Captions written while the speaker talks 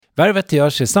Värvet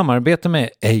görs i samarbete med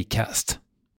Acast.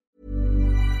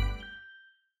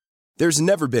 There's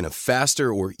never been a faster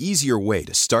or easier way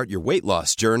to start your weight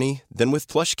loss journey than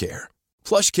with PlushCare.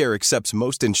 PlushCare accepts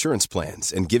most insurance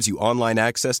plans and gives you online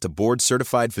access to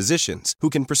board-certified physicians who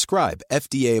can prescribe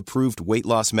FDA-approved weight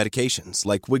loss medications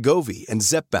like Wegovy and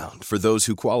Zepbound for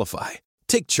those who qualify.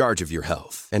 Take charge of your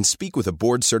health and speak with a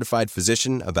board-certified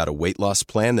physician about a weight loss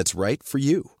plan that's right for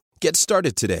you. Get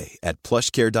started today at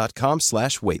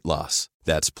plushcare.com/weightloss.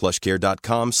 That's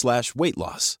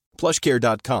plushcare.com/weightloss.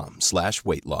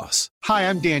 plushcare.com/weightloss. Hi,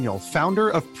 I'm Daniel, founder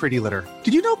of Pretty Litter.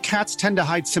 Did you know cats tend to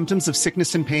hide symptoms of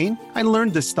sickness and pain? I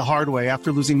learned this the hard way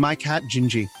after losing my cat,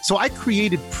 Gingy. So I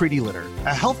created Pretty Litter,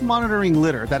 a health monitoring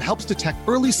litter that helps detect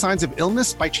early signs of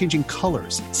illness by changing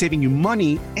colors, saving you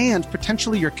money and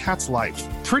potentially your cat's life.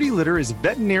 Pretty Litter is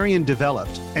veterinarian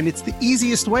developed, and it's the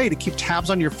easiest way to keep tabs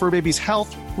on your fur baby's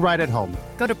health right at home.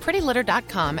 Go to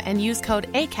prettylitter.com and use code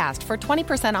ACAST for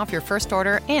 20% off your first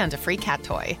order and a free cat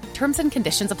toy. Terms and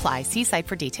conditions apply. See site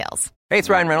for details. Hey, it's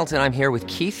Ryan Reynolds, and I'm here with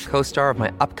Keith, co-star of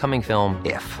my upcoming film,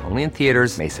 If, only in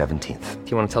theaters May 17th.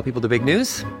 Do you want to tell people the big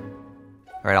news?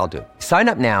 All right, I'll do it. Sign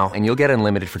up now and you'll get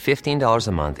unlimited for $15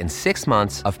 a month and 6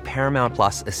 months of Paramount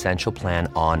Plus Essential Plan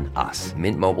on us.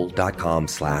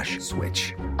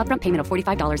 MintMobile.com/switch. Upfront payment of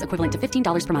 $45 equivalent to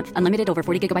 $15 per month. Unlimited over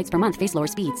 40 gigabytes per month. Face lower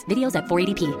speeds. Videos at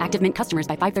 480p. Active Mint customers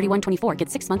by 531.24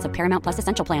 get 6 months of Paramount Plus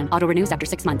Essential Plan. Auto renews after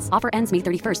 6 months. Offer ends May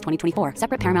 31st, 2024.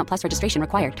 Separate Paramount Plus registration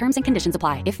required. Terms and conditions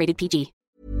apply if rated PG.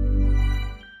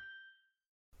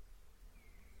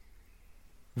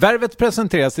 Värvet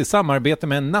presenteras i samarbete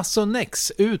med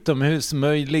Nasonex,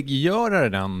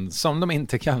 utomhusmöjliggöraren, som de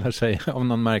inte kallar sig av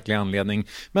någon märklig anledning.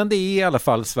 Men det är i alla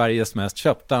fall Sveriges mest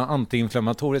köpta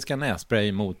antiinflammatoriska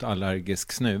nässpray mot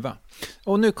allergisk snuva.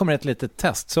 Och nu kommer ett litet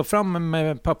test, så fram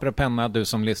med papper och penna du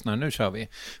som lyssnar, nu kör vi.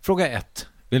 Fråga 1.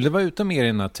 Vill du vara ute mer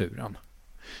i naturen?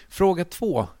 Fråga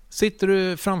 2. Sitter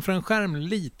du framför en skärm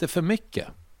lite för mycket?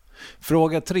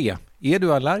 Fråga 3. Är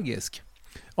du allergisk?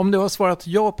 Om du har svarat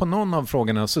ja på någon av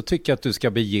frågorna så tycker jag att du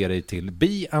ska bege dig till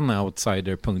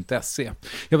beanoutsider.se.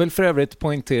 Jag vill för övrigt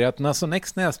poängtera att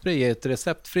Nasonex nässpray är ett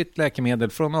receptfritt läkemedel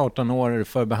från 18 år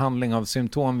för behandling av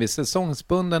symptom vid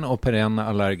säsongsbunden och perenn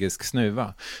allergisk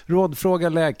snuva. Rådfråga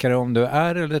läkare om du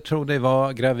är eller tror dig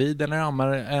vara gravid eller ammar,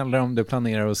 eller om du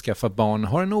planerar att skaffa barn,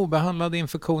 har en obehandlad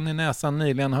infektion i näsan,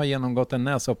 nyligen har genomgått en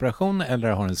näsoperation eller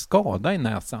har en skada i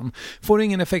näsan. Får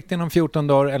ingen effekt inom 14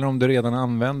 dagar eller om du redan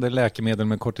använder läkemedel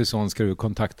med kortison ska du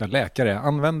kontakta läkare.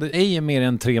 Använd ej mer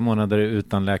än 3 månader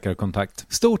utan läkarkontakt.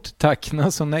 Stort tack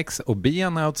Nasonex och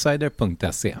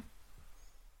beanoutsider.se.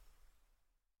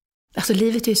 Alltså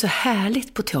livet är ju så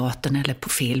härligt på teatern eller på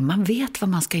film. Man vet vad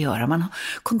man ska göra. Man har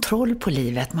kontroll på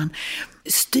livet. Man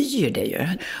styr det ju.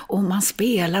 Och man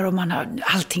spelar och man har,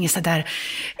 allting är så där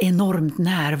enormt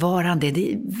närvarande.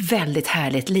 Det är väldigt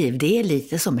härligt liv. Det är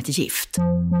lite som ett gift.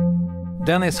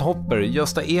 Dennis Hopper,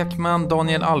 Gösta Ekman,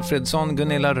 Daniel Alfredsson,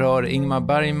 Gunilla Rör, Ingmar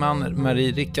Bergman,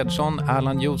 Marie Rickardsson,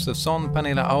 Erland Josefsson,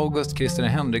 Pernilla August, Christer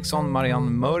Henriksson,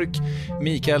 Marianne Mörk,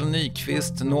 Mikael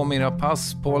Nyqvist, Noomi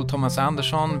Rapace, Paul Thomas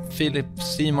Andersson, Philip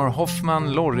Seymour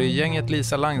Hoffman, Lorry-gänget,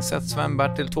 Lisa Langset,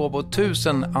 Sven-Bertil Taube och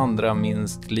 1000 andra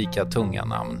minst lika tunga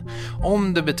namn.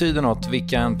 Om det betyder något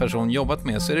vilka en person jobbat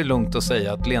med så är det lugnt att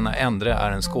säga att Lena Endre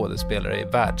är en skådespelare i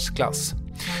världsklass.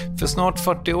 För snart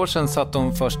 40 år sedan satt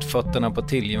hon först fötterna på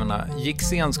tiljorna, gick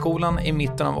scenskolan i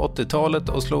mitten av 80-talet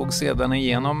och slog sedan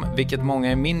igenom, vilket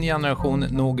många i min generation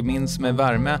nog minns med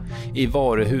värme, i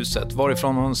Varuhuset,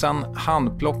 varifrån hon sedan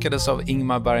handplockades av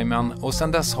Ingmar Bergman, och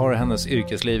sedan dess har hennes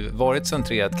yrkesliv varit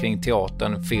centrerat kring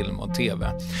teatern, film och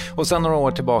tv. Och sedan några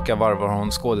år tillbaka varvar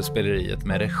hon skådespeleriet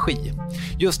med regi.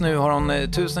 Just nu har hon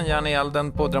 1000 järn i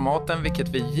elden på Dramaten, vilket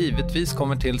vi givetvis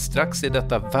kommer till strax i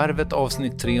detta Värvet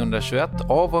avsnitt 321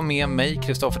 av och med mig,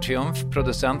 Kristoffer Triumf,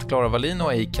 producent Clara Wallin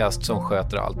och Acast som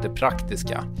sköter allt det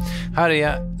praktiska. Här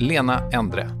är Lena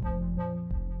Endre.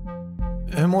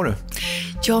 Hur mår du?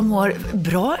 Jag mår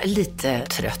bra, lite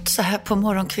trött så här på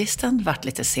morgonkvisten. Vart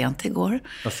lite sent igår.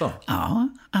 Asså? Ja,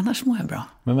 annars mår jag bra.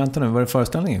 Men vänta nu, var det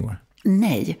föreställning igår?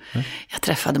 Nej, jag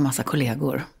träffade massa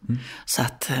kollegor. Så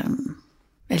att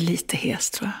jag är lite hes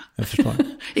tror jag. Jag förstår.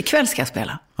 Ikväll ska jag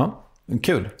spela. Ja,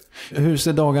 kul. Hur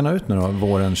ser dagarna ut nu då,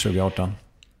 våren 2018?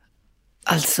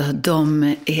 Alltså,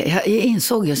 jag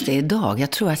insåg just det idag.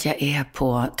 Jag tror att jag är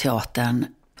på teatern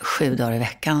 7 dagar i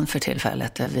veckan för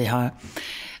tillfället.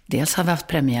 Dels har vi haft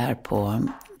premiär på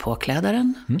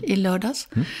Påklädaren i lördags.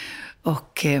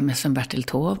 Och med Sven-Bertil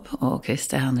Taube och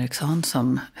Christer Henriksson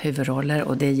som huvudroller.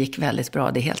 Och det gick väldigt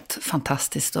bra. Det är helt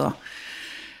fantastiskt.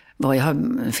 Jag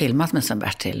har filmat med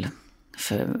Sven-Bertil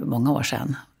för många år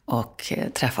sedan. Och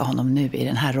träffa honom nu i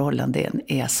den här rollen, det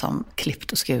är som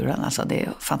klippt och skuren. Alltså det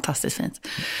är fantastiskt fint.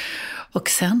 Och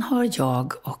sen har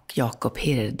jag och Jakob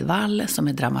Hirdvall, som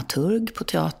är dramaturg på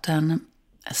teatern,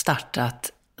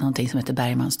 startat någonting som heter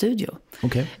Bergman Studio.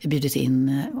 Okay. Vi har bjudit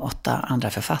in 8 andra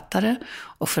författare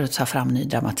och för att ta fram ny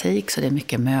dramatik, så det är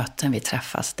mycket möten, vi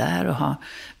träffas där och har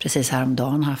precis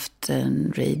häromdagen haft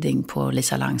en reading på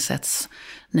Lisa Langsets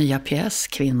nya pjäs,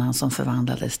 Kvinnan som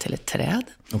förvandlades till ett träd.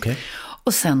 Okay.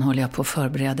 Och sen håller jag på att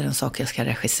förbereda en sak jag ska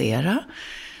regissera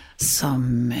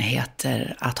som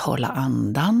heter Att hålla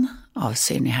andan av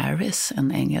Sydney Harris,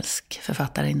 en engelsk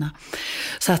författarinna.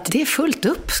 Så att det är fullt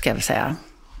upp, ska vi säga.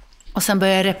 Och sen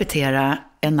börjar jag repetera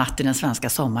En natt i den svenska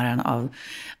sommaren av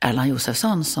Erland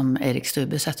Josephson som Erik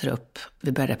Stube sätter upp.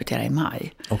 Vi börjar repetera i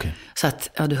maj. Okay. Så att,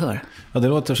 ja, du hör. Ja, det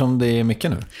låter som det är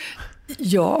mycket nu.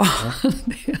 Ja.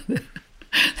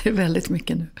 Det är väldigt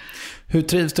mycket nu. Hur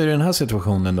trivs du i den här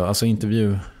situationen då? Alltså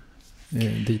intervju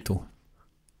dito.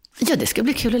 Ja, det ska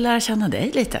bli kul att lära känna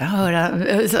dig lite. Höra.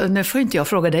 Nu får inte jag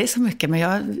fråga dig så mycket, men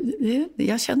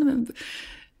jag känner mig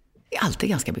alltid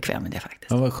ganska bekväm med det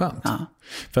faktiskt. Ja, vad skönt. Ja.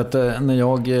 För att när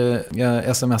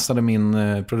jag smsade min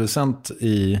producent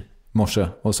i morse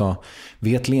och sa,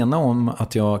 vet Lena om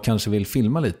att jag kanske vill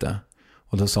filma lite?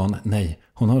 Och då sa hon, nej,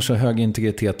 hon har så hög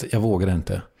integritet, jag vågar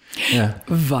inte.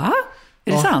 Va?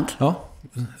 Är det sant? Ja.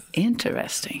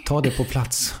 Interesting. Ta det på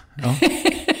plats. Ja.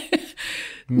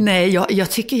 Nej,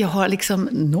 jag tycker jag har liksom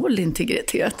 0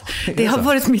 integritet. Det har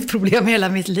varit mitt problem hela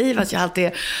mitt liv, att jag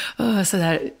alltid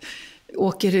sådär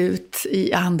åker ut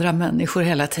i andra människor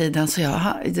hela tiden. Så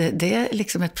det är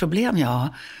liksom ett problem. Jag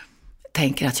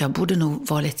tänker att jag borde nog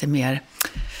vara lite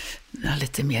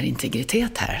mer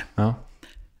integritet här. Ja.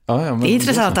 Ja, det är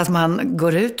intressant att man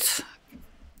går ut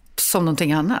som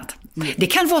någonting annat. Det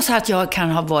kan vara så att jag kan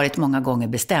ha varit många gånger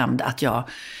bestämd att jag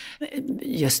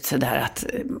just så där att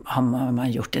har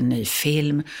man gjort en ny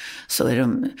film så är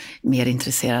de mer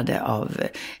intresserade av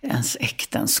ens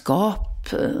äktenskap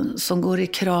som går i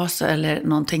kras eller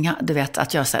någonting. Du vet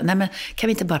att jag säger, nej men kan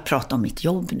vi inte bara prata om mitt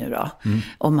jobb nu då?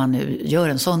 Om man nu gör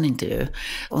en sån intervju.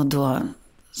 Och då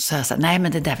så jag nej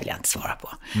men det där vill jag inte svara på.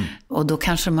 Och då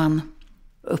kanske man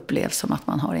upplevs som att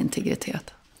man har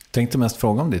integritet. Tänkte mest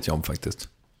fråga om ditt jobb faktiskt.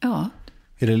 Ja.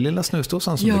 Är det lilla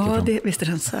snusdosan som dyker fram? Ja, visst är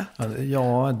den så.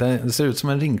 Ja, det ser ut som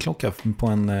en ringklocka på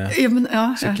en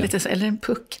ja, lite så, eller en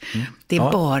puck. Det är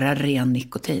bara ren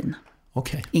nikotin.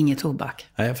 Okej. Inget tobak.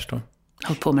 Ja, jag förstår. Jag har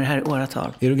hållit på med det här i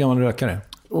åratal. Är du gammal rökare?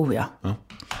 Oh ja.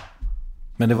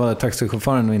 Men det var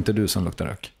taxichauffören och inte du som luktade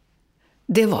rök?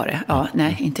 Det var det. Ja,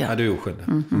 nej, inte jag. Ja, du är oskyldig.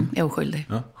 Jag är oskyldig.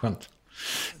 Ja, skönt.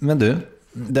 Men du,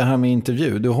 det här med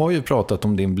intervju. Du har ju pratat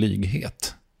om din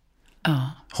blyghet.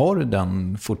 Ja. Har du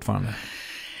den fortfarande?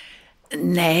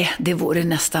 Nej, det vore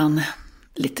nästan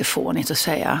lite fånigt att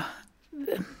säga.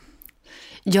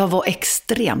 Jag var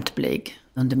extremt blyg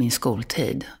under min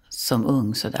skoltid som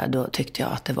ung. Så där. Då tyckte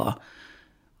jag att det var...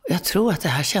 Jag tror att det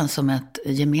här känns som ett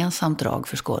gemensamt drag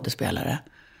för skådespelare.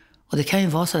 Och det kan ju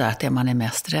vara så där att det man är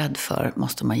mest rädd för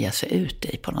måste man ge sig ut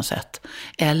i på något sätt.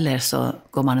 Eller så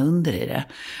går man under i det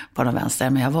på någon vänster.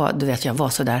 Men jag var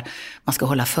så där, man ska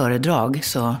hålla föredrag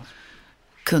så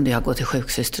kunde jag gå till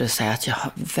sjuksyster och säga att jag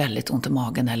har väldigt ont i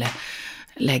magen eller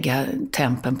lägga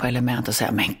tempen på element och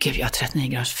säga, men gud, jag har 39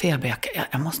 graders feber,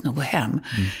 jag måste nog gå hem.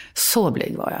 Så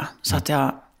blyg var jag. Så att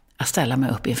jag ställa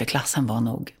mig upp inför klassen var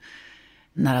nog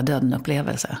nära döden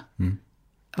upplevelse.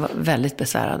 Jag var väldigt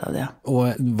besvärad av det. Och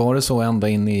var det så ända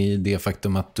in i det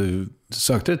faktum att du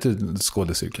sökte dig till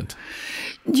skådespelyrket?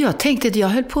 Jag tänkte att jag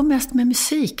höll på mest med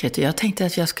musik. Vet du. Jag tänkte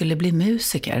att jag skulle bli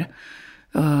musiker.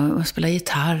 Och spela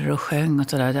gitarr och sjöng och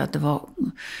sådär.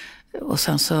 Och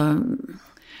sen så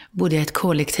bodde jag i ett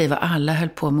kollektiv och alla höll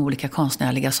på med olika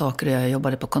konstnärliga saker. Jag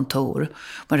jobbade på kontor,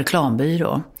 på en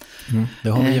reklambyrå. Det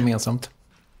har vi gemensamt.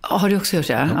 Har du också gjort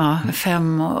det? Ja.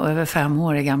 Över 5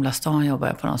 år i Gamla stan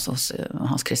jobbade jag på någon hos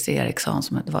Hans Christer Eriksson.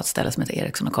 Det var ett ställe som heter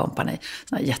Eriksson & Company.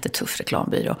 En jättetuff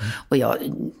reklambyrå. Och jag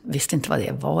visste inte vad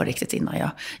det var riktigt innan.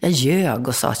 Jag ljög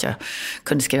och sa att jag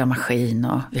kunde skriva maskin.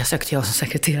 Och jag sökte jag som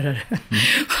sekreterare.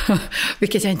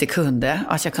 Vilket jag inte kunde.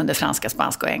 Att jag kunde franska,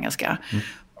 spanska och engelska.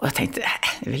 Och jag tänkte,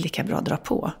 det är väl lika bra att dra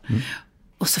på.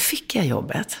 Och så fick jag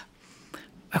jobbet.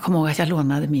 Jag kommer ihåg att jag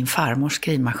lånade min farmors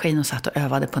skrivmaskin och satt och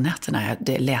övade på nätterna.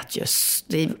 Det lät just...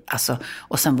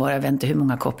 och sen var jag vet inte hur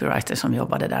många copywriters som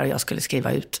jobbade där. Och jag skulle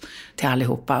skriva ut till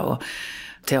allihopa och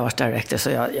till art director. Så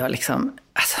jag liksom...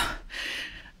 Alltså,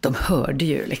 de hörde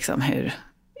ju liksom hur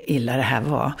illa det här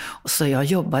var. Och så jag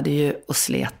jobbade ju och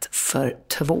slet för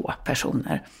 2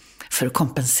 personer. för att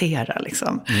kompensera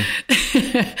liksom.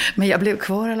 Men jag blev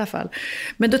kvar i alla fall.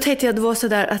 Men då tänkte jag, det var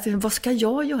sådär att vad ska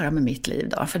jag göra med mitt liv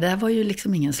då? För det var ju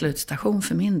liksom ingen slutstation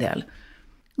för min del.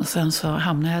 Och sen så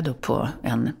hamnade jag då på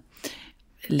en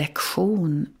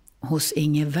lektion hos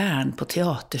Inge Wern på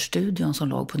teaterstudion som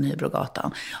låg på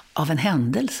Nybrogatan av en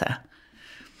händelse.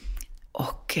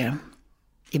 Och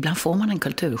ibland får man en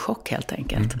kulturchock helt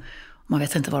enkelt. Man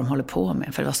vet inte vad de håller på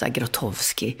med, för det var så här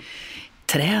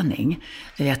Grotowski-träning.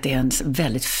 Jag vet, det är en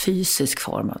väldigt fysisk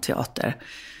form av teater.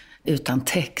 Utan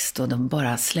text, och de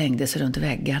bara slängde sig runt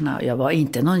väggarna. Jag var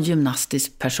inte någon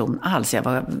gymnastisk person alls. Jag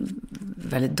var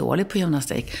väldigt dålig på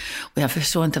gymnastik. Och jag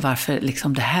förstod inte varför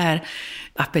liksom det här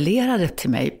appellerade till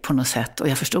mig på något sätt. Och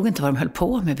jag förstod inte vad de höll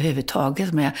på med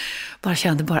överhuvudtaget. Men jag bara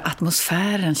kände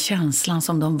atmosfären, känslan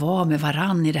som de var med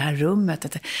varann i det här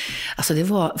rummet. Alltså det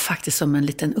var faktiskt som en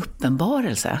liten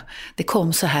uppenbarelse. Det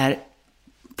kom så här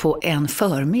på en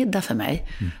förmiddag för mig.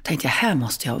 Tänkte jag, här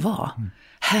måste jag vara.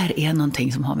 Här är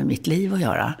någonting som har med mitt liv att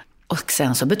göra. Och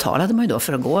sen så betalade man ju då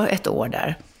för att gå ett år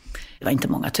där. Det var inte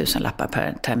många tusenlappar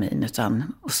per termin.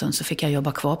 Och sen så fick jag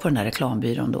jobba kvar på den där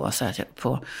reklambyrån då.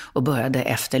 Och började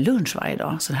efter lunch varje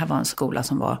dag. Så det här var en skola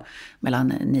som var mellan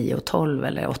 9 och 12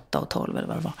 eller 8 och 12 eller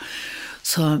vad det var.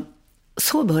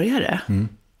 Så började det.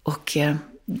 Och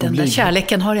den där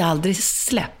kärleken har jag aldrig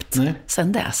släppt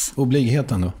sen dess. Och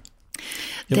blygheten då?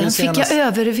 Den fick jag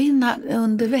övervinna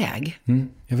under väg.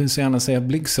 Jag vill så gärna säga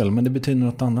blygsel, men det betyder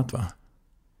något annat, va?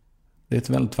 Det är ett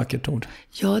väldigt vackert ord.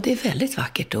 Ja, det är ett väldigt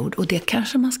vackert ord. Och det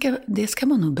kanske det ska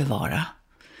man nog bevara.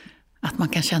 Att man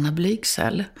kan känna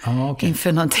blygsel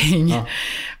inför någonting. Ja.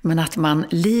 Men att man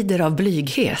lider av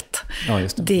blyghet,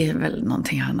 det är väl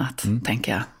någonting annat,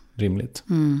 tänker jag. Rimligt.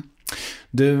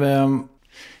 Du, är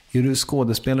du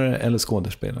skådespelare eller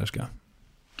skådespelerska?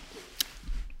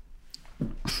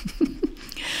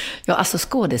 Ja, alltså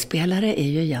skådespelare är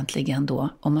ju egentligen då,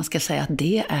 om man ska säga att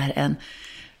det är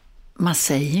man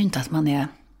säger ju inte att man är...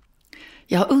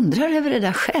 Jag undrar över det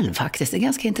där själv faktiskt, det är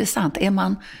ganska intressant. Är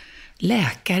man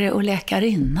läkare och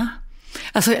läkarinna?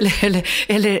 Alltså,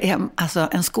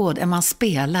 eller man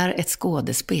spelar ett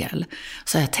skådespel.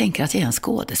 Så jag tänker att jag är en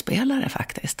skådespelare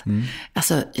faktiskt.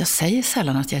 Alltså, jag säger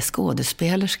sällan att jag är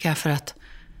skådespelerska för att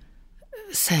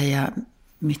säga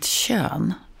mitt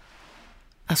kön.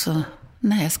 Alltså,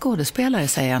 nej, skådespelare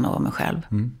säger jag nog om mig själv.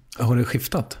 Har det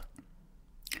skiftat?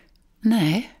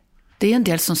 Nej, det är en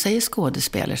del som säger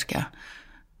skådespelerska.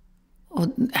 Och,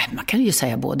 man kan ju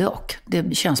säga både och.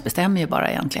 Det könsbestämmer ju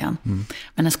bara egentligen.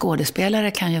 Men en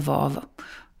skådespelare kan ju vara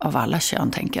av alla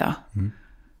kön, tänker jag.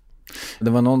 Det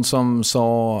var någon som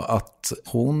sa att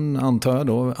hon, antar jag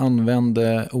då,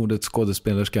 använde ordet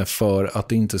skådespelerska för att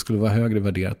det inte skulle vara högre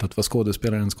värderat att vara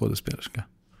skådespelare än skådespelerska.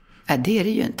 Nej, det är det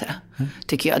ju inte.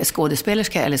 Tycker jag.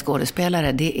 Skådespelerska eller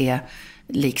skådespelare, det är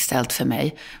likställt för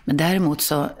mig. Men däremot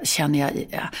så känner jag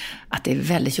att det är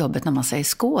väldigt jobbigt när man säger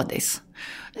skådis.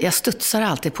 Jag studsar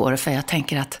alltid på det, för jag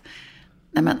tänker att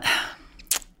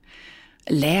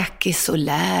läkis och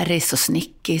läris och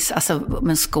snickis, alltså,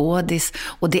 men skådis.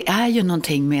 Och det är ju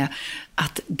någonting med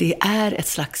att det är ett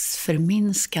slags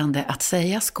förminskande att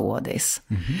säga skådis.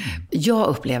 Jag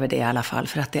upplever det i alla fall,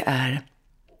 för att det är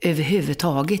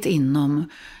överhuvudtaget inom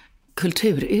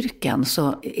kulturyrken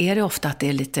så är det ofta att det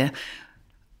är lite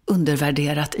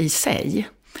undervärderat i sig.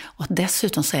 Och att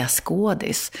dessutom säga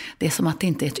skådis, det är som att det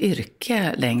inte är ett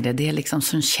yrke längre, det är liksom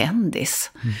som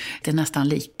kändis. Det är nästan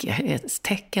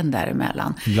likhetstecken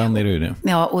däremellan. Ibland är det ju det.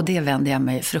 Ja, och det vänder jag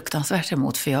mig fruktansvärt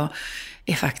emot, för jag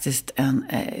är faktiskt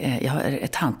jag har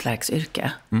ett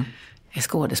hantverksyrke. Jag är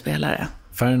skådespelare.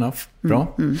 Fair enough,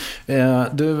 bra.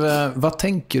 Du, vad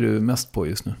tänker du mest på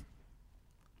just nu?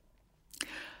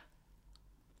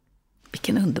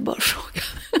 Vilken underbar fråga.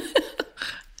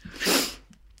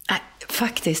 Nej,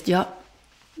 faktiskt, jag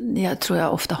tror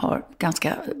jag ofta har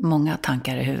ganska många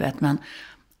tankar i huvudet, men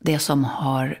det som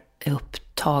har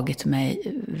upptagit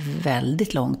mig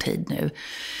väldigt lång tid nu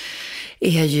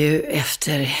är ju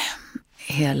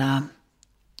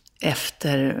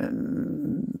efter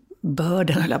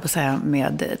börden, höll jag på att säga,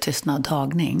 med Tystnad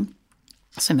tagning,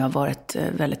 som jag har varit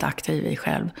väldigt aktiv i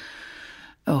själv.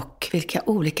 Och vilka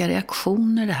olika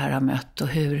reaktioner det här har mött, och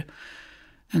hur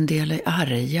en del är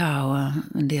arga och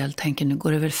en del tänker nu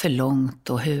går det väl för långt,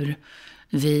 och hur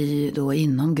vi då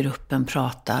inom gruppen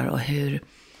pratar, och hur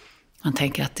man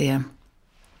tänker att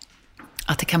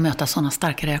det kan möta sådana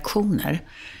starka reaktioner.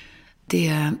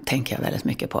 Det tänker jag väldigt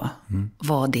mycket på.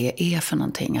 Vad det är för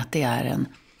någonting, att det är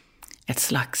ett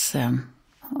slags...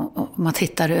 Om man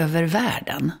tittar över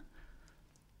världen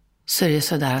så är det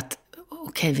så där att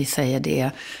vi säger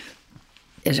det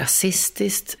är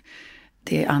rasistiskt,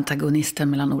 Det är antagonister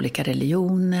mellan olika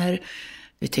religioner.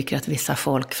 Vi tycker att vissa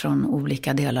folk från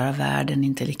olika delar av världen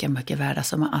inte är lika mycket värda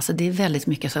som... Alltså det är väldigt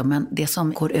mycket så, men det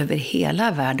som går över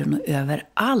hela världen och över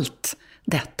allt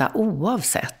detta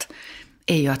oavsett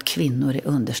är ju att kvinnor är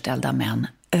underställda män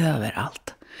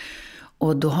överallt.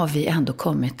 Och då har vi ändå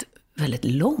kommit väldigt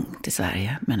långt i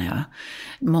Sverige, menar jag.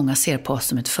 Många ser på oss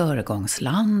som ett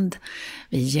föregångsland.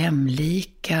 Vi är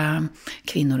jämlika,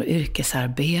 kvinnor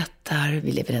yrkesarbetar,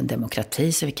 vi lever i en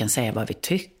demokrati så vi kan säga vad vi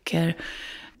tycker.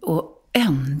 Och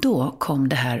ändå kom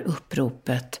det här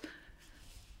uppropet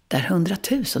där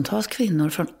hundratusentals kvinnor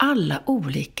från alla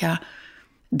olika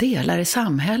delar i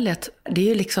samhället. Det är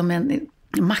ju liksom en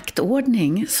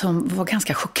maktordning som var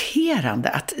ganska chockerande.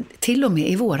 Att till och med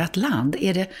i vårt land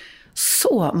är det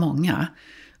så många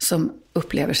som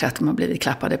upplever sig att de har blivit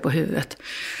klappade på huvudet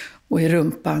och i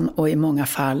rumpan och i många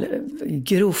fall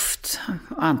grovt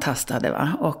antastade.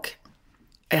 Va? Och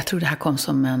jag tror det här kom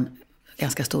som en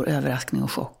ganska stor överraskning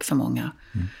och chock för många.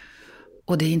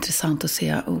 Och det är intressant att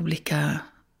se olika,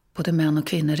 både män och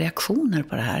kvinnor, reaktioner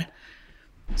på det här.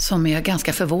 Som är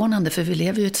ganska förvånande, för vi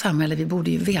lever ju i ett samhälle, vi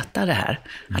borde ju veta det här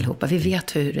allihopa. Vi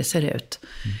vet hur det ser ut.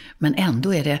 Men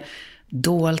ändå är det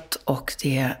dolt och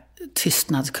det är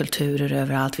tystnadskulturer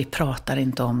överallt. Vi pratar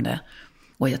inte om det.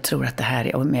 Och jag tror att det här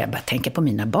är, och jag bara tänker på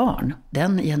mina barn,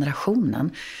 den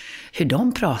generationen, hur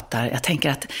de pratar. Jag tänker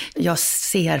att jag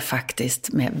ser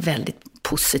faktiskt med väldigt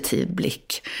positiv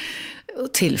blick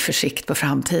och tillförsikt på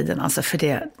framtiden. Alltså för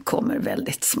det kommer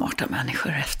väldigt smarta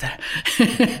människor efter.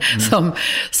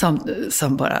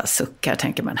 som bara suckar.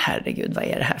 Tänker man, herregud, vad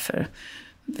är det här för...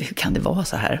 Hur kan det vara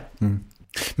så här?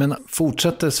 Men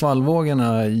fortsätter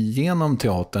svallvågorna genom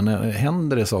teatern?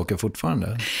 Händer det saker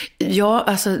fortfarande? Ja,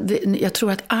 alltså jag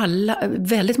tror att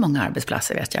väldigt många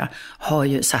arbetsplatser vet jag, har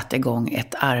ju satt igång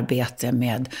ett arbete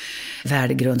med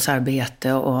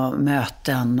värdegrundsarbete och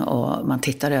möten och man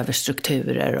tittar över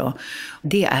strukturer och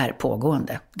det är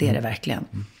pågående, det är det verkligen.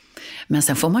 Men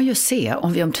sen får man ju se,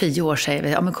 om vi om 10 år säger,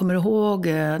 ja men kommer du ihåg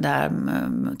där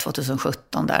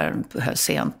 2017, där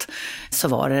sent, så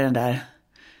var det den där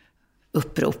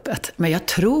uppropet. Men jag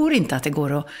tror inte att det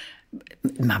går att...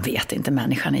 Man vet inte,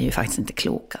 människan är ju faktiskt inte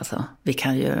klok. Alltså. Vi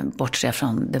kan ju bortse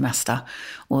från det mesta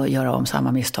och göra om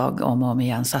samma misstag om och om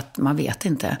igen. Så att man vet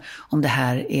inte om det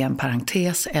här är en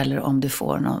parentes eller om det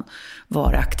får någon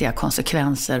varaktiga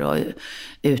konsekvenser och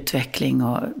utveckling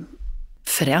och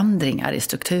förändringar i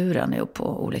strukturen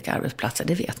på olika arbetsplatser.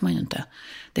 Det vet man ju inte.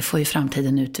 Det får ju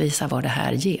framtiden utvisa vad det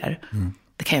här ger.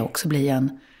 Det kan ju också bli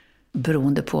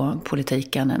beroende på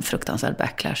politiken, en fruktansvärd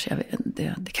backlash.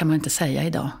 Det kan man inte säga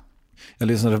idag. Jag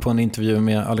lyssnade på en intervju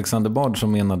med Alexander Bard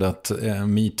som menade att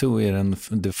MeToo är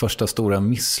det första stora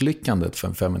misslyckandet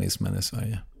för feminismen i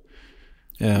Sverige.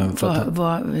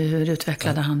 Hur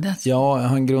utvecklade han det? Ja,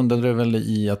 han grundade det väl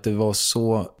i att det var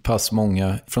så pass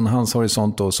många från hans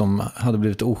horisont då, som hade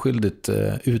blivit oskyldigt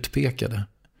utpekade.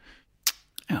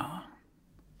 Ja.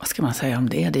 Vad ska man säga om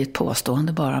det? Det är ett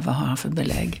påstående bara. Vad har han för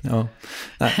belägg? Ja.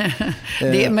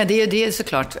 Men det är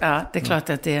såklart. Ja, det är klart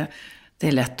att det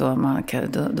är lätt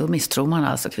då misstror man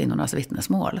alltså kvinnornas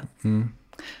vittnesmål.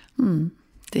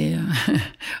 Det är ju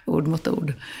ord mot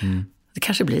ord. Det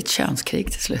kanske blir ett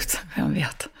könskrig till slut. Vem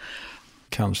vet?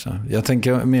 Kanske. Jag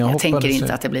tänker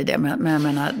inte att det blir det. Men jag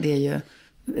menar, det är ju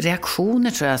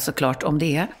reaktioner tror jag såklart om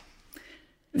det är.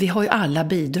 Vi har ju alla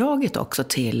bidragit också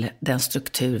till den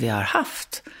struktur vi har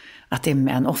haft. Att det är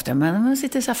män ofta, men man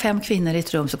sitter så 5 kvinnor i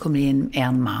ett rum så kommer det in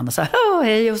en man och så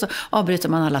hej och så avbryter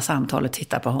man alla samtal och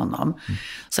tittar på honom.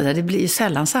 Så det blir ju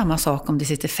sällan samma sak om det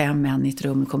sitter 5 män i ett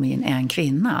rum och kommer in en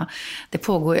kvinna. Det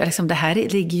pågår liksom, det här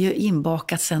ligger ju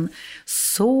inbakat sedan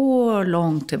så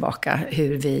långt tillbaka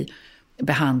hur vi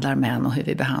behandlar män och hur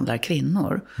vi behandlar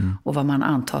kvinnor. Och vad man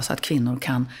antar så att kvinnor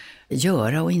kan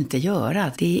göra och inte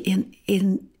göra. Det är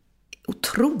en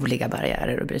otroliga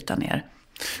barriärer att bryta ner.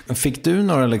 Fick du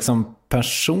några liksom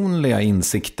personliga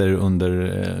insikter under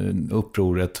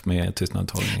upproret med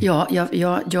tystnadtagning? Ja,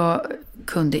 jag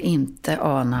kunde inte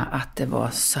ana att det var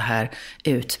så här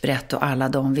utbrett och alla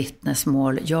de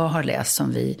vittnesmål jag har läst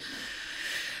som vi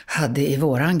hade i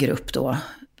våran grupp då,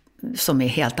 som är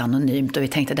helt anonymt och vi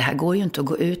tänkte det här går ju inte att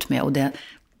gå ut med och det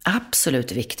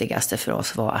absolut viktigaste för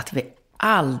oss var att vi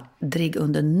aldrig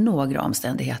under några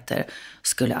omständigheter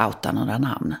skulle outa några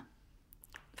namn.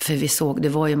 För vi såg, det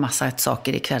var ju massa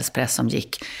saker i kvällspress som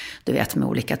gick, du vet, med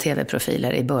olika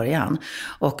tv-profiler i början.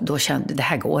 Och då kände det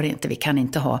här går inte, vi kan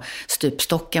inte ha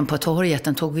stupstocken på torget,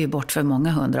 den tog vi bort för många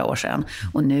 100 år sedan.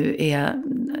 Och nu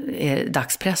är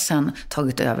dagspressen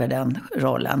tagit över den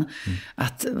rollen.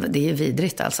 Att det är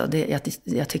vidrigt alltså,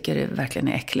 jag tycker det verkligen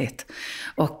är äckligt.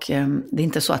 Och det är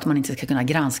inte så att man inte ska kunna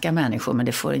granska människor, men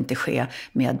det får inte ske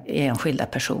med enskilda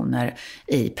personer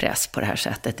i press på det här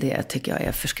sättet. Det tycker jag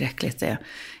är förskräckligt.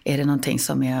 Är det någonting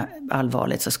som är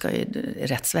allvarligt så ska ju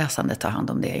rättsväsendet ta hand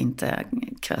om det, inte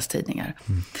kvällstidningar.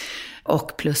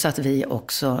 Och plus att vi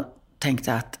också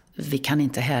tänkte att vi kan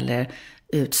inte heller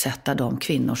utsätta de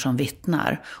kvinnor som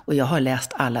vittnar. Och jag har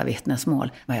läst alla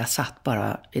vittnesmål, men jag satt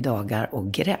bara i dagar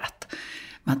och grät.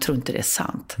 Man tror inte det är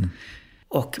sant.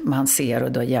 Och man ser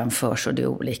och då jämförs och det är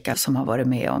olika som har varit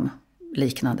med om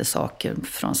liknande saker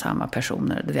från samma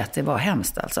personer. Du vet, det var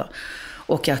hemskt alltså.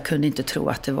 Och jag kunde inte tro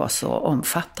att det var så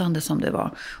omfattande som det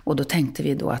var. Och då tänkte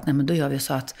vi då att nej, men då gör vi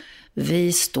så att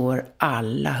vi står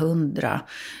alla 100,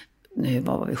 nu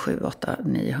var vi 7, 8,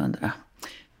 900,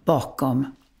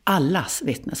 bakom allas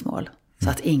vittnesmål. Så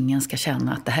att ingen ska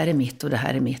känna att det här är mitt och det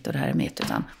här är mitt och det här är mitt.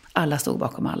 Utan alla stod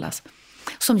bakom allas.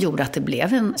 Som gjorde att det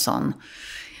blev en sån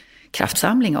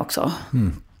kraftsamling också.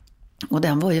 Och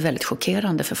den var ju väldigt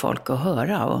chockerande för folk att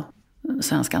höra. Och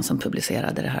Svenskan som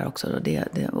publicerade det här också. Det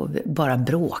var bara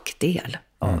bråkdel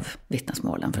av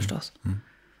vittnesmålen förstås.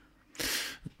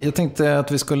 Jag tänkte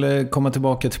att vi skulle komma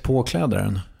tillbaka till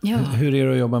påklädaren. Ja. Hur är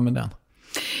det att jobba med den?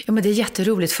 Ja, men det är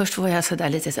jätteroligt. Först var jag så där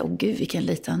lite så, åh gud vilken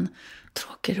liten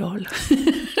tråkig roll.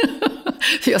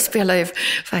 Jag spelar ju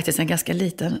faktiskt en ganska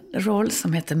liten roll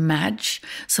som heter Madge,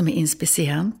 som är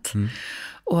inspicient.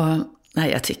 Och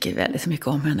nej, jag tycker väldigt mycket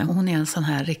om henne. Hon är en sån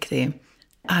här riktig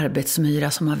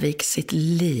arbetsmyra som har vikt sitt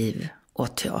liv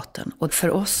åt teatern. Och för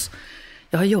oss,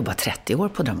 jag har jobbat 30 år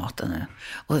på Dramaten nu.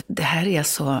 Och det här är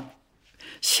så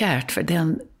kärt, för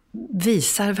den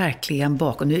visar verkligen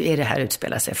bakom. Nu är det här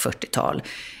utspelar sig 40-tal.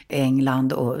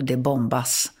 England, och det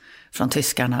bombas från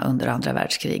tyskarna under andra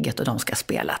världskriget och de ska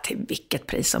spela till vilket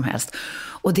pris som helst.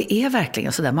 Och det är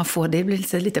verkligen så där, det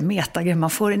blir lite metagrej, man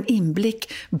får en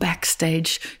inblick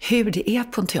backstage hur det är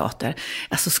på en teater.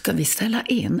 Alltså ska vi ställa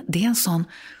in, det är en sån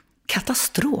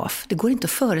katastrof. Det går inte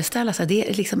att föreställa sig. Det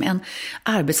är liksom en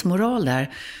arbetsmoral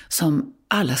där som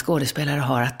alla skådespelare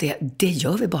har, att det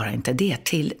gör vi bara inte. Det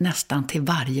är nästan till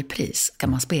varje pris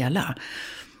kan man spela.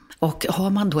 Och har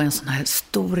man då en sån här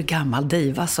stor gammal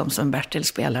diva som Bertil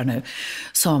spelar nu,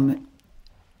 som,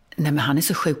 nej men han är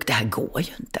så sjuk, det här går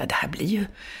ju inte. Det här blir ju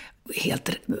helt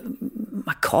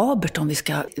makabert om vi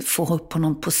ska få upp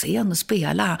honom på scen och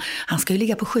spela. Han ska ju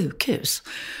ligga på sjukhus.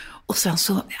 Och sen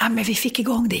så, ja men vi fick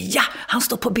igång det, ja, han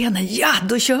står på benen, ja,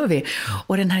 då kör vi.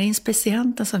 Och den här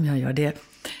inspicienten som jag gör,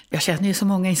 jag känner ju så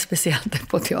många inspicienter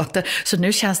på teater, så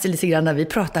nu känns det lite grann när vi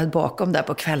pratar bakom där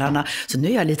på kvällarna, så nu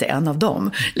är jag lite en av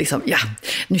dem. Liksom, ja,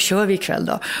 nu kör vi ikväll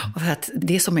då. Och för att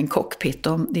det är som en cockpit,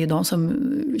 det är de som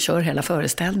kör hela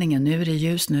föreställningen. Nu är det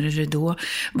ljus, nu är det ridå,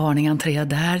 varning entré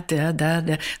där.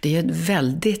 Det är ett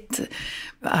väldigt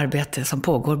arbete som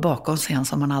pågår bakom scen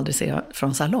som man aldrig ser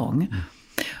från salong.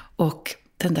 Och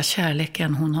den där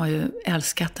kärleken, hon har ju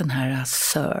älskat den här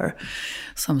Sir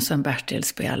som Sven-Bertil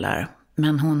spelar.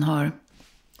 Men hon har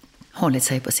hållit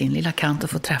sig på sin lilla kant och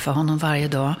får träffa honom varje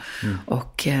dag.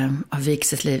 Och har vikt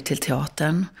sitt liv till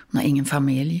teatern. Hon har ingen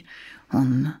familj.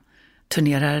 Hon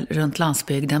turnerar runt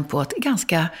landsbygden på ett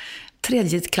ganska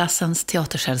tredjeklassens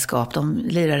teatersällskap. De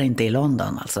lirar inte i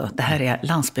London alltså. Det här är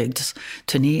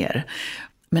landsbygdsturnéer.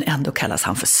 Men ändå kallas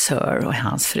han för Sir och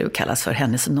hans fru kallas för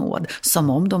hennes nåd. Som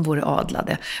om de vore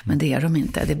adlade. Men det är de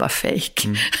inte, det är bara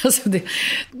fake. Alltså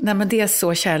det är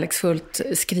så kärleksfullt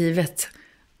skrivet,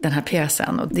 den här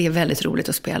pjäsen. Och det är väldigt roligt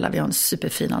att spela. Vi har en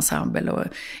superfin ensemble och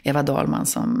Eva Dahlman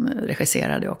som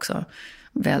regisserade också.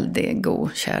 Väldigt god,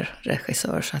 kär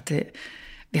regissör. Så att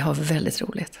vi har väldigt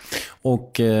roligt.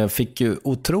 Och fick ju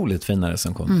otroligt fina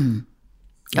recensioner.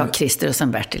 Ja, Christer och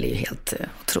Sven-Bertil är ju helt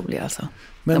otroliga alltså.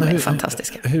 Men de är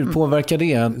fantastiska. Hur påverkar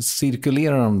det?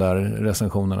 Cirkulerar de där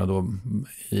recensionerna då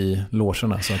i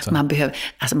logerna så att säga?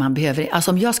 Man behöver,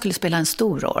 om jag skulle spela en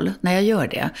stor roll, när jag gör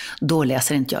det, då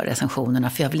läser inte jag recensionerna,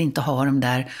 för jag vill inte ha de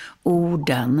där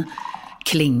orden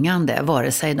klingande,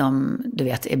 vare sig de, du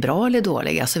vet, är bra eller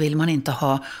dåliga, så vill man inte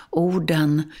ha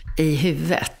orden i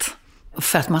huvudet.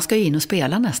 För att man ska ju in och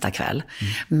spela nästa kväll.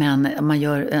 Men om man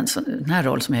gör den här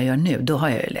roll som jag gör nu, då har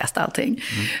jag ju läst allting.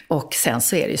 Och sen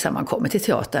så är det ju så att man kommer till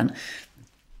teatern.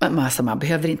 Alltså man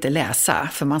behöver inte läsa,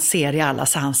 för man ser i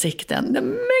allas ansikten.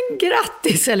 Men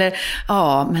grattis! Eller,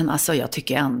 ja, men alltså jag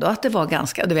tycker ändå att det var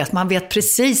ganska... Du vet, man vet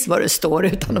precis vad det står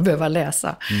utan att behöva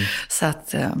läsa. Så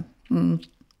att...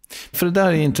 För det där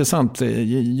är intressant.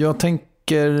 Jag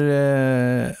tänker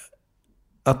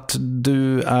att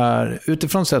du är,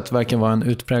 utifrån sett, verkar vara en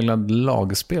utpräglad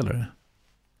lagspelare.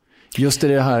 Just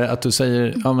det här att du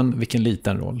säger, ja men vilken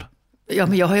liten roll. Ja,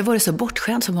 men jag har ju varit så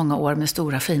bortskämd så många år med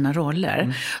stora fina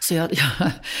roller. Så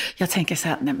jag tänker så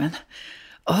här, nej men,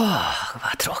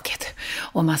 vad tråkigt.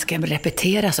 Om man ska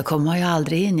repetera så kommer man ju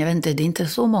aldrig in. Jag vet inte, det är inte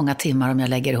så många timmar om jag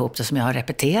lägger ihop det som jag har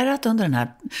repeterat under den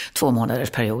här 2 månaders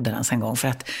perioden ens en gång. För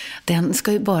att den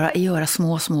ska ju bara göra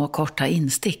små korta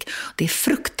instick. Det är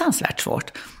fruktansvärt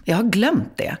svårt. Jag har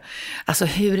glömt det. Alltså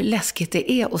hur läskigt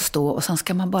det är att stå och sen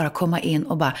ska man bara komma in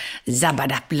och bara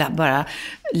bara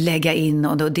lägga in.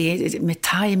 Och då, det är med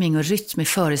timing och rytm i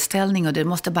föreställning och det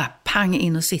måste bara pang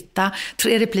in och sitta.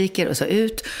 3 repliker och så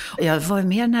ut. Jag var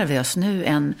mer nervös nu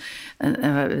än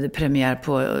premiär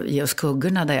på Ge oss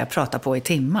kuggorna där jag pratar på i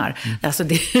timmar. Alltså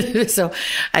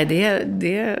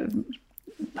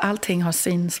allting har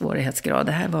sin svårighetsgrad.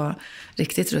 Det här var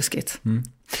riktigt ruskigt.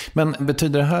 Men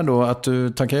betyder det här då att du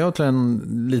tackar ja till en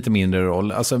lite mindre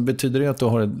roll? Alltså betyder det att du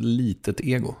har ett litet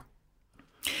ego?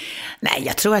 Nej,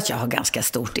 jag tror att jag har ganska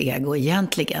stort ego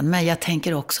egentligen. Men jag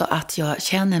tänker också att jag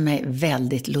känner mig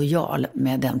väldigt lojal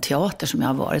med den teater som jag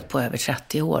har varit på över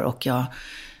 30 år. Och jag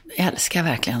älskar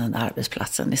verkligen den där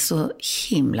arbetsplatsen. Det är så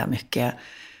himla mycket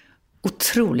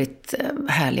otroligt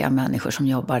härliga människor som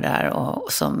jobbar där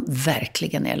och som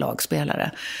verkligen är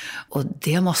lagspelare. Och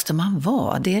det måste man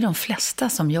vara. Det är de flesta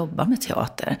som jobbar med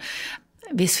teater.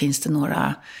 Visst finns det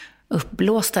några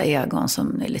uppblåsta egon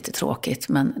som är lite tråkigt,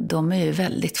 men de är ju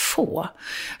väldigt få.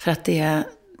 För att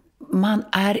man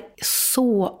är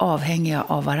så avhängiga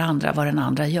av varandra, vad den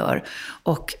andra gör.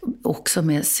 Och också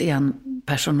med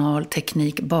scenpersonal,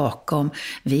 teknik bakom.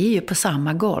 Vi är ju på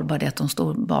samma golv, bara det att de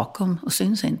står bakom och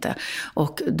syns inte.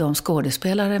 Och de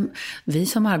skådespelare, vi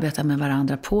som arbetar med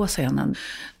varandra på scenen,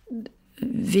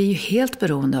 vi är ju helt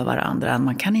beroende av varandra.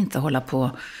 Man kan inte hålla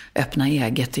på öppna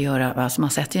eget och göra, alltså man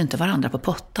sätter ju inte varandra på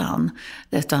pottan.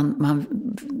 Utan man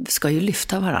ska ju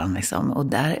lyfta varandra liksom. Och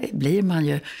där blir man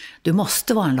ju, du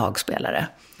måste vara en lagspelare.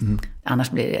 Annars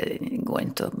går det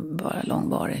inte att vara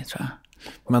långvarig, tror jag.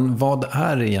 Men vad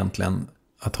är egentligen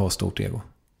att ha stort ego?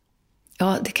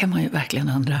 Ja, det kan man ju verkligen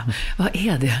undra. Vad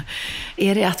är det?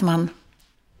 Är det att man,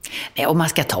 om man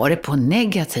ska ta det på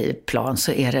negativ plan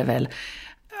så är det väl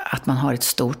att man har ett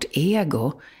stort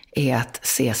ego är att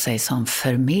se sig som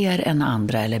för mer än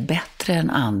andra eller bättre än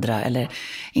andra eller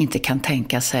inte kan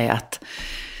tänka sig att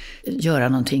göra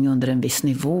någonting under en viss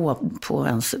nivå på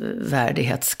ens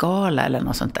värdighetsskala eller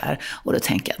något sånt där. Och då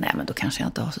tänker jag, nej men då kanske jag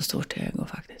inte har så stort ego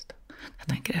faktiskt. Jag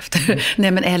tänker efter.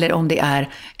 Nej men eller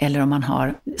om man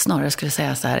har, snarare skulle jag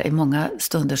säga så här, i många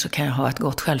stunder så kan jag ha ett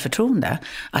gott självförtroende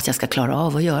att jag ska klara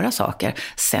av att göra saker.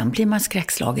 Sen blir man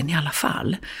skräckslagen i alla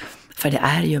fall. För det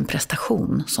är ju en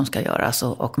prestation som ska göras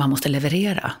och man måste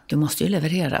leverera. Du måste ju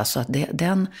leverera så att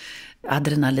den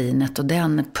adrenalinet och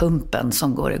den pumpen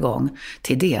som går igång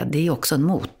till det är också en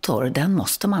motor. Den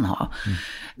måste man ha.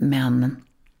 Men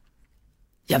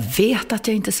jag vet att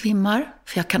jag inte svimmar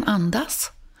för jag kan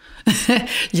andas.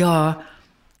 Jag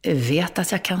vet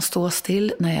att jag kan stå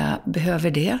still när jag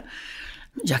behöver det.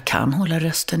 Jag kan hålla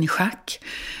rösten i schack.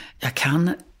 Jag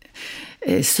kan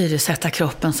syresätta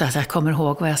kroppen så att jag kommer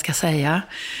ihåg vad jag ska säga.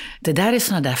 Det där är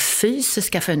såna där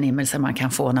fysiska förnimmelser man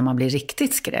kan få när man blir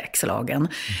riktigt skräckslagen.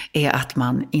 Är att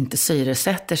man inte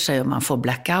syresätter sig och man får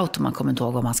blackout och man kommer inte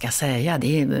ihåg vad man ska säga.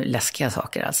 Det är läskiga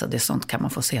saker alltså. Det är sånt kan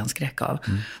man få scenskräck av.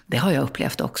 Det har jag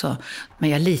upplevt också. Men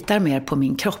jag litar mer på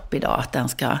min kropp idag att den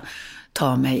ska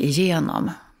ta mig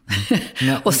igenom.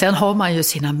 Och sen har man ju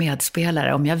sina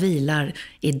medspelare. Om jag vilar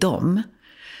i dem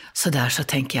så där så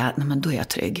tänker jag, nej men då är jag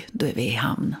trygg. Då är vi i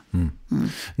hamn.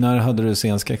 När hade du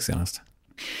scenskräck senast?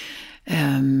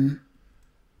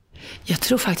 Jag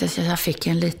tror faktiskt att jag fick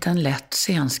en liten lätt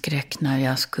scenskräck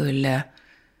när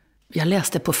jag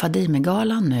läste på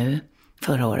Fadimegalan nu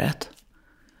förra året.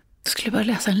 Jag skulle bara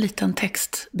läsa en liten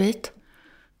textbit.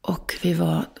 Och vi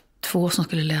var 2 som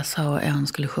skulle läsa och en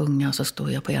skulle sjunga och så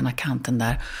stod jag på ena kanten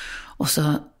där. Och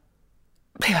så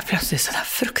blev jag plötsligt så där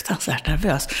fruktansvärt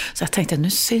nervös. Så jag tänkte, nu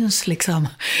syns liksom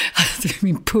att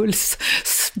min puls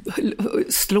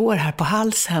slår här på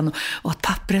halsen och att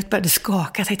pappret började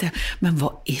skaka. Jag tänkte, men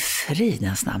vad i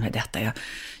fridens namn är detta?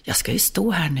 Jag ska ju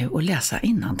stå här nu och läsa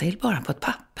innantill bara på ett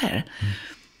papper.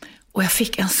 Och jag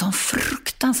fick en sån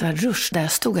fruktansvärd rush där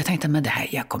jag stod. Jag tänkte, men det här,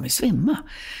 jag kommer svimma.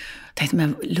 Jag tänkte,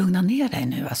 men lugna ner dig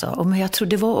nu. Alltså. Men jag tror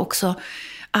det var också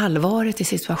allvaret i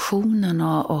situationen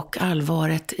och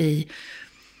allvaret i...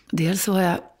 Dels var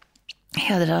jag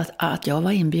hedrad att jag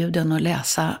var inbjuden att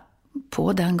läsa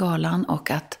på den galan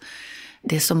och att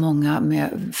Det är så många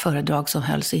med föredrag som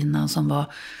hölls innan som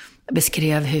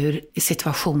beskrev hur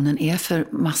situationen är för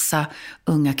massa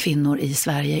unga kvinnor i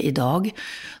Sverige idag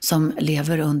som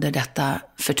lever under detta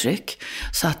förtryck.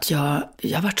 Så att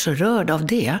jag varit så rörd av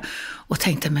det och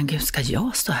tänkte, men gud, ska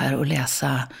jag stå här och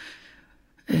läsa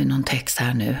någon text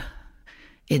här nu?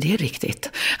 Är det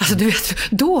riktigt? Alltså du vet,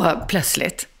 då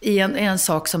plötsligt, i en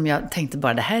sak som jag tänkte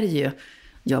bara, det här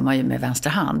gör man ju med vänster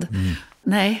hand.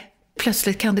 Nej,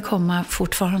 plötsligt kan det komma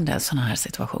fortfarande sådana här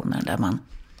situationer där man,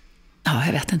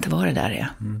 jag vet inte vad det där är.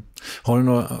 Har du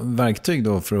några verktyg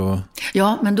då för att...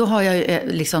 Ja, men då har jag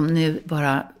liksom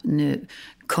nu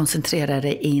koncentrerar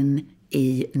dig in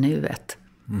i nuet.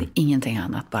 Det är ingenting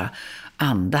annat, bara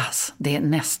andas. Det är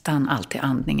nästan alltid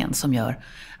andningen som gör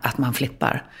att man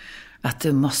flippar. Att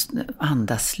du måste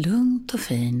andas lugnt och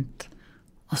fint.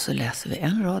 Och så läser vi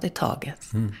en rad i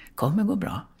taget. Kommer gå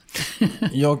bra.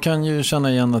 Jag kan ju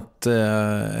känna igen att...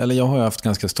 Eller jag har ju haft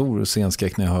ganska stor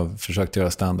scenskräck när jag har försökt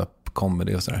göra stand-up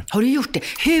comedy och sådär. Har du gjort det?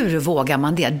 Hur vågar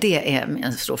man det? Det är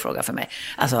en stor fråga för mig.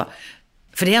 Alltså,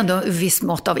 för det är ändå en viss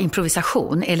mått av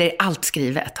improvisation. Eller är allt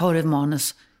skrivet? Har du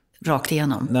manus rakt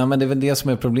igenom? Nej, men det är väl det som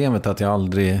är problemet. Att jag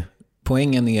aldrig...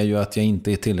 Poängen är ju att jag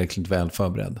inte är tillräckligt väl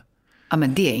förberedd. Ja,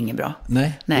 men det är inget bra.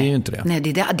 Nej, det är ju inte det. Nej,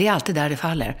 det är alltid där det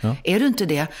faller. Ja. Är du inte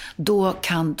det, då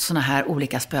kan såna här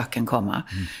olika spöken komma.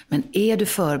 Men är du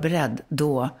förberedd,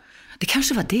 då... Det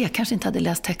kanske var det. Jag kanske inte hade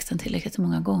läst texten tillräckligt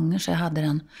många gånger, så jag hade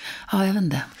den... Ja, jag vet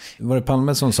inte. Var det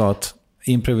Palme som sa att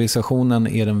improvisationen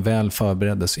är den väl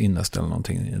förbereddes ynnest eller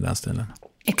någonting i den stilen?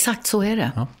 Exakt så är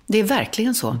det. Ja. Det är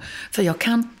verkligen så. För jag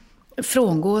kan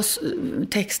frångå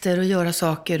texter och göra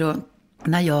saker och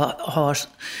när jag har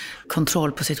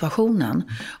kontroll på situationen.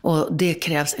 Och det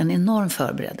krävs en enorm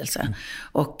förberedelse.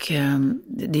 Och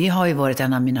det har ju varit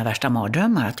en av mina värsta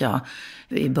mardrömmar. Att jag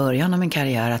i början av min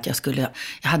karriär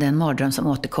jag hade en mardröm som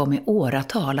återkom i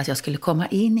åratal. Att jag skulle komma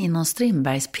in i någon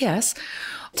Strindbergspjäs.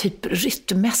 Typ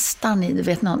ryttmästaren,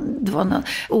 det var någon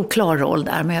oklar roll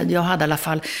där. Men jag hade i alla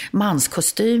fall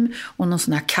manskostym och någon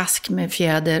sån här kask med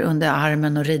fjäder under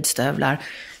armen och ridstövlar.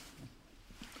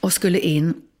 Och skulle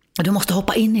in... Du måste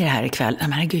hoppa in i det här ikväll.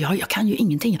 Men herregud, jag kan ju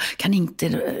ingenting. Jag kan inte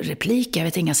repliker, jag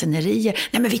vet inga scenerier.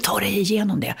 Nej, men vi tar det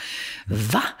igenom det.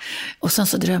 Va? Och sen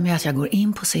så drömmer jag att jag går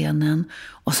in på scenen.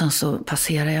 Och sen så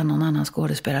passerar jag någon annan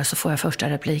skådespelare. Så får jag första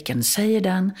repliken, säger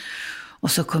den.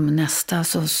 Och så kommer nästa,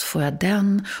 så får jag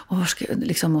den.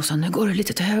 Och så nu går det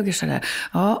lite till höger sådär.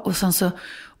 Ja, och sen så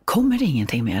kommer det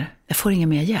ingenting mer. Jag får ingen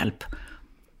mer hjälp.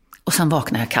 Och sen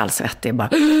vaknar jag kallsvettig. Bara...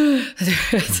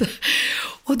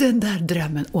 Och den där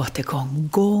drömmen återkom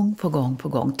gång på gång på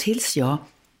gång. Tills jag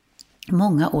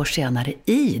många år senare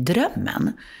i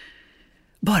drömmen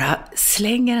bara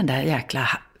slänger den där jäkla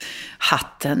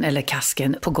hatten eller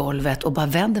kasken på golvet och bara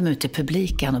vänder mig ut till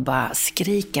publiken och bara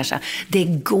skriker så här: det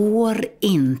går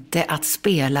inte att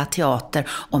spela teater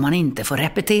om man inte får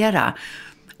repetera.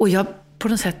 Och jag på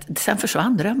något sätt, sen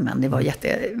försvann drömmen. Det var en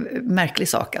jättemärklig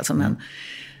sak alltså, men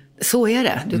så är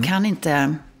det. Du kan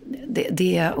inte...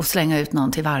 Det är att slänga ut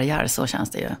någon till vargar, så känns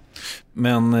det ju.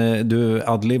 Men du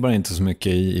adlibar inte så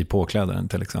mycket i påklädaren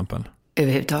till exempel?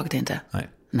 Överhuvudtaget inte.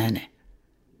 Nej.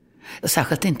 Och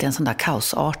särskilt inte en sån där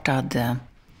kaosartad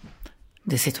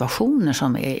det situationer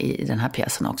som är i den här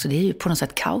pjäsen också. Det är ju på något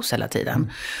sätt kaos hela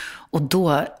tiden. Och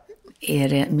då är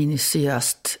det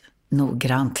minutiöst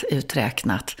noggrant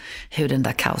uträknat hur den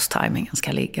där kaostimingen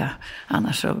ska ligga.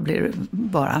 Annars så blir det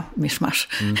bara mischmasch.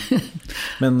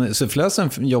 Men sufflösen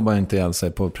jobbar inte ihjäl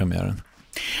sig på premiären?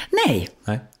 Nej.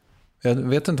 Jag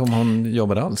vet inte om hon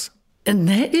jobbade alls.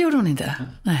 Nej, det gjorde hon inte.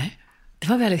 Nej. Det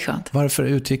var väldigt skönt. Varför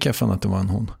utgick jag från att det var en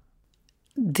hon?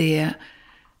 Det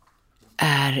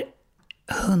är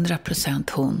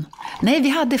 100% hon. Nej, vi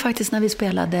hade faktiskt när vi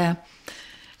spelade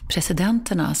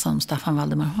Presidenterna som Staffan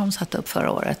Waldermarholm satte upp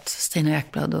förra året, Stina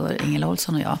Ekblad och Ingela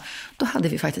Olsson och jag, då hade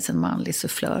vi faktiskt en manlig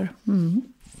sufflör.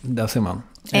 Där ser man.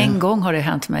 En gång har det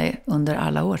hänt mig under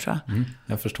alla år, tror jag.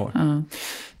 Jag förstår.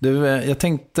 Du, jag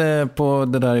tänkte på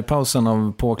det där i pausen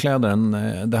av påklädaren,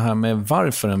 det här med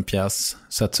varför en pjäs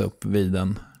sätts upp vid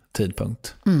en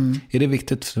tidpunkt. Är det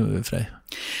viktigt för dig?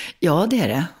 Ja, det är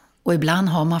det. Och ibland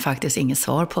har man faktiskt inget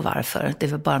svar på varför. Det är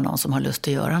väl bara någon som har lust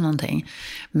att göra någonting.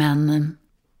 Men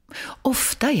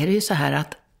ofta är det ju så här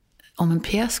att om en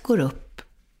pjäs går upp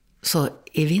så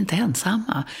är vi inte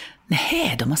ensamma.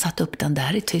 Nej, de har satt upp den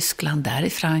där i Tyskland, där i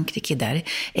Frankrike, där i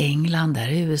England, där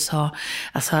i USA.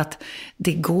 Alltså att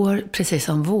det går precis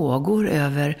som vågor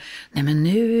över, nej men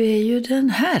nu är ju den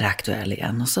här aktuell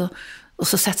igen. Och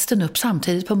så sätts den upp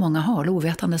samtidigt på många håll,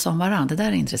 ovetande som varandra. Det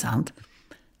där är intressant.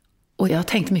 Och jag har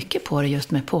tänkt mycket på det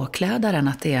just med påklädaren,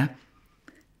 att det är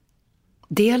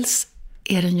dels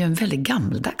är den ju en väldigt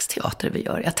gammaldags teater vi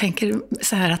gör. Jag tänker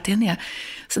så här att den är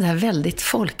så där väldigt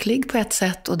folklig på ett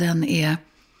sätt, och den är,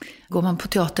 går man på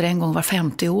teater en gång var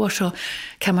 50 år så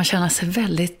kan man känna sig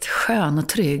väldigt skön och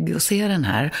trygg och se den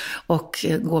här. Och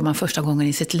går man första gången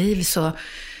i sitt liv så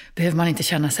behöver man inte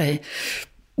känna sig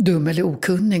dum eller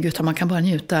okunnig, utan man kan bara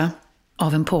njuta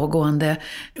av en pågående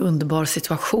underbar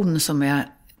situation som är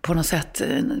på något sätt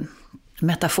en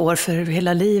metafor för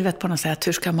hela livet på något sätt.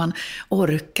 Hur ska man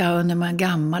orka när man är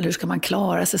gammal? Hur ska man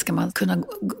klara sig? Ska man kunna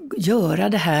göra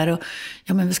det här? Och,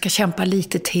 ja, men vi ska kämpa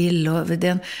lite till. Och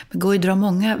det går ju att dra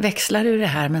många växlar ur det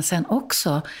här, men sen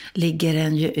också ligger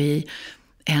den ju i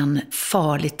en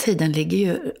farlig tid. Den ligger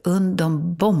ju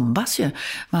de bombas ju.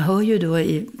 Man hör ju då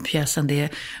i pjäsen, det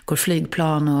går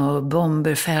flygplan och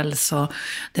bomber fälls och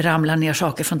det ramlar ner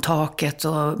saker från taket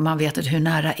och man vet inte hur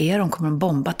nära de kommer att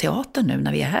bomba teatern nu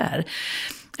när vi är här.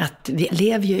 Att vi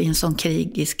lever ju i en sån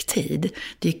krigisk tid.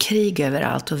 Det är krig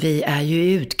överallt och vi är ju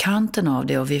i utkanten av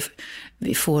det, och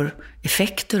vi får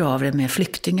effekter av det med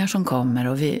flyktingar som kommer,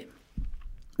 och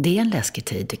det är en läskig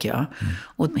tid tycker jag.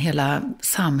 Och hela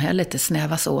samhället, det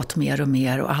snävas åt mer och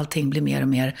mer och allting blir mer och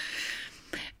mer,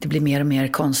 det blir mer och mer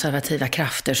konservativa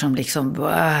krafter som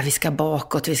liksom, vi ska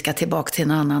bakåt, vi ska tillbaka till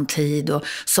en annan tid, och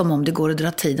som om det går att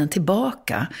dra tiden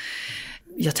tillbaka.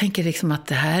 Jag tänker liksom att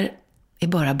det här är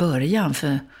bara början,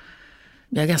 för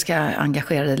jag är ganska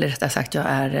engagerad, eller rättare sagt jag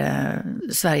är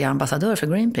Sverige-ambassadör för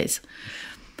Greenpeace.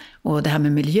 Och det här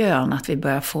med miljön, att vi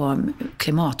börjar få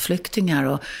klimatflyktingar,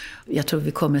 och jag tror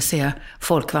vi kommer se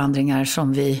folkvandringar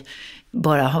som vi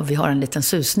har en liten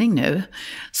susning nu.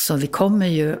 Så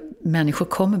människor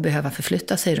kommer behöva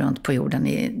förflytta sig runt på jorden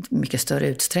i mycket större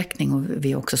utsträckning, och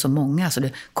vi är också så många, så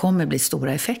det kommer bli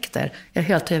stora effekter. Jag är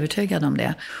helt övertygad om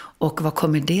det. Och vad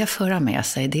kommer det föra med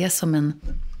sig? Det är som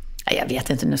jag vet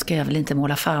inte, nu ska jag väl inte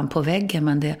måla fan på väggen,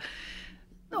 men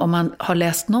om man har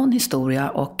läst någon historia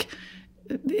och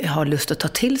har lust att ta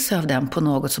till sig av den på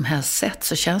något som helst sätt,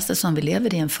 så känns det som vi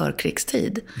lever i en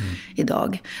förkrigstid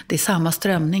idag. Det är samma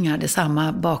strömningar, det är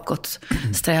samma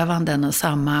bakåtsträvanden, och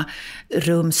samma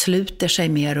rum sluter sig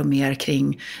mer och mer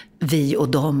kring vi och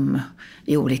dem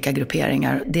i olika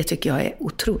grupperingar. Det tycker jag är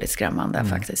otroligt skrämmande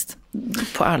faktiskt.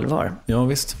 På allvar. Ja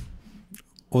visst.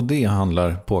 Och det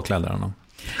handlar påklädaren om.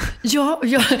 Ja,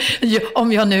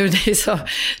 om jag nu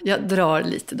jag drar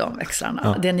lite de växlarna.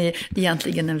 Ja. Den är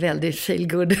egentligen en väldigt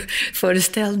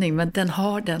feel-good-föreställning, men den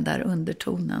har den där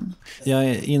undertonen.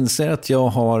 Jag inser att jag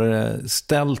har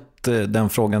ställt den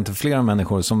frågan till flera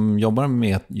människor som jobbar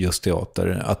med just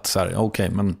teater, att så här, okej,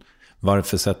 men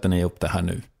varför sätter ni upp det här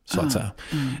nu? Så att säga.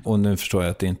 Och nu förstår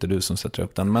jag att det är inte du som sätter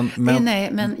upp den.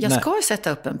 Men jag ska ju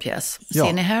sätta upp en pjäs. Ja.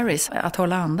 Sidney Harris, Att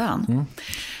hålla andan.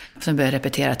 Som börjar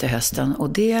repetera till hösten. Och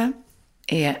det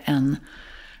är en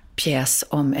pjäs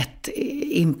om ett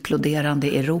imploderande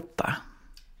Europa.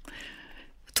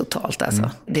 Totalt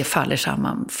alltså. Det faller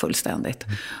samman fullständigt.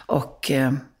 Och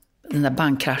den där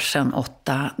bankkraschen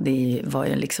 8, det var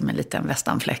ju liksom en liten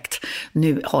västanfläkt.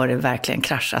 Nu har det verkligen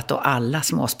kraschat och alla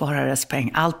småsparares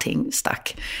pengar, allting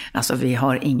stack. Alltså vi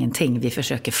har ingenting, vi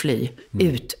försöker fly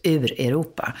ut ur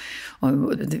Europa.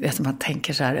 Och du vet, man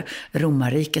tänker så här,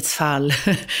 romarrikets fall,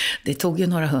 det tog ju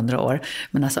några 100 år.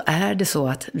 Men alltså är det så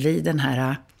att vi den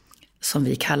här som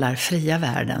vi kallar fria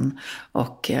världen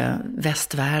och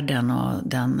västvärlden och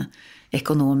den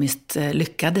ekonomiskt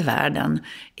lyckade världen,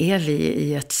 är vi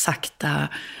i ett sakta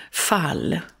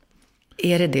fall?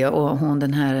 Är det? Och hon,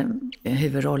 den här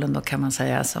huvudrollen då kan man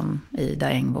säga, som Ida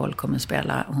Engvall kommer att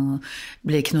spela, hon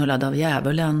blir knullad av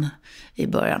djävulen i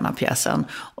början av pjäsen,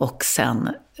 och sen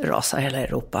rasar hela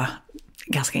Europa.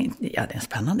 Det är en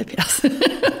spännande pjäs.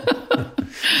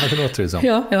 Ja, det låter det som.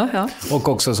 Ja. Och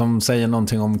också som säger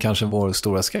någonting om kanske vår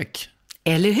stora skräck.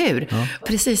 Eller hur? Ja.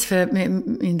 Precis, för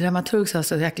min dramaturg sa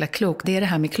så jäkla klok. Det är det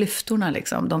här med klyftorna,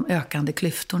 liksom, de ökande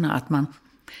klyftorna. Att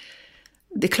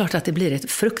det är klart att det blir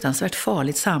ett fruktansvärt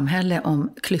farligt samhälle om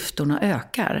klyftorna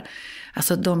ökar.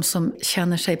 Alltså de som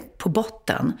känner sig på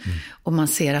botten och man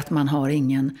ser att man har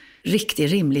ingen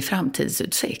riktigt rimlig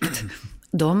framtidsutsikt.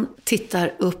 De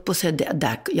tittar upp och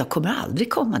säger, jag kommer aldrig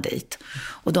komma dit.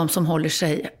 Och de som håller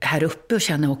sig här uppe och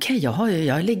känner, okej,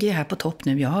 jag ligger ju här på topp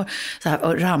nu.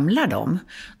 Och ramlar de,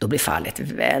 då blir fallet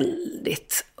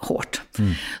väldigt hårt.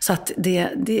 Så att det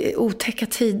är otäcka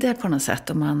tider på något sätt.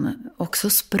 Och också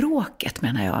språket,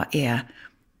 menar jag,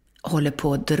 håller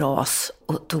på att dras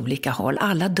åt olika håll.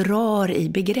 Alla drar i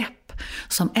begrepp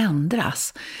som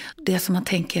ändras. Det som man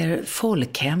tänker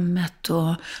folkhemmet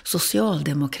och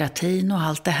socialdemokratin och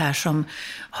allt det här som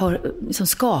har liksom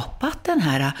skapat den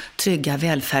här trygga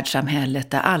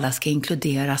välfärdssamhället där alla ska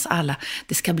inkluderas,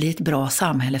 det ska bli ett bra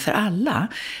samhälle för alla.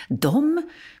 De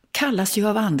kallas ju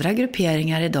av andra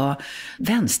grupperingar idag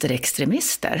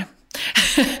vänsterextremister.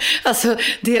 Alltså,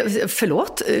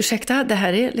 ursäkta, det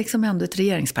här är liksom ändå ett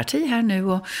regeringsparti här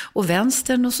nu och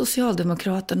vänstern och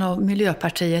Socialdemokraterna och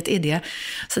Miljöpartiet är det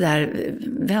sådär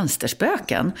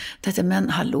vänsterspöken. Men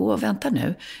hallå, vänta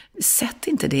nu, sätt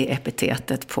inte det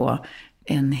epitetet på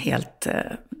en helt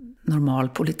normal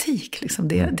politik. Liksom.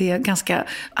 Det är ganska,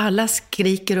 alla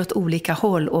skriker åt olika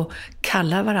håll och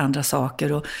kallar varandra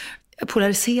saker och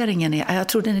polariseringen jag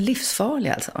tror den är livsfarlig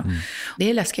alltså. Det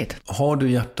är läskigt. Har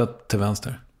du hjärtat till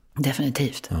vänster?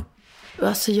 Definitivt. Ja.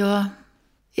 Alltså jag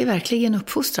är verkligen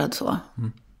uppfostrad så.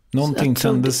 Någonting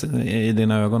tändes i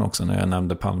dina ögon också när jag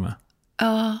nämnde Palme.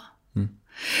 Ja.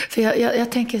 För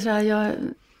jag tänker så här,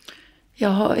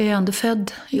 jag är ändå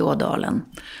född i Ådalen.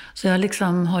 Så jag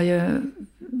liksom har ju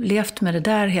levt med det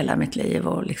där hela mitt liv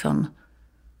och liksom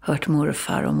hört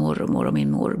morfar och mormor och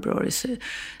min morbror i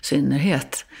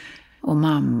synnerhet. Och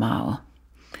mamma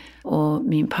och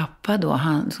min pappa då,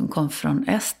 han som kom från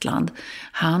Estland,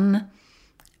 han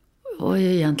var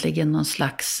ju egentligen någon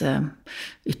slags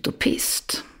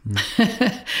utopist.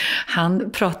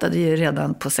 Han pratade ju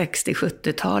redan på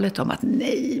 60-70-talet om att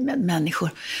nej, men människor,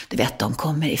 du vet, de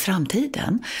kommer i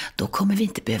framtiden, då kommer vi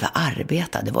inte behöva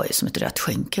arbeta. Det var ju som ett rött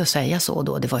skynke att säga så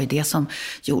då. Det var ju det som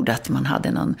gjorde att man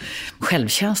hade någon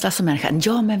självkänsla som människa.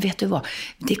 Ja, men vet du vad?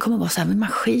 Det kommer vara så här med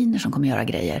maskiner som kommer göra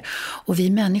grejer. Och vi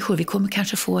människor, vi kommer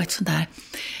kanske få ett sånt där,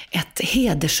 ett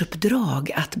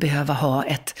hedersuppdrag att behöva ha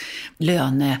ett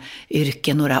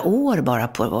löneyrke några år bara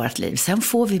på vårt liv. Sen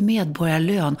får vi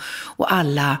medborgarlön och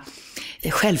alla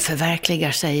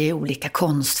självförverkligar sig i olika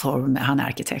konstformer. Han är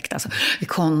arkitekt, alltså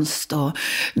konst och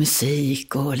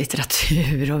musik och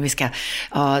litteratur och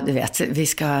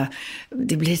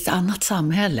det blir ett annat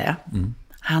samhälle.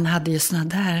 Han hade ju såna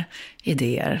där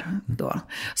idéer då.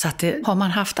 Så att har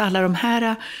man haft alla de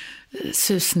här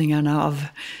susningarna av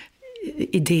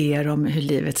idéer om hur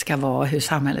livet ska vara, hur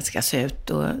samhället ska se ut,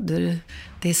 och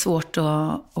det är svårt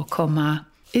att komma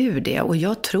ur det. Och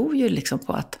jag tror ju liksom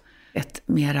på att ett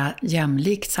mera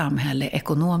jämlikt samhälle,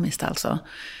 ekonomiskt alltså,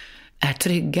 är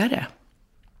tryggare.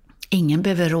 Ingen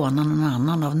behöver råna någon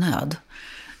annan av nöd.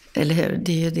 Eller hur?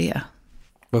 Det är ju det.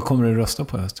 Vad kommer du rösta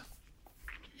på just?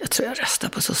 Jag tror jag röstar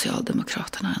på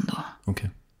Socialdemokraterna ändå. Okej.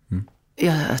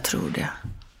 Jag tror det.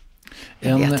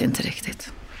 Jag vet inte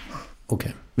riktigt.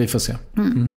 Okej, vi får se.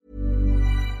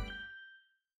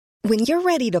 When you're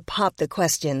ready to pop the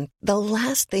question, the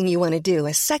last thing you want to do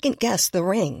is second-guess the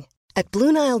ring. At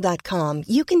BlueNile.com,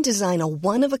 you can design a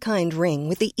one-of-a-kind ring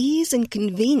with the ease and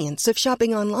convenience of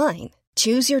shopping online.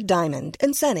 Choose your diamond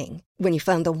and setting. When you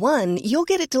find the one, you'll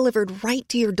get it delivered right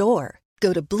to your door.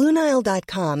 Go to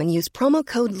BlueNile.com and use promo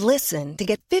code LISTEN to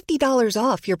get $50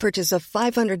 off your purchase of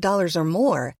 $500 or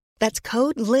more. That's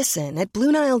code LISTEN at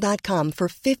BlueNile.com for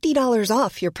 $50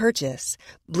 off your purchase.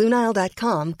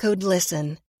 BlueNile.com, code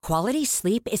LISTEN. Quality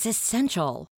sleep is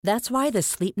essential. That's why the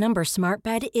Sleep Number Smart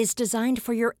Bed is designed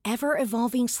for your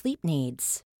ever-evolving sleep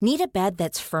needs. Need a bed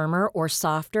that's firmer or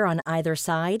softer on either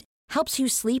side? Helps you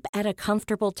sleep at a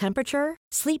comfortable temperature?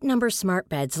 Sleep Number Smart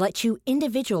Beds let you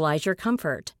individualize your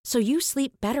comfort, so you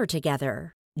sleep better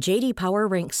together. J.D. Power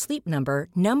ranks Sleep Number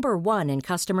 #1 in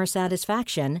customer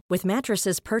satisfaction with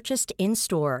mattresses purchased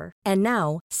in-store. And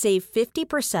now, save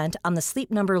 50% on the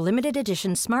Sleep Number Limited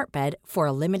Edition Smart Bed for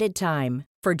a limited time.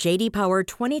 For J.D. Power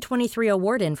 2023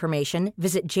 award information,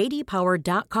 visit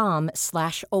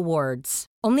jdpower.com/awards.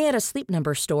 Only at a Sleep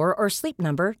Number store or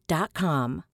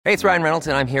sleepnumber.com. Hey, it's Ryan Reynolds,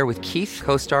 and I'm here with Keith,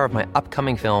 co-star of my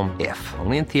upcoming film, If,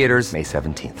 only in theaters May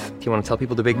 17th. Do you want to tell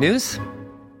people the big news?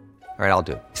 All right, I'll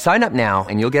do it. Sign up now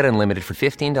and you'll get unlimited for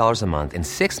 $15 a month and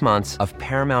 6 months of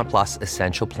Paramount Plus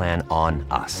Essential Plan on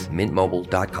us.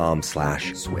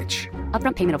 MintMobile.com/switch.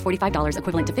 Upfront payment of $45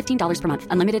 equivalent to $15 per month.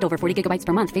 Unlimited over 40 gigabytes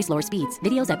per month. Face lower speeds.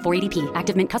 Videos at 480p.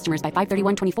 Active Mint customers by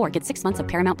 531.24 get 6 months of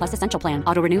Paramount Plus Essential Plan.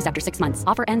 Auto renews after 6 months.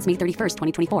 Offer ends May 31st,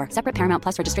 2024. Separate Paramount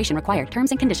Plus registration required.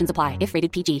 Terms and conditions apply if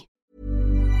rated PG.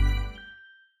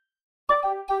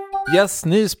 Yes,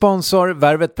 ny sponsor.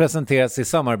 Värvet presenteras i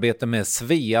samarbete med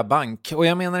Svea Bank. Och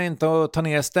jag menar inte att ta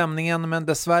ner stämningen, men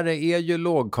dessvärre är ju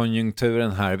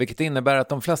lågkonjunkturen här, vilket innebär att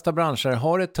de flesta branscher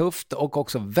har det tufft och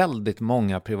också väldigt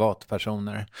många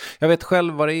privatpersoner. Jag vet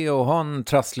själv vad det är att ha en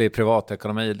trasslig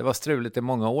privatekonomi. Det var struligt i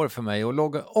många år för mig och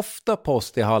låg ofta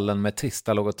post i hallen med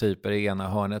trista logotyper i ena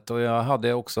hörnet. Och jag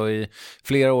hade också i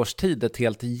flera års tid ett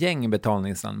helt gäng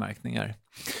betalningsanmärkningar.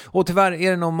 Och tyvärr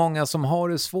är det nog många som har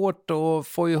det svårt att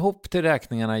få ihop till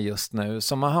räkningarna just nu,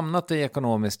 som har hamnat i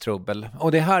ekonomiskt trubbel.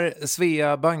 Och det här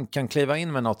Svea Bank kan kliva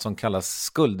in med något som kallas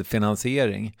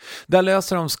skuldfinansiering. Där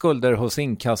löser de skulder hos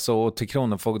inkasso och till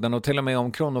Kronofogden, och till och med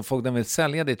om Kronofogden vill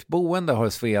sälja ditt boende har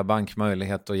Svea Bank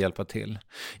möjlighet att hjälpa till.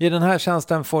 I den här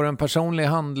tjänsten får en personlig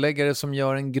handläggare som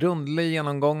gör en grundlig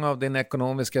genomgång av din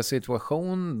ekonomiska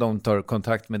situation. De tar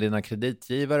kontakt med dina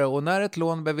kreditgivare, och när ett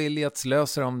lån beviljats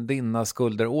löser de dina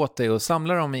skulder åt dig och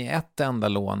samlar dem i ett enda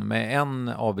lån med en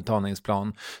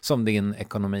avbetalningsplan som din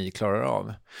ekonomi klarar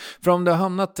av. För om du har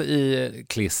hamnat i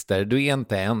klister, du är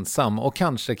inte ensam, och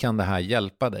kanske kan det här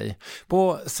hjälpa dig.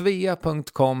 På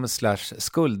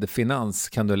svea.com/skuldfinans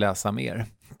kan du läsa mer.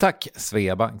 Tack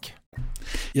Svea Bank.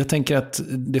 Jag tänker att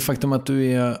det faktum att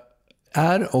du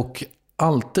är och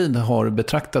alltid har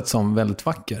betraktats som väldigt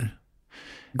vacker,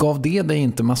 gav det dig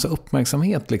inte massa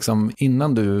uppmärksamhet liksom,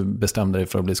 innan du bestämde dig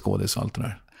för att bli skådis och allt det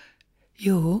där?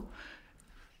 Jo,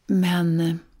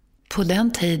 men på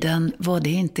den tiden var det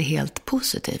inte helt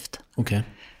positivt. Okej.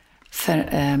 För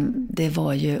det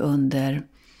var ju under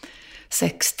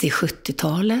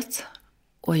 60-70-talet,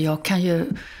 och jag kan ju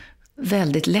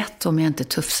väldigt lätt, om jag inte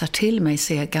tufsar till mig,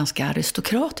 se ganska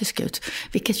aristokratisk ut,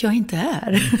 vilket jag inte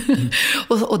är.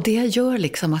 och det gör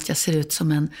liksom att jag ser ut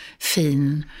som en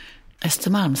fin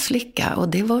Östermalmsflicka, och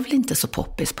det var väl inte så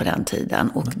poppis på den tiden.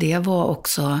 Och det var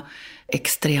också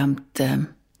extremt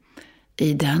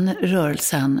i den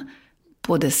rörelsen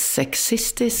både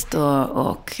sexistiskt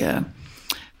och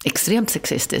extremt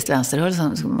sexistiskt.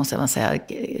 Vänsterrörelsen, måste man säga,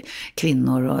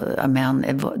 kvinnor och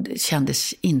män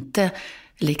kändes inte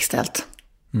likställt.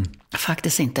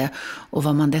 Faktiskt inte. Och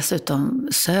var man dessutom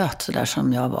söt så där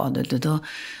som jag var, då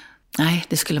nej,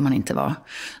 det skulle man inte vara.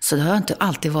 Så det har inte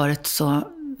alltid varit så.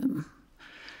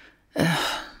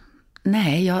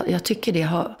 Nej, jag tycker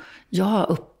jag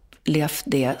har upplevt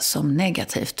det som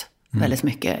negativt väldigt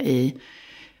mycket i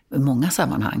många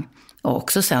sammanhang. Och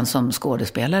också sen som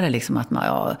skådespelare, liksom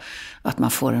att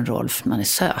man får en roll för att man är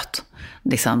söt.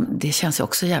 Liksom, det känns ju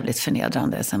också jävligt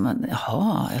förnedrande. Så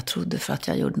jaha, jag trodde för att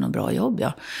jag gjorde något bra jobb.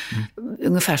 Ja.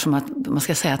 Ungefär som att man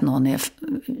ska säga att någon är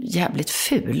jävligt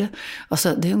ful.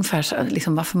 Alltså, det är ungefär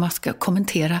liksom, varför man ska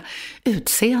kommentera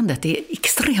utseendet. Det är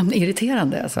extremt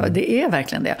irriterande. Alltså. Det är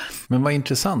verkligen det. Men vad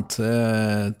intressant,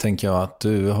 tänker jag, att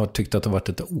du har tyckt att det har varit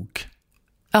ett ok.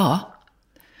 Ja.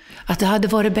 Att det hade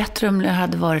varit bättre om det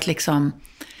hade varit liksom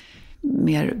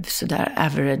mer sådär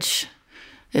average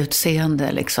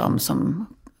utseende liksom, som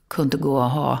kunde gå och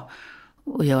ha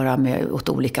och göra med åt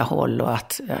olika håll, och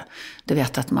att du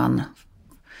vet att man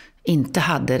inte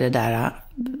hade det där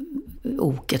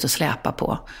oket att släpa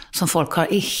på som folk har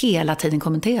hela tiden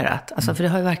kommenterat. Alltså, för det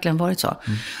har ju verkligen varit så.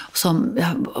 Som jag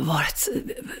har varit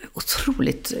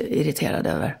otroligt irriterad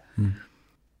över.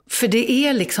 För det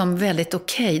är liksom väldigt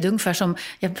okej. Det är ungefär som,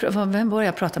 vem var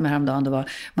jag pratade med häromdagen? Det var,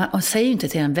 man säger ju inte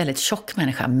till en väldigt tjock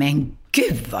människa, men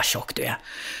gud vad tjock du är.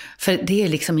 För det är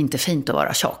liksom inte fint att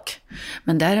vara tjock.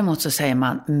 Men däremot så säger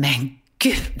man, men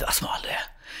gud vad smal du är.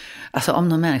 Alltså om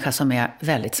någon människa som är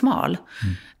väldigt smal.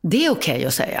 Det är okej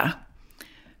att säga.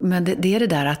 Men det är det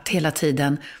där att hela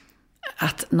tiden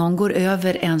att någon går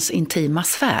över ens intima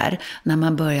sfär när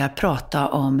man börjar prata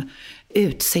om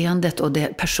utseendet och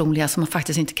det personliga som man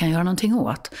faktiskt inte kan göra någonting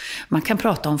åt. Man kan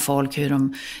prata om folk, hur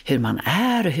man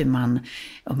är,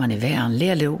 om man är vänlig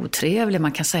eller otrevlig.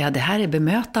 Man kan säga att det här är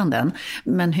bemötanden.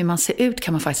 Men hur man ser ut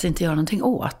kan man faktiskt inte göra någonting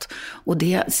åt. Och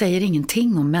det säger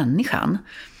ingenting om människan.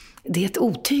 Det är ett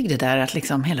otyg det där att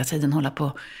liksom hela tiden hålla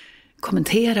på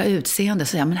kommentera utseende och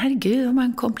säga, men herregud, om man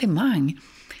en komplimang.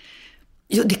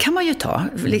 Jo, det kan man ju ta,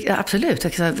 absolut.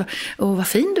 Och vad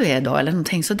fin du är idag, eller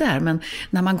någonting sådär. Men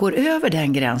när man går över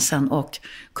den gränsen och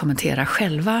kommenterar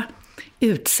själva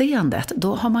utseendet,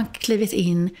 då har man klivit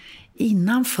in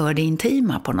innanför det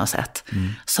intima på något sätt.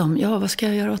 Som, vad ska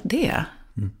jag göra åt det?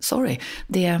 Sorry.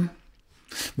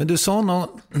 Men du sa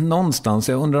någonstans,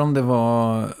 jag undrar om det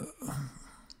var...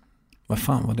 Vad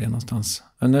fan var det någonstans?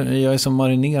 Jag är så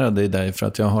marinerad i dig för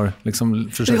att jag har liksom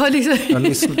försökt... Jag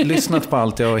har lyssnat på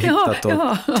allt jag har hittat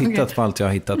och tittat på allt jag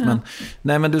har hittat.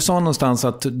 Ja. Men du sa någonstans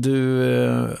att du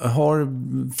har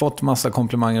fått massa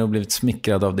komplimanger och blivit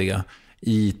smickrad av det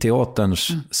i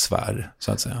teaterns sfär,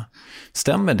 så att säga.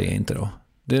 Stämmer det inte då?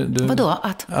 Vadå?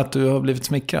 Att du har blivit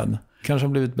smickrad? Kanske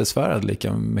har blivit besvärad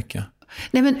lika mycket?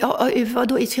 Nej, men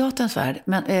vadå i teaterns värld?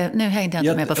 Men nu hängde jag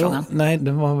inte med på frågan. Nej,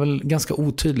 det var väl ganska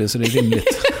otydlig, så det är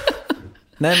rimligt.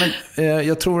 Nej, men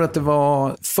jag tror att det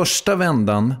var första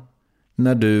vändan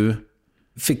när du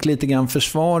fick lite grann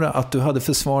försvara att du hade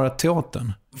försvarat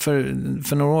teatern.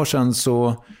 För några år sedan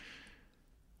så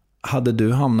hade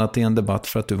du hamnat i en debatt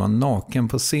för att du var naken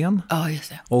på scen. Ja, just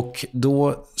det. Och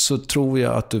då så tror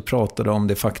jag att du pratade om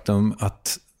det faktum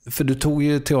att, för du tog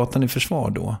ju teatern i försvar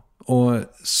då och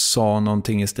sa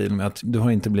någonting i stil med att du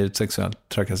har inte blivit sexuellt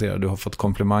trakasserad, du har fått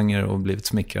komplimanger och blivit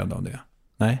smickrad av det.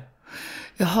 Nej?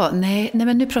 Jaha, nej,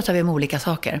 men nu pratar vi om olika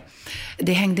saker.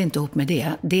 Det hängde inte ihop med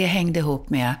det. Det hängde ihop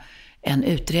med en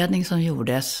utredning som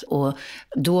gjordes, och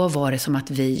då var det som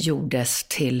att vi gjordes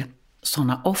till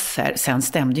sådana offer. Sen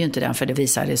stämde ju inte den, för det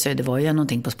visade sig, det var ju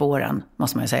någonting på spåren,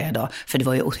 måste man ju säga idag, för det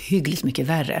var ju ohyggligt mycket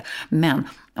värre. Men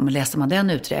om man läste den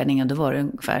utredningen, då var det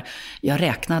ungefär, jag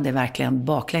räknade verkligen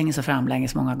baklänges och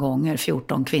framlänges många gånger,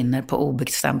 14 kvinnor på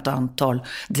obestämt antal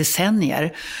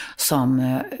decennier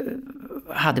som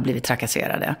hade blivit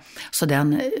trakasserade. Så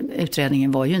den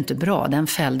utredningen var ju inte bra. Den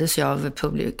fälldes ju av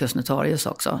publicus notarius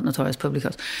också, notarius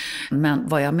publicus. Men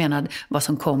vad jag menade, vad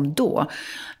som kom då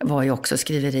var ju också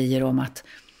skriverier om att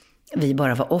vi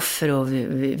bara var offer och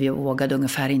vi vågade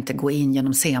ungefär inte gå in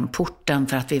genom scenporten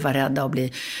för att vi var rädda att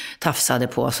bli tafsade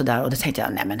på och sådär. Och då tänkte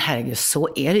jag, nej men herregud, så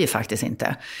är det ju faktiskt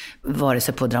inte. Vare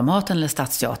sig på Dramaten eller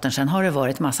Stadsteatern. Sen har det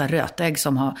varit massa rötägg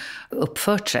som har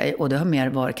uppfört sig, och det har mer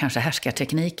varit kanske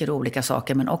härskartekniker och olika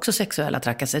saker, men också sexuella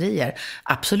trakasserier.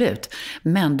 Absolut.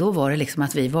 Men då var det liksom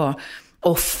att vi var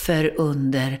offer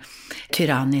under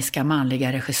tyranniska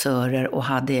manliga regissörer och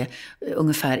hade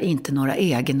ungefär inte några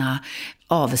egna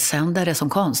avsändare som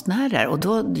konstnärer, och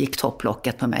då gick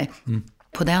topplocket på mig.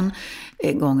 På den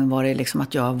gången var det liksom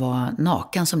att jag var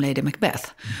naken som Lady Macbeth,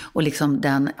 och liksom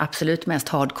den absolut mest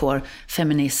hardcore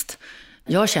feminist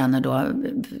jag känner då,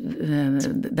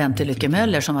 Bente Lycke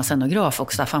Möller som var scenograf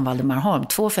och Staffan Valdemar Holm,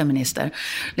 2 feminister,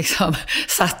 liksom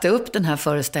satte upp den här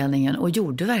föreställningen och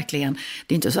gjorde verkligen,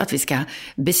 det är inte så att vi ska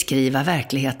beskriva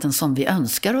verkligheten som vi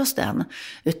önskar oss den,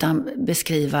 utan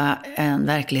beskriva en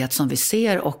verklighet som vi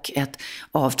ser och ett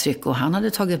avtryck, och han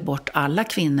hade tagit bort alla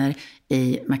kvinnor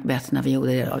i Macbeth när vi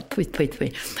gjorde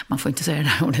det. Man får inte säga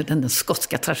det där ordet, den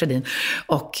skotska tragedin.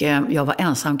 Och jag var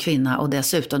ensam kvinna, och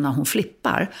dessutom när hon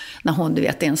flippar, när hon, du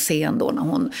vet, det är en scen då, när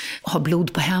hon har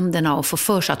blod på händerna och får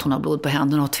för sig att hon har blod på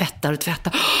händerna och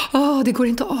tvättar. Det går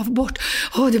inte av bort.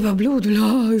 Det var blod.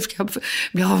 Hur ska jag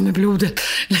bli av med blodet?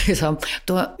 Liksom.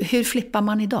 Då, hur flippar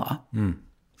man idag?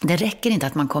 Det räcker inte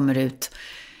att man kommer ut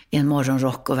i en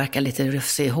morgonrock och verkar lite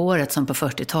rufsig i håret som på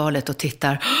 40-talet och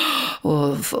tittar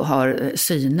och har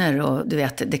syner, och du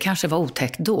vet, det kanske var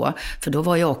otäckt då, för då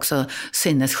var ju också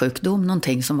sinnessjukdom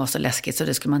någonting som var så läskigt så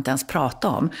det skulle man inte ens prata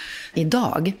om.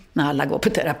 Idag, när alla går på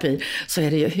terapi, så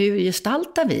är det ju, hur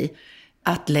gestaltar vi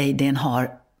att ladyn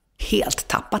har helt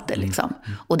tappat det liksom.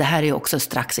 Och det här är ju också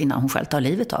strax innan hon själv tar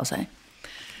livet av sig.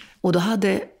 Och då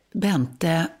hade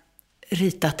Bente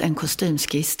ritat en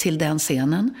kostymskiss till den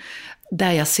scenen,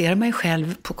 där jag ser mig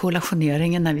själv på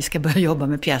kollationeringen när vi ska börja jobba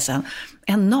med pjäsen.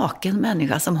 En naken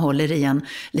människa som håller i en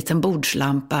liten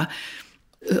bordslampa,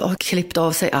 har klippt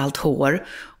av sig allt hår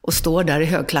och står där i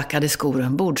högklackade skor och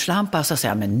en bordslampa, och så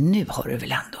säger jag, men nu har du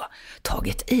väl ändå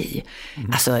tagit i.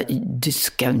 Alltså, du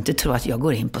ska inte tro att jag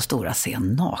går in på stora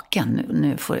scen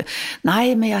naken.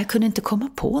 Nej, men jag kunde inte komma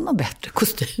på någon bättre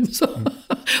kostym. Så.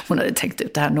 Hon hade tänkt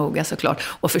ut det här noga såklart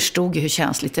och förstod hur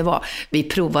känsligt det var. Vi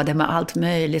provade med allt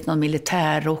möjligt, någon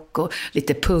militärrock och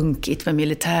lite punkigt med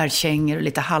militärkängor och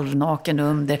lite halvnaken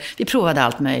under. Vi provade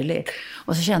allt möjligt.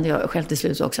 Och så kände jag själv till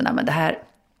slut också, nej men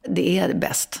det är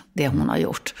bäst, det hon har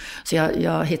gjort. Så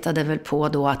jag hittade väl på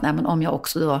då att nej, men om jag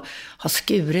också då har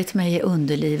skurit mig i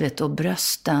underlivet och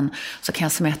brösten, så kan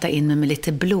jag smäta in mig med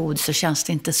lite blod, så känns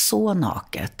det inte så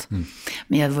naket.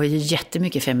 Men jag var ju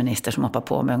jättemycket feminister som hoppade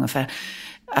på mig ungefär.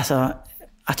 Alltså,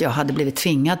 att jag hade blivit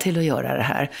tvingad till att göra det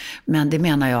här. Men det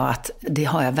menar jag att det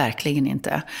har jag verkligen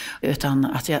inte. Utan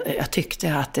att jag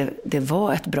tyckte att det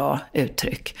var ett bra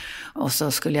uttryck. Och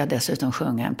så skulle jag dessutom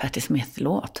sjunga en Patti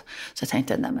Smith-låt. Så jag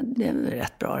tänkte, nej men det är väl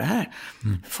rätt bra det här.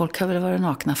 Folk har väl varit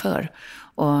nakna för.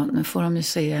 Och nu får de ju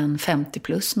se en 50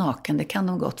 plus naken. Det kan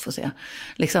de gott få se.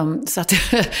 Liksom, så att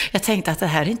jag tänkte att det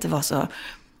här inte var så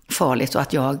farligt. Och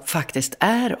att jag faktiskt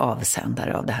är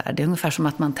avsändare av det här. Det är ungefär som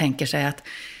att man tänker sig att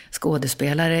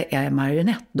skådespelare är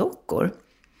marionettdockor.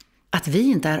 Att vi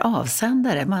inte är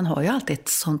avsändare. Man har ju alltid ett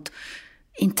sånt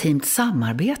intimt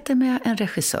samarbete med en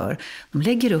regissör. De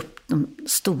lägger upp de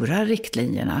stora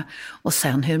riktlinjerna. Och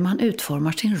sen hur man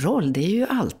utformar sin roll, det är ju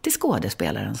alltid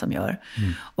skådespelaren som gör.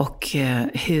 Och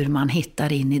hur man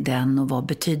hittar in i den, och vad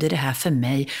betyder det här för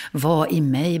mig? Vad i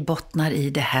mig bottnar i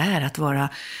det här? Att vara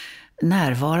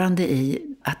närvarande i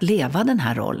att leva den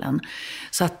här rollen.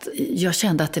 Så att jag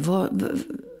kände att det var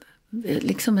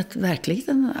liksom ett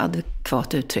verkligen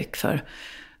adekvat uttryck för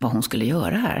vad hon skulle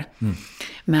göra här.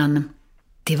 Men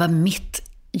det var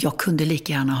jag kunde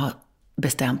lika gärna ha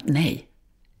bestämt nej.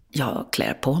 Jag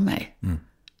klär på mig.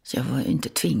 Så jag var ju inte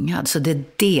tvingad. Så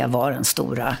det var den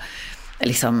stora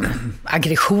liksom,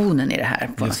 aggressionen i det här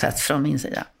på något sätt från min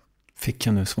sida. Fick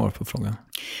jag nu svar på frågan?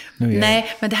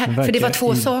 Nej, men det här, för det var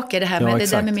två saker. Det här med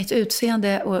det där med mitt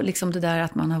utseende och liksom det där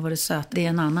att man har varit söt. Det är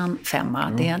en annan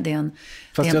femma. Det är en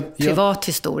privat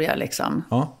historia liksom.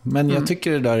 Ja, men jag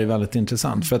tycker det där är väldigt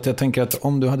intressant. För att jag tänker att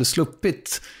om du hade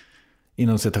sluppit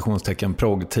inom citationstecken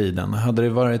proggtiden, hade det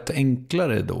varit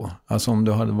enklare då? Alltså om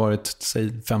du hade varit,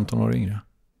 säg, 15 år yngre?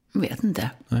 Jag vet inte.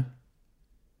 Nej.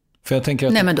 För jag tänker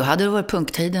att... Nej, men då hade det varit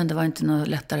punktiden. Det var inte något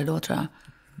lättare då, tror jag.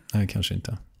 Nej, kanske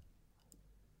inte.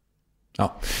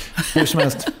 Ja, hur som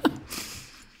helst.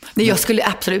 Nej, jag skulle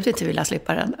absolut inte vilja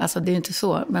slippa den. Alltså det är ju inte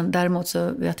så. Men däremot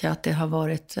så vet jag att det har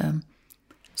varit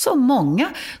så många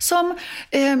som...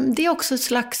 det är också ett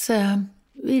slags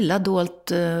illa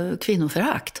dolt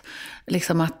kvinnoförakt.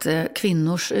 Liksom att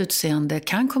kvinnors utseende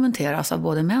kan kommenteras av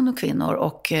både män och kvinnor.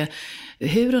 Och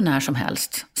hur och när som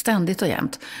helst, ständigt och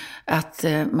jämt. Att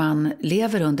man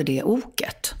lever under det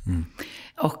oket.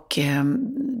 Och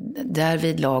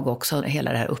därvid lag också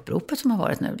hela det här uppropet som har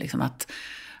varit nu. Liksom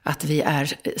att vi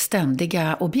är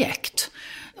ständiga objekt.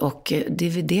 Och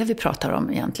det är det vi pratar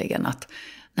om egentligen. Att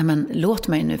nej men, låt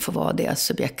mig nu få vara det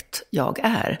subjekt jag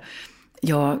är.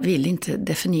 Jag vill inte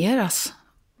definieras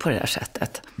på det här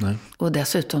sättet. Nej. Och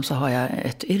dessutom så har jag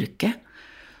ett yrke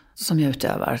som jag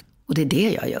utövar. Och det är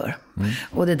det jag gör.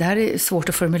 Och det där är svårt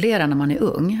att formulera när man är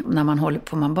ung. När man håller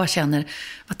på, man bara känner,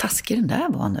 vad taskig den där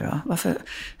var nu då? Varför,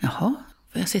 får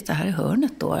jag sitta här i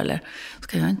hörnet då? Eller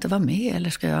ska jag inte vara med? Eller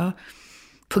ska jag,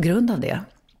 på grund av det?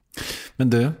 Men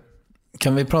du,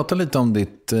 kan vi prata lite om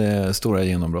ditt stora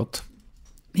genombrott?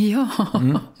 Ja.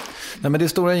 Nej, men det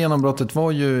stora genombrottet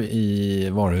var ju i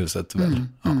varuhuset väl?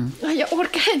 Ja, jag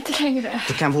orkar inte längre.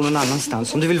 Du kan bo någon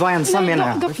annanstans. Om du vill vara ensam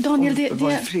menar jag. Daniel, det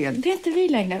är inte vi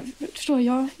längre. Förstår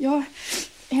jag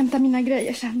hämtar mina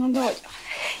grejer sen någon dag.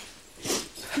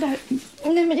 Där.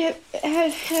 Nej, men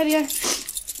här är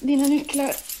dina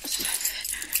nycklar.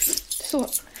 Så.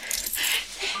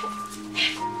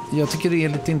 Jag tycker det är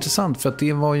lite intressant för att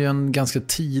det var ju en ganska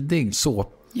tidig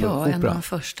såpopera. Ja, en av de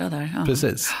första där. Ja.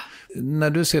 Precis. När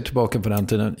du ser tillbaka på den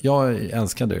tiden, jag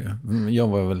älskade ju. Jag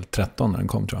var väl 13 när den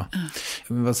kom, tror jag.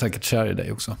 Jag var säkert kär i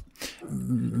dig också.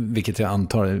 Vilket jag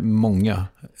antar är många.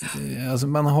 Alltså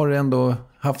man har ändå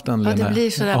haft en... Ja, det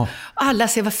blir sådär. Ja. Alla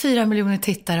ser, var 4 miljoner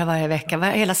tittare varje vecka.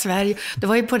 Hela Sverige. Det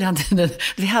var ju på den tiden,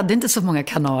 vi hade inte så många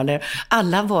kanaler.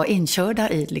 Alla var inkörda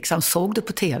i, liksom, såg du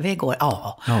på tv igår?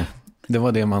 Ja. Det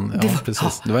var det man... Ja,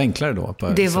 precis. Det var enklare då.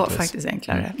 Det var faktiskt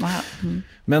enklare.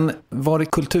 Men var det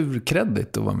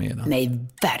kulturkreddigt att vara med i den? Nej,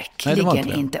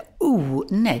 verkligen inte.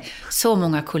 Nej. Så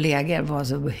många kollegor var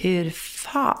så, hur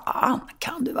fan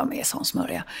kan du vara med i sån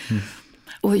smörja?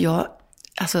 Och jag...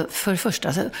 Alltså för det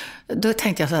första, då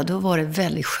tänkte jag så här, då var det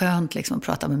väldigt skönt liksom att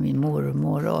prata med min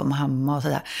mormor och mamma och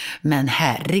sådär. Men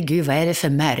herregud, vad är det för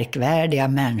märkvärdiga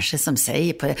människor som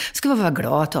säger på det? Ska man vara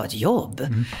glad att ha ett jobb?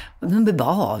 De blir bara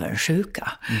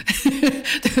avundsjuka.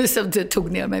 Det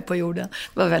tog ner mig på jorden.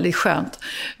 Det var väldigt skönt.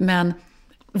 Men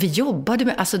vi jobbade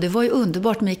med, alltså det var ju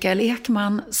underbart. Mikael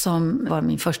Ekman, som var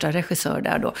min första regissör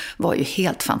där då, var ju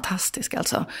helt fantastisk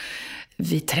alltså.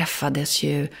 Vi träffades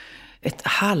ju ett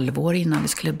halvår innan vi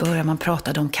skulle börja. Man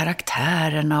pratade om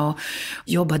karaktärerna och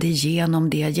jobbade igenom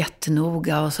det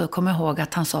jättenoga. Och så kom jag ihåg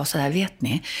att han sa så här, vet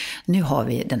ni, nu har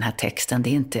vi den här texten, det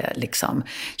är inte liksom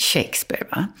Shakespeare,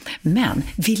 va? Men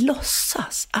vi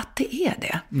låtsas att det är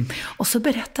det. Och så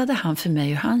berättade han för mig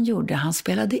hur han gjorde. Han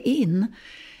spelade in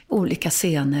olika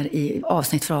scener i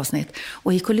avsnitt för avsnitt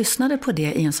och gick och lyssnade på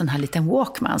det i en sån här liten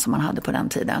Walkman som man hade på den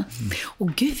tiden.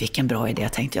 Och gud, vilken bra idé,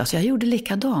 tänkte jag. Så jag gjorde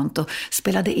likadant och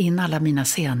spelade in alla mina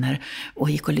scener och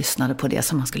gick och lyssnade på det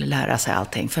som man skulle lära sig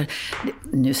allting. För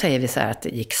nu säger vi så här att det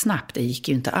gick snabbt. Det gick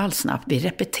ju inte alls snabbt. Vi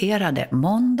repeterade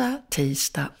måndag,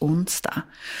 tisdag, onsdag.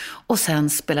 Och sen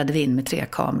spelade vi in med 3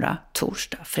 kamera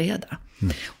torsdag, fredag.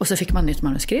 Och så fick man nytt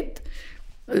manuskript.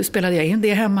 Spelade jag in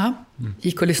det hemma.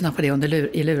 Gick och lyssnade på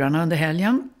det i lurarna under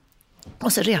helgen.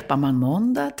 Och så repar man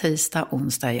måndag, tisdag,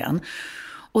 onsdag igen.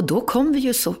 Och då kom vi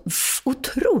ju så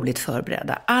otroligt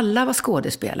förberedda. Alla var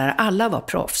skådespelare, alla var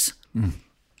proffs.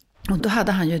 Och då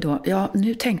hade han ju då,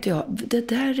 nu tänkte jag, det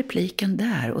där repliken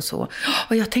där och så.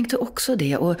 Och jag tänkte också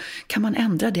det, och kan man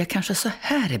ändra det? Kanske så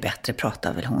här är bättre,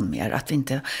 pratar väl hon mer. Att vi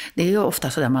inte, det är ju ofta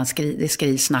så där det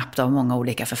skrivs snabbt av många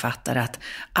olika författare att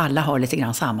alla har lite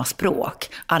grann samma språk.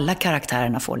 Alla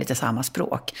karaktärerna får lite samma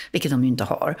språk, vilket de ju inte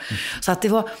har. Så att det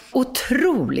var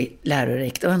otroligt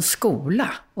lärorikt och en skola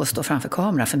att stå framför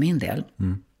kamera för min del.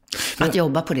 Att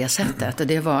jobba på det sättet. Och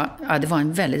det var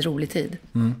en väldigt rolig tid.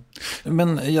 Mm.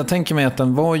 Men jag tänker mig att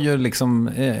den var ju liksom,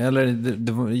 eller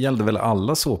det gällde väl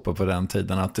alla såpor på den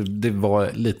tiden, att det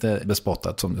var lite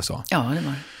bespottat som du sa. Ja, det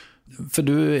var. För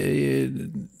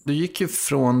du gick ju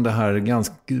från det här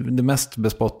det mest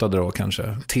bespottade då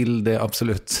kanske till det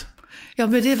absolut... Ja,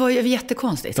 men det var ju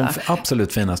jättekonstigt. De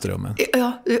absolut finaste rummen.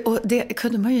 Ja, och det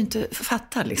kunde man ju inte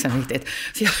fatta liksom riktigt.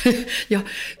 För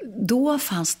då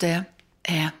fanns det...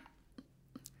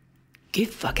 Gud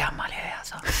vad gammal jag är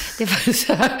alltså. Det var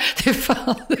så här...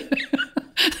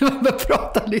 Man började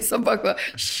prata liksom bara,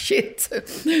 shit.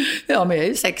 Ja, men jag är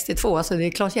ju 62, så det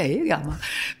är klart jag är ju gammal.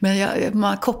 Men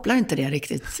man kopplar inte det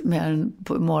riktigt med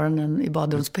på morgonen i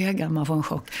badrumsspegeln, man får en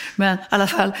chock. Men i alla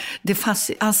fall, det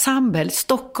fanns ensemble,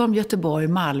 Stockholm, Göteborg,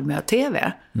 Malmö och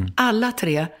TV. Alla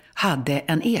tre hade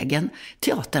en egen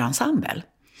teaterensemble.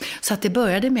 Så att det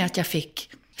började med att jag fick,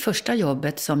 första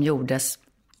jobbet som gjordes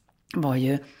var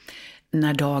ju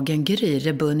När dagen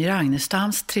gryr, Bunny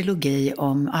Ragnestams trilogi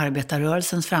om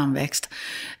arbetarrörelsens framväxt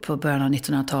på början av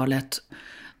 1900-talet.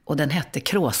 Och den hette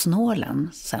Kråsnålen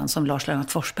sen, som Lars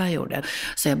Lennart Forsberg gjorde.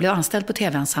 Så jag blev anställd på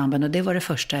TV-ensemblen och det var det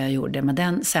första jag gjorde. Men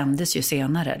den sändes ju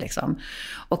senare liksom.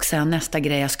 Och sen nästa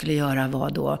grej jag skulle göra var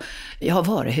då,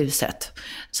 Varuhuset.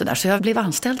 Så jag blev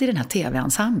anställd i den här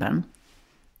TV-ensemblen.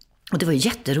 Och det var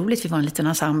jätteroligt, vi var en liten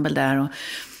ensemble där och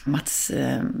Mats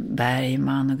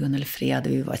Bergman och Gunnel Fred,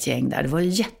 vi var ett gäng där. Det var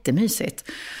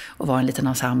jättemysigt att vara en liten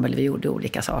ensemble, vi gjorde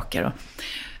olika saker.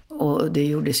 Och det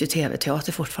gjordes ju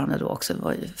tv-teater fortfarande då också, det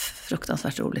var ju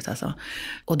fruktansvärt roligt alltså.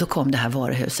 Och då kom det här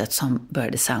Varuhuset som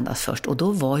började sändas först och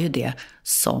då var ju det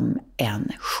som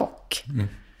en chock.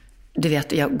 Du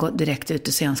vet, jag går direkt ut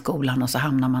till scenskolan och så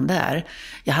hamnar man där.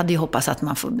 Jag hade ju hoppats att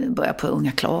man får börja på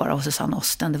Unga Klara och Susanne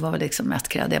Osten. Det var väl liksom mest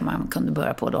det man kunde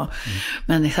börja på då.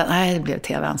 Men det blev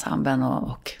TV-ensemblen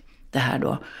och det här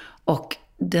då. Och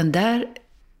den där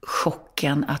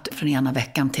chocken att från ena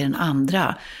veckan till den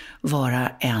andra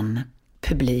vara en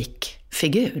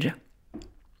publikfigur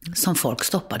som folk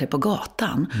stoppade på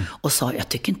gatan och sa, jag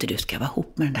tycker inte du ska vara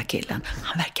ihop med den där killen.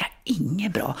 Han verkar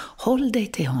inget bra. Håll dig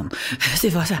till honom. Det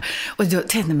var så här. Och då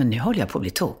tänkte jag, men nu håller jag på att bli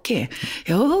tokig.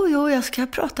 Jo, jag ska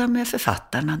prata med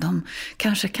författarna. De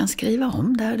kanske kan skriva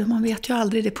om där. Man vet ju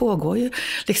aldrig, det pågår ju.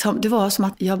 Liksom, det var som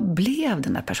att jag blev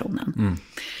den där personen.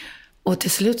 Och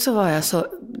till slut så var jag så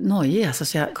nojig. Alltså,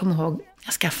 så jag kommer ihåg,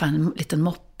 jag skaffade en liten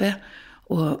moppe.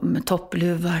 Och med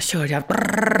toppluva körde jag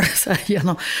så här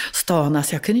genom stan.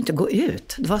 Så jag kunde inte gå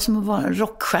ut. Det var som att vara en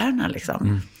rockstjärna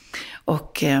liksom.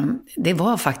 Och det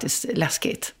var faktiskt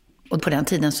läskigt. Och på den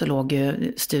tiden så låg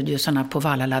ju studiosarna på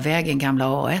Vallalavägen, gamla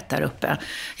A1 där uppe.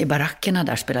 I barackerna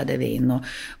där spelade vi in och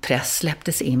press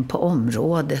släpptes in på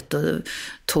området och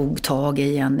tog tag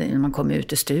i en när man kom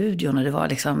ut i studion. Och det var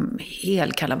liksom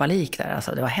helt kalabalik där,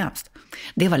 alltså det var hemskt.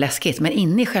 Det var läskigt, men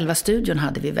inne i själva studion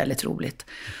hade vi väldigt roligt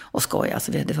och skoj.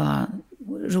 Alltså det var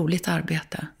roligt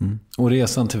arbete. Och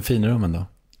resan till finrummen då?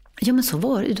 Ja, men så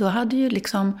var det. Då hade ju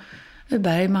liksom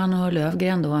Bergman och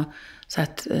Löfgren då så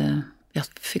att... jag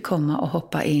fick komma och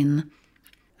hoppa in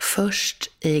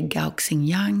först i Gao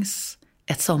Xingyangs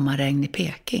Ett sommarregn i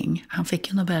Peking. Han fick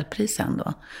ju Nobelpris sen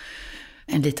då.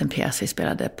 En liten pjäs vi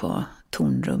spelade på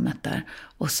tornrummet där.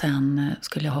 Och sen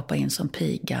skulle jag hoppa in som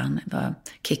pigan. Det var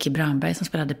Kiki Brandberg som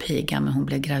spelade pigan, men hon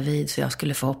blev gravid så jag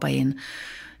skulle få hoppa in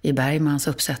i Bergmans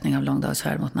uppsättning av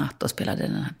Långdagsfärd mot natt och spelade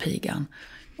den här pigan.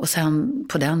 Och sen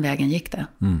på den vägen gick det.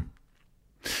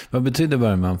 Vad betyder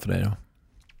Bergman för dig då?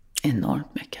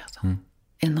 Enormt mycket alltså.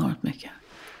 Enormt mycket.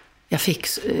 Jag fick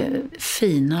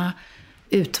fina,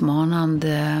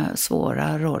 utmanande,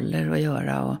 svåra roller att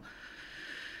göra. Och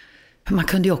man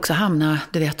kunde ju också hamna,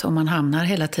 du vet, om man hamnar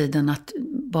hela tiden att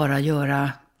bara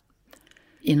göra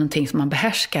i någonting som man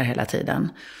behärskar hela tiden,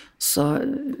 så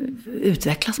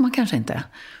utvecklas man kanske inte.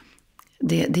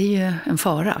 Det är ju en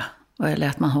fara. Eller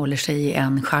att man håller sig i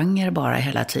en genre bara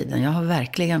hela tiden. Jag har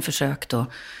verkligen försökt att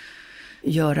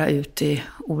göra ut i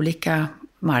olika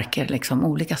marker, liksom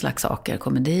olika slags saker.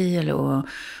 Komedier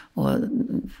och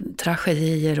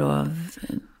tragedier och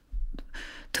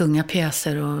tunga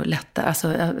pjäser och lätta.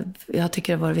 Alltså, jag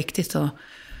tycker det var viktigt att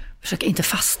försöka inte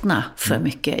fastna för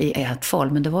mycket i ett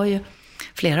form. Men det var ju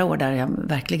flera år där jag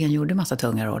verkligen gjorde massa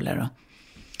tunga roller.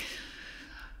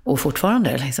 Och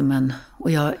fortfarande. Liksom,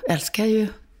 och jag älskar ju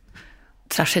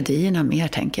tragedierna mer,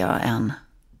 tänker jag, än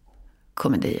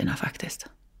komedierna faktiskt.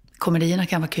 Komedierna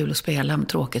kan vara kul att spela, men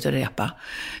tråkigt att repa.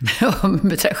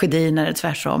 Med tragedierna är det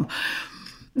tvärsom.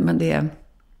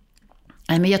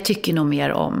 Men jag tycker nog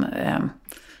mer om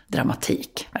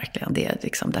dramatik, verkligen. Det är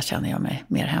liksom, där känner jag mig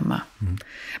mer hemma.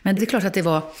 Men det är klart att det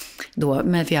var då,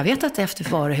 men jag vet att efter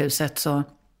Varuhuset så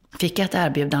fick jag ett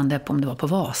erbjudande på, om det var på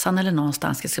Vasan eller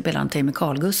någonstans, jag skulle spela någonting med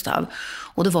Carl Gustav.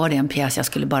 Och då var det en pjäs, jag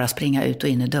skulle bara springa ut och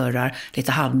in i dörrar,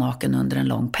 lite halvnaken under en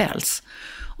lång päls.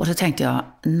 Och så tänkte jag,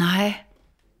 nej.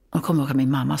 Och då kom jag ihåg att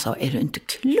min mamma sa, är du inte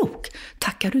klok?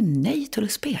 Tackar du nej till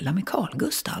att spela med Carl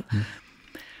Gustav?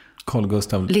 Carl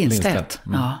Gustav Lindstedt.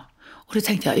 Ja. Och då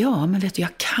tänkte jag, ja men vet du,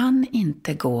 jag kan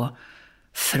inte gå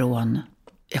från...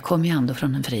 Jag kommer ju ändå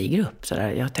från en fri grupp. Så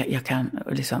där.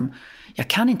 Jag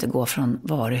kan inte gå från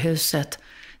varuhuset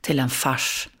till en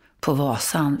fars på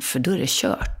Vasan, för då är det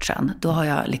kört sen. Då har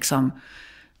jag liksom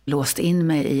låst in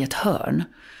mig i ett hörn.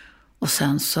 Och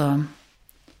sen så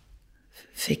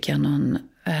fick jag någon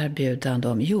erbjudande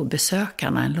om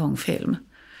Besökarna, en långfilm.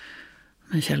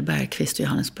 Med Kjell Bergqvist och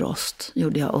Johannes Brost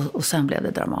gjorde jag, och sen blev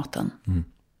det Dramaten.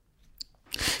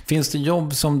 Finns det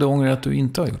jobb som du ångrar att du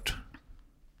inte har gjort?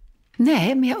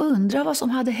 Nej, men jag undrar vad som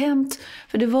hade hänt.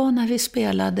 För det var när vi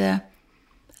spelade,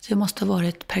 det måste ha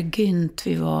varit Per Gynt,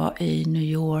 vi var i New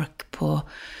York på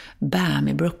BAM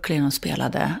i Brooklyn och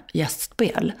spelade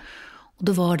gästspel. Och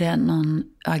då var det någon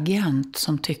agent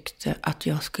som tyckte att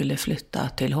jag skulle flytta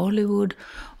till Hollywood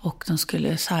och de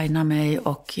skulle signa mig,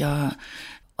 och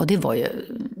det var ju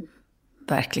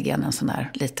verkligen en sån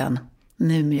här liten,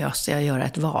 nu måste jag göra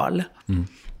ett val.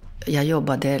 Jag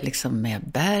jobbade liksom med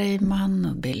Bergman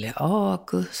och Billy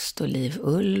August och Liv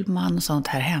Ullmann och sånt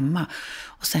här hemma.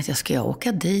 Och sen tänkte jag, ska jag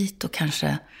åka dit och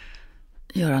kanske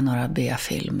göra några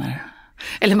B-filmer?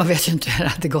 Eller man vet ju inte hur det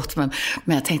hade gått, men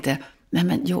jag tänkte, nej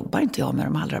men jobbar inte jag med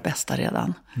de allra bästa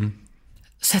redan?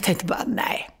 Så jag tänkte bara,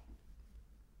 nej.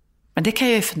 Men det kan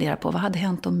jag ju fundera på, vad hade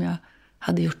hänt om jag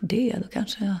hade gjort det? Då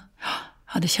kanske jag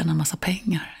hade tjänat en massa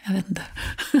pengar, jag vet inte.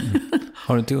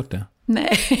 Har du inte gjort det?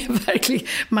 Nej, verkligen.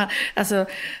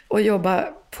 Att jobba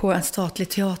på en statlig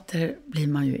teater blir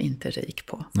man ju inte rik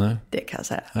på. Nej. Det kan jag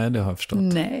säga. Nej, det har jag förstått.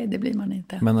 Nej, det blir man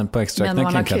inte. Men på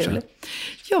extraknäcken kanske?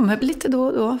 Ja, men lite då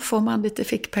och då får man lite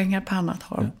fickpengar på annat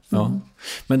håll. Ja.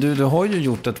 Men du har ju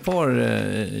gjort ett par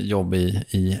jobb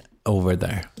i Over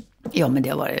There. Ja, men det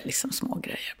har varit liksom små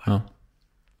grejer bara.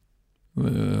 Ja.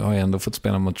 Har jag ändå fått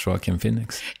spela mot Joaquin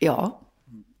Phoenix? Ja.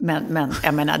 Men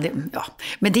jag menar,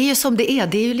 men det är ju som det är.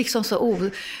 Det är ju liksom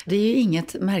det är ju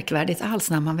inget märkvärdigt alls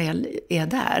när man väl är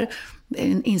där.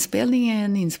 En inspelning är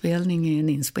en inspelning är en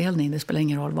inspelning. Det spelar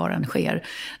ingen roll var den sker.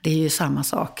 Det är ju samma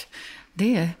sak.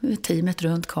 Det är teamet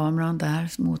runt kameran där,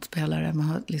 motspelare. Man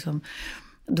har liksom,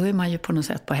 då är man ju på något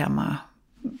sätt på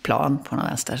hemmaplan på något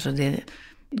vänster. Så det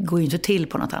går ju inte till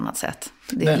på något annat sätt.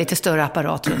 Det är lite större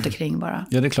apparat runt omkring bara.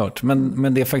 Ja, det är klart.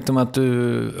 Men det faktum att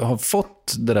du har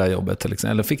fått det där jobbet till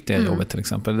exempel, eller fick det jobbet till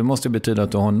exempel, det måste ju betyda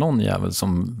att du har någon jävel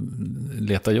som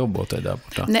letar jobb åt dig där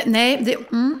borta. Nej,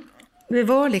 det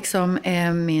var liksom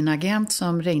min agent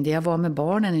som ringde. Jag var med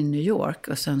barnen i New York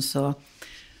och sen så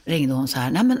ringde hon så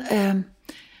här. Nej men...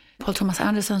 Paul Thomas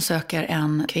Anderson söker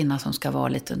en kvinna som ska vara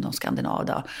lite någon skandinav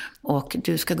då. Och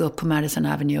du ska gå upp på Madison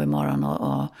Avenue imorgon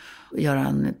och göra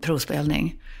en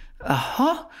provspelning.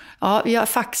 Jaha, ja, jag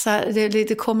faxar.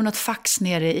 Det kommer något fax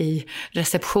nere i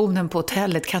receptionen på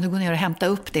hotellet. Kan du gå ner och hämta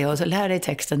upp det och så lär dig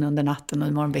texten under natten och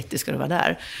imorgon bitti ska du vara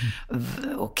där.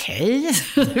 Okej.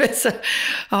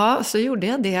 Ja, så gjorde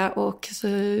jag det och så,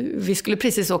 vi skulle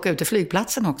precis åka ut till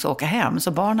flygplatsen också och åka hem.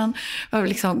 Så barnen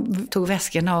liksom tog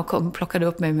väskorna och plockade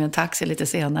upp mig med en taxi lite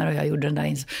senare och jag gjorde den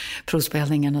där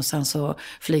provspelningen och sen så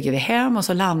flyger vi hem och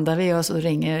så landar vi och så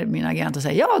ringer min agent och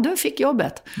säger ja, du fick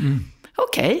jobbet.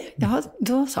 Okej, ja,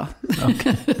 då så.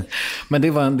 Okay. Men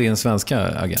det var din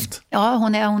svenska agent? Ja,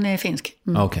 hon är finsk.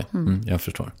 Okej, jag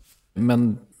förstår.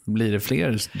 Men blir det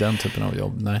fler den typen av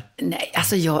jobb? Nej,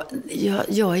 alltså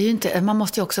jag är ju inte... Man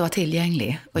måste ju också vara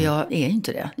tillgänglig. Och jag är ju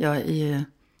inte det. Jag är ju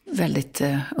väldigt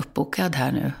uppbokad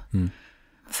här nu.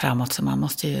 Framåt, så man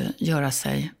måste ju göra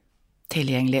sig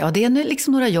tillgänglig. Ja, det är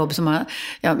liksom några jobb som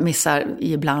jag missar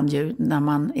ibland ju när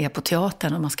man är på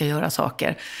teatern och man ska göra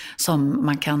saker som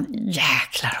man kan,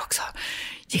 jäklar också.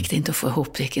 Gick det inte att få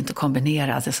ihop, det gick inte att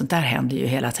kombinera. Alltså, sånt där händer ju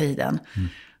hela tiden.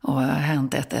 Och det har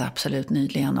hänt ett absolut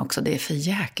nyligen också. Det är för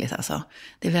jäkligt alltså.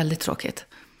 Det är väldigt tråkigt.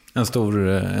 En stor...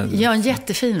 Ja, en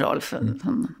jättefin roll för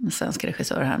en svensk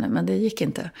regissör här nu. Men det gick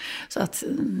inte. Så att,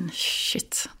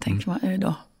 shit, tänker man ju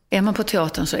då. Är man på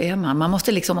teatern så är man. Man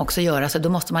måste liksom också göra så. Då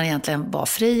måste man egentligen vara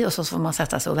fri och så får man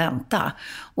sätta sig och vänta.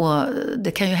 Och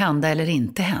det kan ju hända eller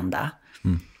inte hända.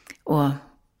 Och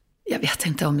jag vet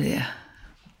inte om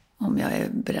jag är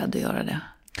beredd att göra det.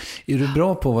 Är du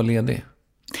bra på att vara ledig?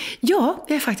 Ja,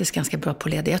 jag är faktiskt ganska bra på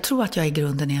ledig. Jag tror att jag i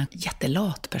grunden är en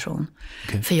jättelat person.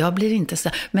 Okay. För jag blir inte så...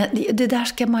 Men det där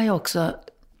ska man ju också...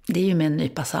 Det är ju med en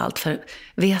nypa salt. För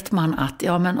vet man att...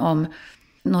 Ja, men om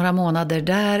några månader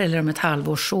där eller om ett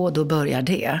halvår så, då börjar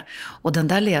det. Och den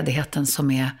där ledigheten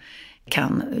som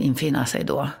kan infinna sig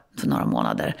då för några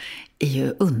månader är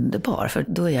ju underbar. För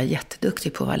då är jag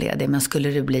jätteduktig på att vara ledig. Men skulle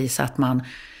det bli så att man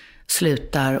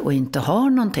slutar och inte har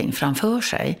någonting framför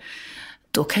sig,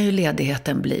 då kan ju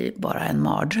ledigheten bli bara en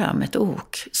mardröm, ett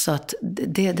ok. Så att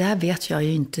det där vet jag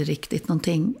ju inte riktigt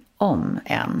någonting om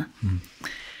än.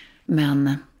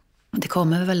 Men det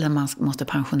kommer väl när man måste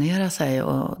pensionera sig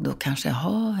och då kanske,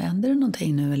 händer det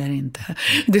någonting nu eller inte?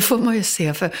 Det får man ju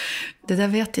se, för det där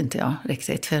vet inte jag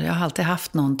riktigt. För jag har alltid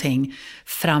haft någonting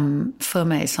framför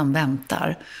mig som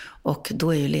väntar. Och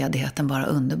då är ju ledigheten bara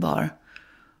underbar.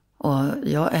 Och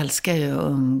jag älskar ju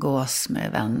att umgås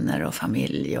med vänner och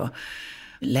familj och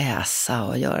läsa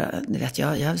och göra. Du vet,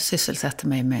 jag sysselsätter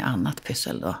mig med annat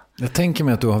pyssel då. Jag tänker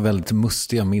mig att du har väldigt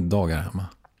mustiga middagar hemma.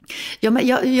 Ja,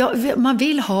 men man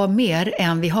vill ha mer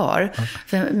än vi har.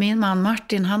 För min man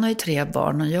Martin, han har ju 3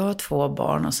 barn och jag har 2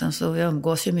 barn. Och sen så vi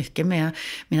umgås ju mycket med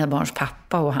mina barns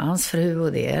pappa och hans fru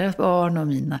och deras barn och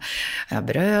mina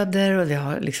bröder. Och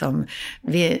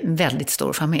vi är en väldigt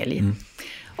stor familj.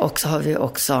 Och så har vi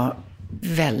också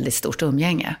väldigt stort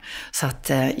umgänge. Så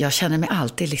att jag känner mig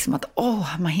alltid liksom att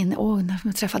man hinner, när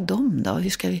vi träffar dem då? Hur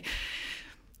ska vi...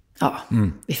 Ja,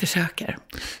 vi försöker.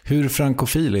 Hur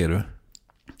frankofil är du?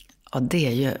 Ja, det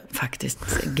är ju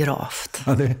faktiskt gravt.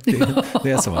 Ja,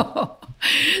 det är så.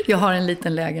 Jag har en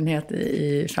liten lägenhet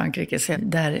i Frankrike. Så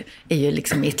där är ju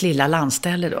liksom mitt lilla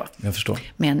landställe då. Jag förstår.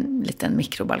 Med en liten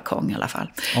mikrobalkong i alla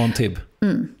fall. Antibes.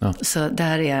 Ja. Så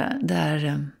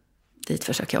dit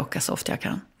försöker jag åka så ofta jag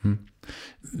kan.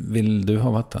 Vill du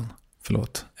ha vatten?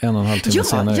 Förlåt. 1,5 timme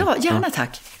senare. Ja, gärna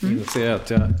tack. Jag ser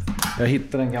att jag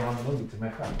hittar en gammal mugg till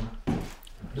mig själv.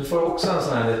 Du får också en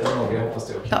sån här liten mugg, jag hoppas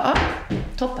det är okej. Ja,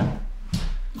 toppen.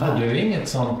 Ja, det är inget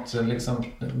sånt, liksom,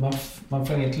 man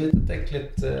får inget litet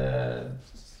äckligt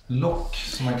lock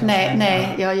som man kan...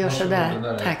 Nej, jag gör så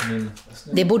där. Tack.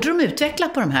 Det borde de utveckla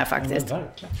på de här faktiskt. Ja,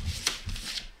 verkligen.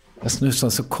 Jag snusar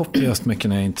så kopiöst mycket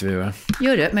när jag intervjuar.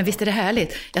 Gör du? Men visst är det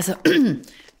härligt. Alltså,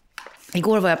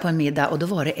 igår var jag på en middag och då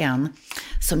var det en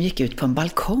som gick ut på en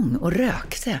balkong och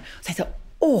rökte. Och tänkte,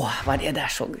 vad det där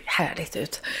såg härligt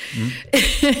ut.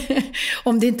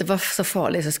 Om det inte var så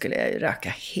farligt så skulle jag ju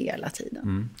röka hela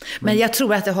tiden. Men jag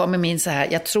tror att det har med min så här...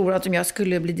 Jag tror att om jag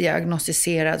skulle bli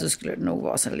diagnostiserad så skulle det nog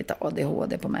vara så lite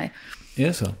ADHD på mig. Är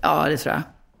det så? Ja, det tror jag.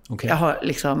 Okay. Jag har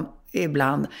liksom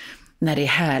ibland... När det är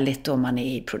härligt och man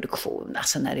är i produktion,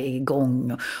 alltså när det är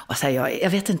igång. Och så här, jag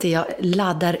vet inte, jag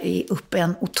laddar upp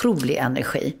en otrolig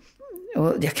energi.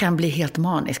 Och jag kan bli helt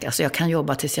manisk, alltså jag kan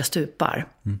jobba tills jag stupar.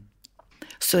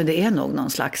 Så det är nog någon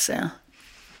slags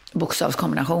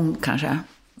bokstavskombination kanske.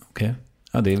 Okej.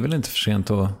 Ja, det är väl inte för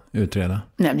sent att utreda?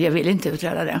 Nej, jag vill inte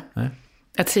utreda det. Nej.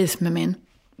 Jag trivs med min.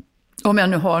 Om jag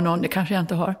nu har någon, det kanske jag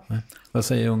inte har. Nej. Vad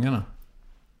säger ungarna?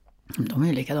 De är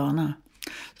ju likadana.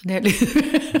 Så det är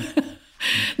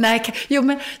nej,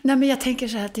 men jag tänker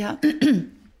så här att jag...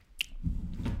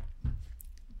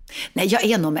 Nej, jag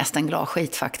är nog mest en glad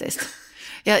skit faktiskt.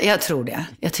 Jag tror det.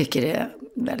 Jag tycker det är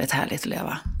väldigt härligt att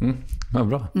leva. Vad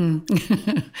bra.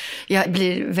 Jag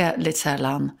blir väldigt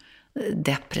sällan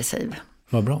depressiv.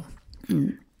 Vad bra.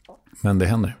 Men det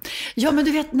händer. Ja, men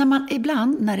du vet,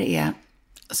 ibland när det är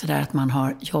sådär att man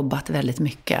har jobbat väldigt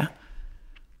mycket.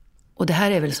 Och det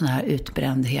här är väl sådana här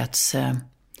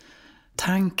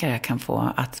utbrändhetstankar jag kan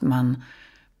få. Att man,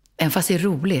 även fast det är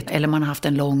roligt, eller man har haft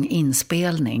en lång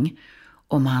inspelning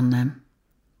och man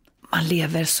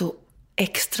lever så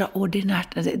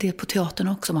extraordinärt. Det är på teatern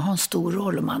också. Man har en stor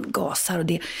roll och man gasar. Och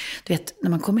det, du vet, när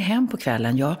man kommer hem på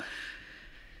kvällen, jag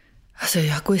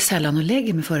går ju sällan och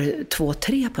lägger mig för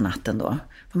 2-3 på natten då.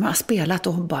 För man har spelat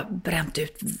och bara bränt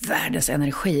ut världens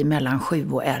energi mellan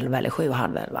 7 och 11 eller 7 och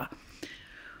halv 11.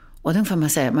 Och då får man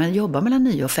säga, man jobbar mellan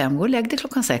 9 och 5, går och lägg dig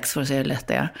 6:00 för att se hur lätt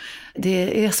det är.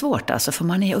 Det är svårt alltså, för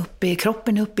man är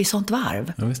kroppen är uppe i sånt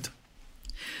varv. Ja, visst.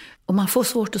 Och man får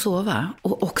svårt att sova.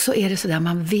 Och också är det så där,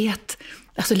 man vet...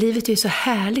 Alltså livet är ju så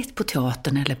härligt på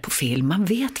teatern eller på film. Man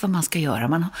vet vad man ska göra.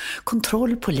 Man har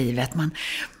kontroll på livet. Man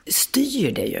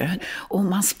styr det ju. Och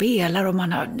man spelar och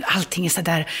allting är så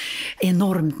där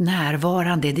enormt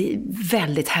närvarande. Det är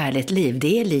väldigt härligt liv.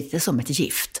 Det är lite som ett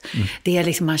gift. Det är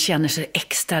liksom, man känner sig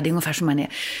extra. Det är ungefär som man är,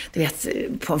 du vet,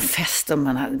 på en fest och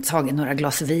man har tagit några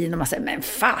glas vin och man säger, men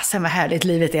fasen vad härligt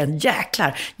livet är.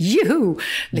 Jäklar, juhu!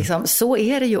 Liksom, så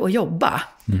är det ju att jobba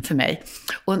för mig.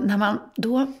 Och när man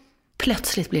då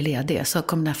plötsligt blir ledig, så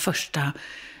kom den första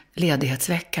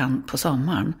ledighetsveckan på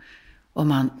sommaren och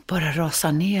man bara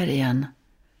rasar ner igen.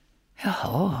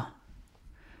 Jaha,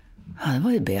 ja, det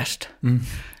var ju bäst.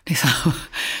 Liksom,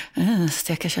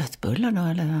 steka köttbullar då,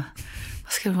 eller vad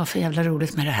vad ska det vara för jävla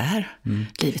roligt med det här?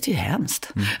 Livet är ju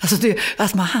hemskt. Alltså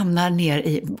att man hamnar ner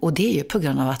i, och det är ju på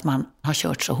grund av att man har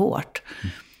kört så hårt.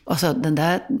 Och så den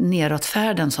där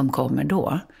neråtfärden som kommer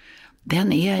då,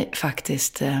 den är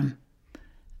faktiskt,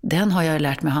 den har jag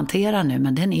lärt mig hantera nu,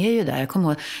 men den är ju där. Jag kommer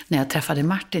ihåg när jag träffade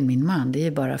Martin, min man, det är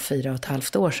ju bara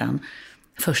 4,5 år sedan.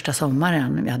 Första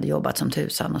sommaren, vi hade jobbat som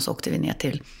tusan och så åkte vi ner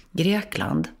till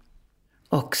Grekland.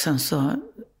 Och sen så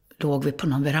låg vi på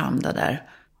någon veranda där.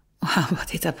 Och han bara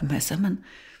tittade på mig och sa, men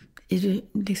är du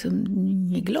liksom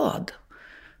glad?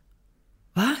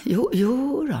 Va?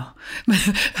 Jo då.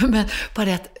 Men bara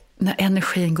det att när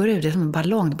energin går ur, det är som en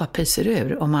ballong, det bara pyser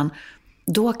ur. Och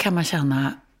då kan man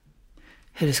känna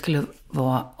hur det skulle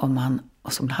vara om man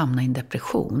hamnar i en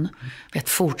depression. Vet,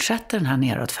 fortsätter den här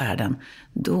neråtfärden,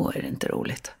 då är det inte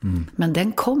roligt. Men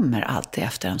den kommer alltid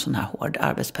efter en sån här hård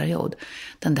arbetsperiod.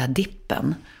 Den där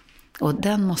dippen. Och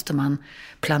den måste man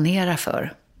planera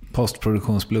för.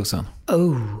 Postproduktionsbluesen.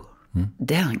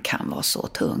 Den kan vara så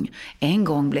tung. En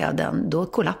gång då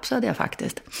kollapsade jag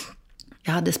faktiskt.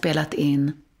 Jag hade spelat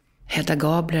in Hedda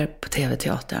Gabler på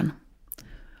TV-teatern.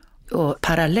 Och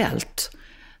parallellt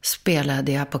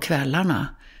spelade jag på kvällarna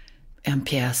en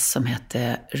pjäs som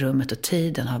hette Rummet och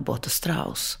tiden av Båt och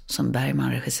Strauss, som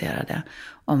Bergman regisserade,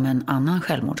 om en annan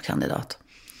självmordskandidat.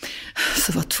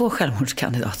 Så det var 2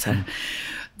 självmordskandidater.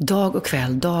 Dag och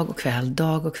kväll, dag och kväll,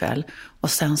 dag och kväll. Och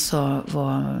sen så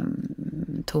var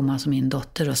Thomas och min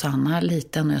dotter Rosanna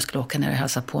liten och jag skulle åka ner och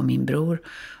hälsa på min bror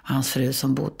och hans fru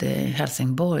som bodde i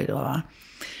Helsingborg då, va?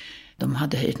 De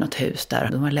hade hyrt något hus där.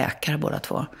 De var läkare båda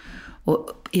 2.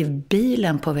 Och i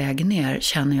bilen på väg ner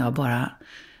känner jag bara,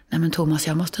 nej men Thomas,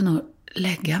 jag måste nog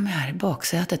lägga mig här i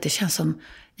baksätet. Det känns som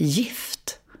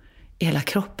gift i hela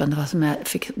kroppen. Det var som jag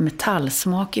fick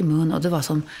metallsmak i mun och det var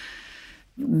som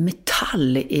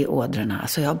metall i ådrorna.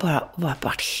 Så jag bara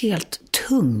varit helt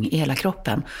tung i hela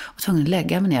kroppen och tvungen att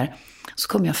lägga mig ner. Så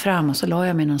kom jag fram och så la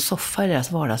jag mig i någon soffa i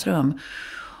deras vardagsrum.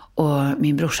 Och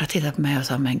min brorsa tittade på mig och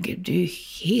sa, men gud, du är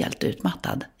helt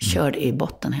utmattad. Körd i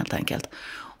botten helt enkelt.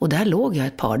 Och där låg jag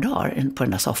ett par dagar på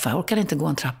den där soffan. Jag orkade inte gå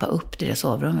en trappa upp till det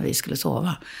sovrummet vi skulle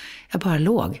sova. Jag bara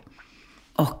låg.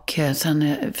 Och sen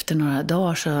efter några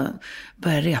dagar så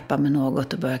började jag repa med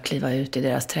något och började kliva ut i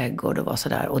deras trädgård och var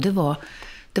sådär. Och det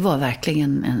var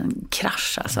verkligen en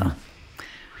krasch alltså.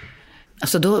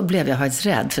 Alltså då blev jag faktiskt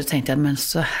rädd, för jag tänkte, men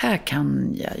så här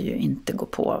kan jag ju inte gå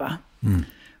på, va?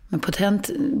 Men potent,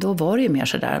 då var det ju mer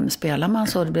sådär, spelar man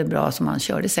så det blev bra, så man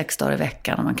körde 6 dagar i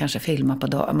veckan och man kanske filmade på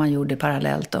dagar, man gjorde det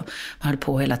parallellt och man höll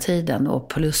på hela tiden, och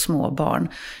plus småbarn,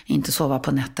 inte sova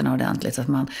på nätterna ordentligt, så att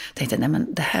man tänkte, nej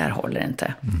men det här håller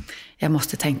inte. Jag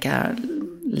måste tänka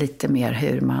lite mer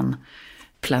hur man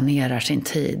planerar sin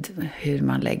tid, hur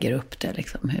man lägger upp det,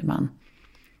 liksom, hur man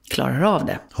klarar av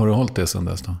det. Har du hållit det sedan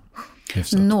dess då?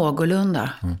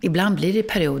 Någorlunda. Ibland blir det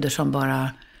perioder som bara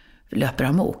löper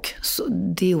amok. Så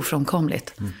det är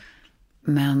ofrånkomligt.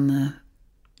 Men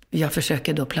jag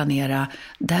försöker då planera,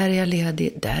 där är jag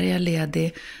ledig, där är jag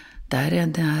ledig, där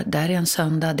är en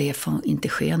söndag, det får inte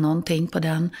ske någonting på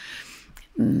den.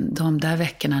 De där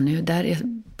veckorna nu, där är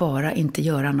bara inte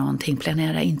göra någonting,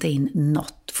 planera inte in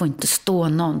något, får inte stå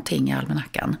någonting i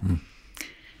almanackan.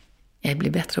 Jag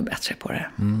blir bättre och bättre på det.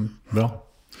 Bra.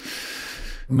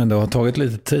 Men det har tagit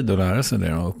lite tid att lära sig det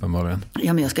då, uppenbarligen.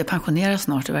 Ja, men jag ska pensionera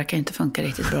snart. Det verkar inte funka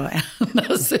riktigt bra än.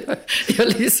 Alltså,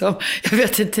 jag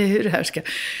vet inte hur det här ska...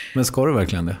 Men ska du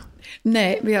verkligen det?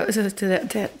 Nej, men jag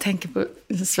tänker på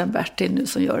Sven-Bertil nu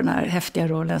som gör den här häftiga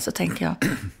rollen. Så tänker jag,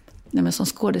 nej, men som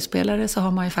skådespelare så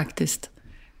har man ju faktiskt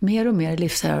mer och mer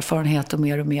livserfarenhet och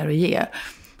mer att ge.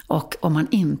 Och om man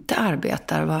inte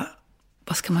arbetar,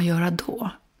 vad ska man göra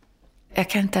då? Jag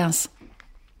kan inte ens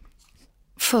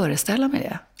föreställa mig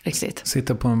det riktigt.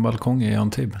 Sitta på en balkong i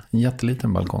Antibes. En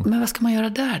jätteliten balkong. Men vad ska man göra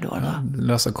där då? Ja,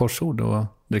 lösa korsord och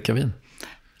dricka vin.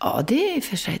 Ja, det är i och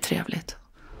för sig trevligt.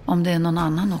 Om det är någon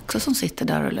annan också som sitter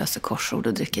där och löser korsord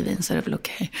och dricker vin så är det väl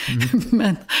okej.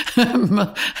 Men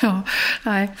ja,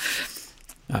 nej.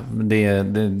 Ja, men det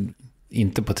är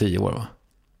inte på 10 år, va?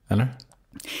 Eller?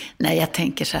 Nej, jag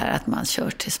tänker så här att man kör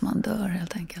tills man dör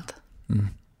helt enkelt.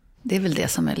 Det är väl det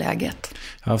som är läget.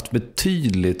 Jag har haft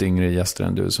betydligt yngre gäster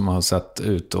än du som har sett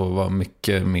ut och var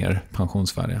mycket mer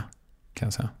pensionsfärdiga, kan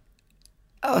jag säga.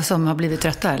 Och som har blivit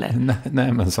trötta, eller?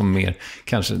 Nej, men som mer,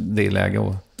 kanske det är läge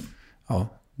och... Ja,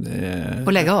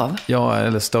 och lägga av? Ja,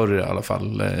 eller större i alla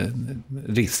fall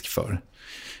risk för.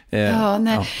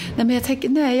 Nej, men jag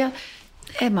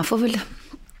tänker, man får väl...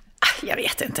 Jag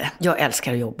vet inte. Jag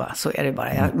älskar att jobba, så är det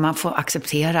bara. Man får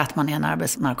acceptera att man är en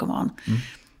arbetsnarkoman.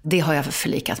 Det har jag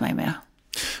förlikat mig med.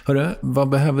 Hörru, vad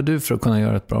behöver du för att kunna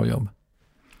göra ett bra jobb?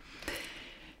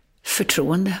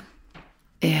 Förtroende.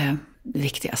 är det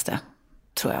viktigaste,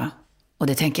 tror jag. Och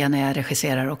det tänker jag när jag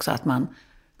regisserar också, att man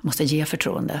måste ge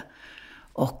förtroende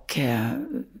och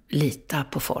lita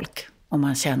på folk. Om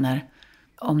man känner,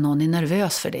 om någon är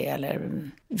nervös för det eller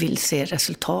vill se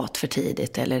resultat för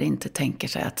tidigt eller inte tänker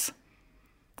sig att...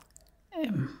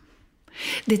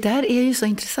 Det där är ju så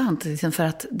intressant, liksom, för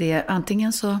att det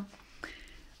antingen så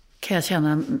kan jag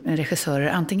känna regissörer,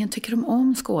 antingen tycker de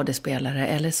om skådespelare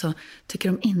eller så tycker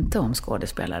de inte om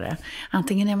skådespelare.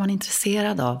 Antingen är man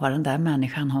intresserad av vad den där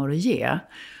människan har att ge,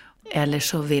 eller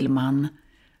så vill man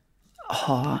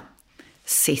ha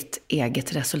sitt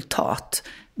eget resultat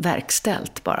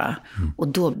verkställt bara. Och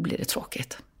då blir det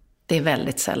tråkigt. Det är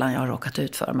väldigt sällan jag har råkat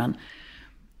ut för, men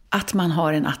att man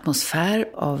har en atmosfär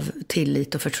av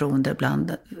tillit och förtroende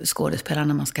bland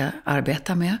skådespelarna man ska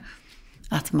arbeta med.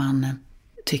 Att man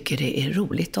tycker det är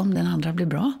roligt om den andra blir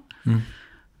bra.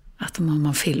 Att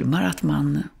man filmar, att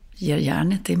man ger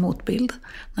järnet i motbild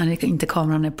när inte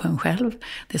kameran är på en själv.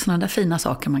 Det är sådana där fina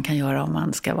saker man kan göra om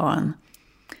man ska vara en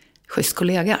schysst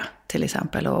kollega till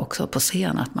exempel. Och också på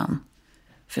scen att man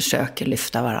försöker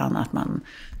lyfta varandra. Att man,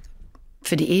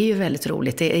 för det är ju väldigt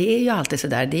roligt. Det är ju alltid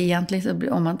sådär. Det är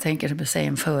egentligen, om man tänker sig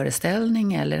en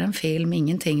föreställning eller en film,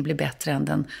 ingenting blir bättre än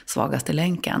den svagaste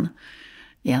länken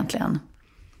egentligen.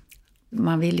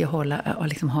 Man vill ju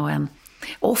ha en...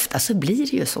 Ofta så blir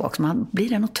det ju så också. Man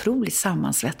blir en otroligt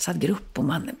sammansvetsad grupp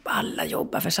och alla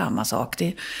jobbar för samma sak. Det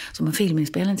är som en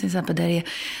filminspelning till exempel, där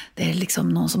det är liksom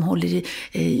någon som håller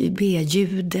i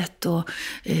B-ljudet och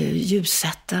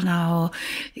ljussättarna och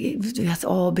du vet, A-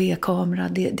 och B-kamera.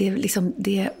 Det är liksom,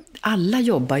 alla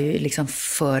jobbar ju liksom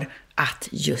för att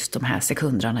just de här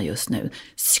sekunderna just nu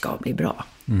ska bli bra.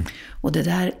 Och det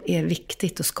där är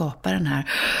viktigt att skapa den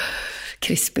här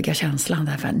krispiga känslan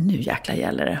därför att nu jäkla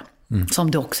gäller det.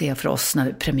 Som det också är för oss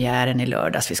när premiären i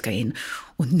lördags vi ska in.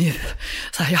 Och nu,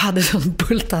 så här, jag hade sån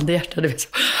bultande hjärta, du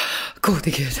vet. Gode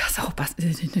Gud, alltså, hoppas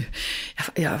nu.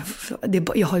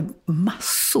 Jag har ju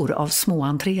massor av små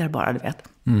entréer bara, du vet.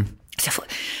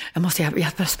 Så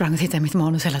jag sprang och tittade i mitt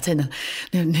manus hela tiden.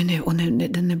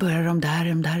 Nu börjar de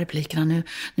där replikerna. Nu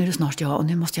är det snart jag och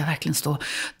nu måste jag verkligen stå.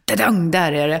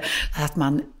 Där är det.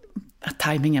 Att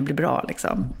tajmingen blir bra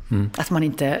liksom. Att man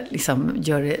inte liksom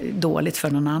gör det dåligt för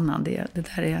någon annan. Det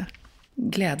där är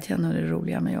glädjen och det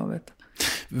roliga med jobbet.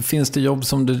 Finns det jobb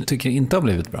som du tycker inte har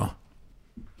blivit bra?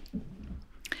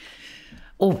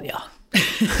 Ja.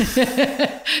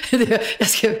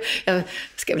 jag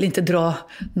ska väl inte dra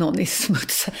någon i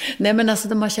smuts. Nej, men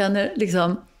alltså man känner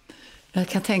liksom, jag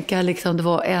kan tänka liksom, det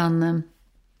var en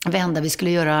vända vi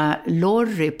skulle göra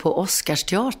Lorry på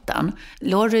Oscarsteatern.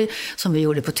 Lorry som vi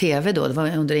gjorde på tv då, det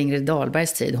var under Ingrid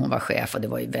Dahlbergs tid, hon var chef och det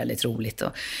var ju väldigt roligt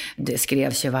och det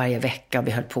skrevs ju varje vecka och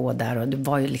vi höll på där och det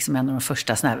var ju liksom en av de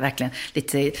första såna här verkligen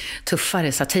lite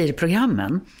tuffare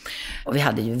satirprogrammen. Och vi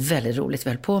hade ju väldigt roligt, vi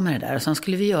höll på med det där och sen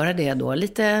skulle vi göra det då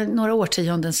lite några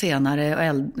årtionden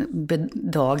senare och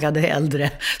bedagade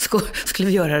äldre skulle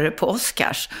vi göra det på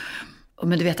Oscars.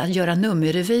 Men du vet, att göra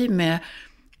nummerrevy med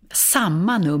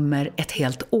samma nummer ett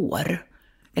helt år,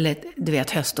 eller du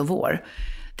vet, höst och vår,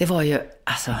 det var ju,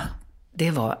 alltså,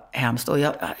 det var hemskt. Och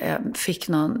jag fick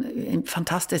en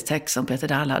fantastisk text som Peter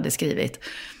Dahl hade skrivit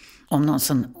om någon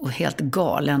sån helt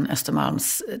galen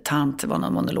Östermalms tant. Det var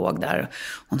någon monolog där.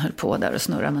 Hon höll på där och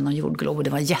snurrade med någon jordglob och det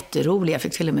var jätteroligt. Jag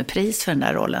fick till och med pris för den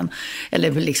där rollen,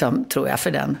 eller liksom, tror jag,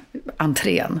 för den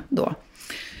entrén då.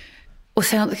 Och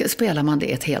sen spelar man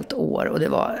det ett helt år och det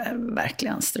var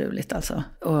verkligen struligt alltså.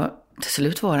 Och till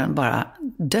slut var den bara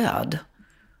död.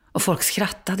 Och folk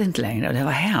skrattade inte längre och det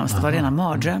var hemskt. Det var rena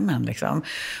mardrömmen liksom.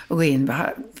 Och gå in,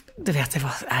 du vet,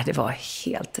 det var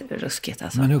helt ruskigt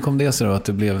alltså. Men hur kom det sig då att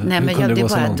det blev... Nej, men det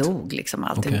bara dog liksom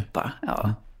alltihopa. Okay.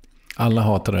 Ja. Alla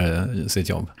hatade sitt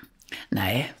jobb?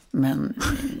 Nej, men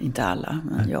inte alla,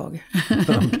 men jag.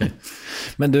 Okay.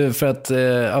 Men du, för att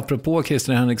apropå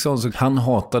Christer Henriksson, så han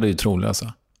hatade ju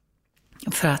trolösa.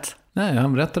 För att? Nej,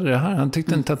 han berättade det här. Han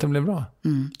tyckte inte att det blev bra.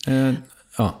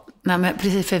 Ja. Nej, men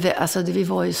precis, för vi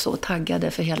var ju så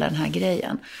taggade för hela den här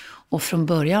grejen. Och från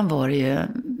början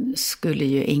skulle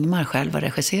ju Ingmar själv ha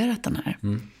regisserat den här.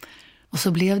 Och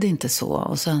så blev det inte så.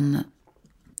 Och sen,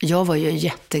 jag var ju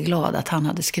jätteglad att han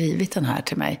hade skrivit den här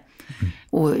till mig.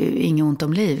 Och inget ont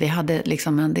om liv. Vi hade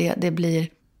liksom, men det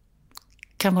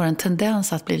kan vara en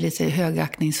tendens att bli lite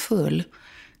högaktningsfull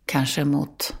kanske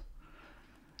mot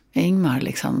Ingmar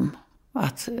liksom,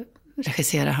 att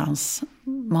regissera hans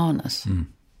manus.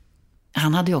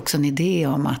 Han hade ju också en idé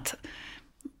om att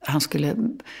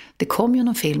det kom ju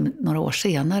någon film några år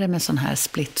senare med sån här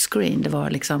split screen. Det var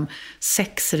liksom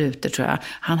 6 rutor tror jag.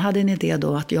 Han hade en idé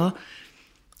då att jag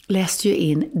läste ju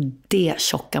in det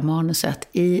tjocka manuset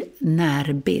i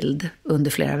närbild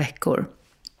under flera veckor.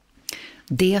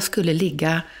 Det skulle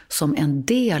ligga som en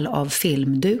del av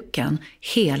filmduken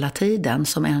hela tiden,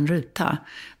 som en ruta.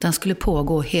 Den skulle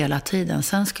pågå hela tiden.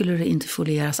 Sen skulle det inte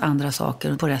folieras andra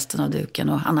saker på resten av duken.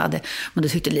 Och men då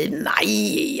tyckte Liv,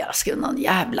 nej, jag ska någon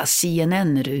jävla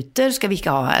CNN-rutor ska vi inte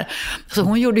ha här. Så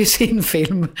hon gjorde ju sin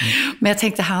film. Men jag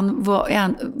tänkte,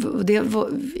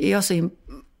 är jag så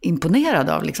imponerad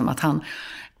av liksom, att han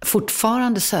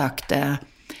fortfarande sökte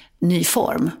ny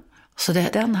form. Så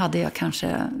den hade jag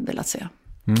kanske velat se.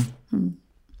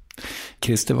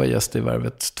 Christer var gäst i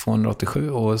Värvet 287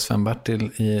 och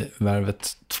Sven-Bertil i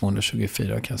Värvet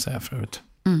 224 kan jag säga förut.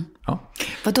 Ja.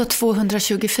 Vadå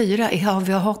 224?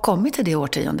 Vi har kommit till det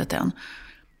årtiondet än?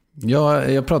 Ja,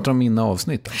 jag pratar om mina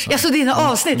avsnitt. Alltså dina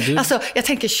avsnitt? Alltså, jag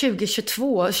tänker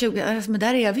 2022, men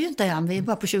där är vi ju inte än. Vi är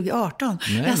bara på 2018.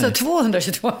 Nej.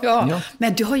 222, ja.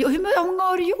 Men hur många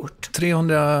har du gjort?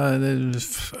 300,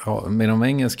 ja, med de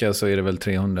engelska så är det väl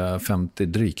 350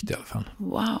 drygt i alla fall.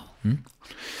 Wow.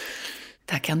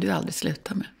 Det här kan du aldrig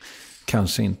sluta med.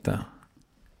 Kanske inte.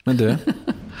 Men du,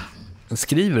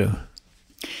 skriver du?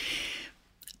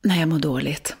 Nej, jag mår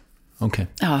dåligt. Okay.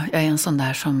 Ja, jag är en sån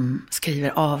där som skriver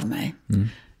av mig.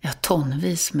 Jag har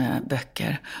tonvis med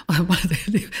böcker. Och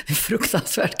det är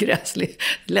fruktansvärt gräslig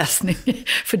läsning.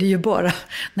 För det är ju bara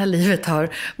när livet har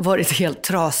varit helt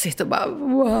trasigt och bara,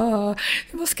 wow,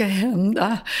 vad ska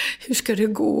hända? Hur ska det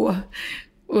gå?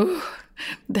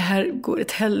 Det här går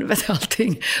ett helvete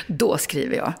allting. Då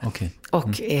skriver jag. Okay.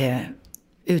 Och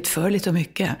utförligt och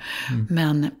mycket.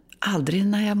 Men aldrig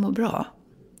när jag mår bra.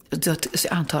 Jag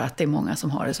antar att det är många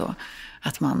som har det så.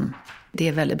 Att det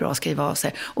är väldigt bra att skriva av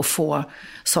sig. Och få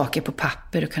saker på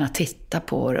papper och kunna titta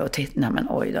på det. Och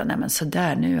nej men så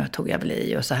där, nu tog jag väl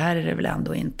i. Och så här är det väl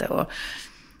ändå inte. Och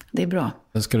det är bra.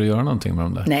 Ska du göra någonting med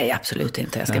dem där? Nej, absolut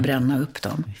inte. Jag ska bränna upp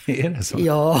dem. Är det så?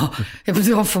 Ja,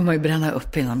 de får man ju bränna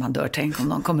upp innan man dör. Tänk om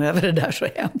de kommer över det där så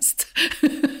hemskt.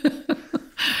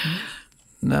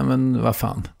 Nej, men vad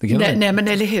fan. Nej, men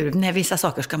eller hur? Nej, vissa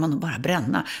saker ska man nog bara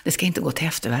bränna. Det ska inte gå till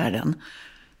eftervärlden.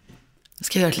 Jag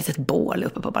ska göra ett litet bål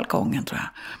uppe på balkongen, tror jag.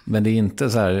 Men det är inte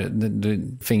så här,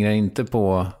 du fingrar inte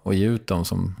på att ge ut dem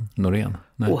som Norén?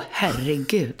 Åh,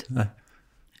 herregud.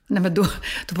 Nej, men då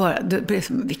blir det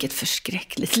som, vilket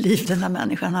förskräckligt liv den här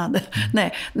människan hade.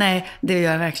 Nej, det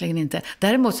gör jag verkligen inte.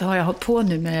 Däremot så har jag hållit på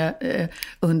nu med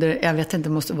under, jag vet inte,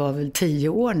 måste vara väl 10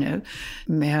 år nu,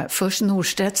 med först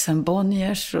Norstedt, sen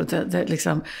Bonniers och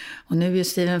liksom, och nu är ju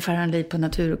Steven Ferranli på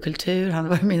Natur och kultur, han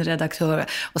var min redaktör,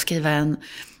 och skriva en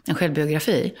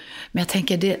självbiografi. Men jag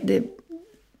tänker,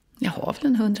 jag har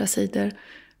väl 100 sidor,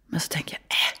 men så tänker jag,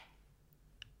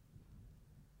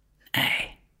 nej.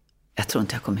 Jag tror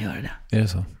inte jag kommer göra det. Är det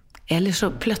så? Eller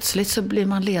så plötsligt så blir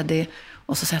man ledig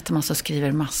och så sätter man sig och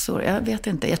skriver massor. Jag vet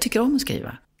inte. Jag tycker om att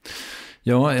skriva.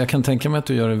 Ja, jag kan tänka mig att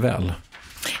du gör det väl.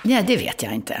 Nej, det vet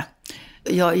jag inte.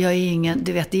 Jag är ingen,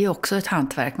 du vet, det är också ett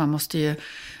hantverk. Man måste ju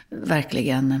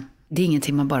verkligen, det är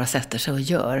ingenting man bara sätter sig och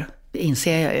gör.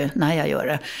 Inser jag ju när jag gör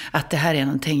det. Att det här är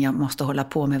någonting jag måste hålla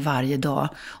på med varje dag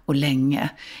och länge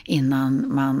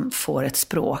innan man får ett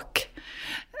språk.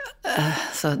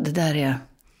 Så det där är...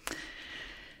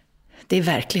 Det är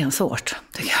verkligen svårt,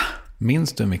 tycker jag.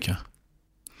 Minns du mycket?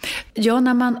 Ja,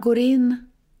 när man går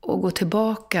in och går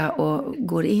tillbaka och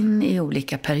går in i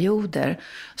olika perioder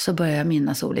så börjar jag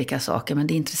minnas olika saker. Men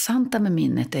det intressanta med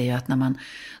minnet är ju att när man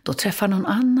då träffar någon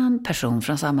annan person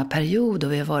från samma period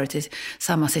och vi har varit i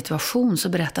samma situation, så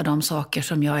berättar de saker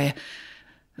som jag är...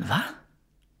 Va?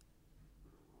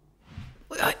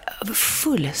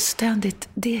 Fullständigt,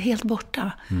 det är helt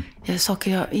borta.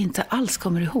 Saker jag inte alls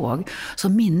kommer ihåg. Så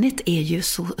minnet är ju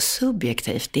så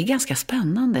subjektivt. Det är ganska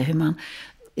spännande hur man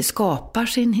skapar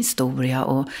sin historia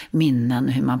och minnen,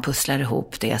 hur man pusslar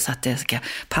ihop det så att det ska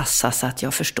passa så att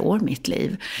jag förstår mitt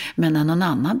liv. Men när någon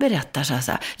annan berättar så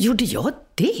här, gjorde jag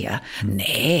det?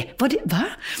 Nej, va?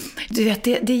 Du vet,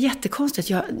 det är jättekonstigt.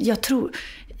 Jag tror,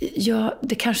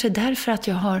 det kanske är därför att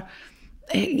jag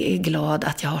är glad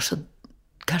att jag har så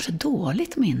kanske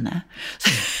dåligt minne.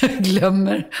 Jag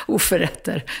glömmer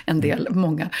oförrätter en del,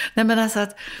 många. Nej, men alltså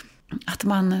att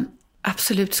man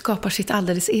absolut skapar sitt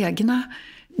alldeles egna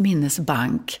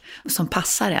minnesbank som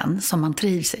passar en, som man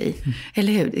trivs i.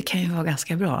 Eller hur? Det kan ju vara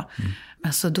ganska bra.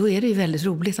 Men så då är det ju väldigt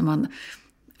roligt om man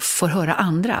får höra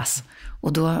andras.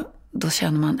 Och då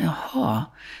känner man, jaha,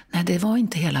 nej, det var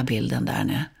inte hela bilden där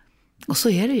nu. Och så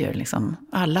är det ju liksom.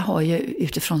 Alla har ju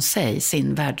utifrån sig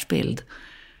sin världsbild.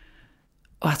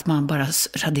 Och att man bara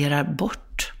raderar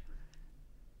bort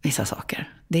vissa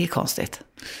saker. Det är konstigt.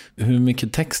 Hur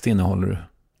mycket text innehåller du?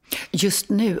 Just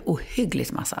nu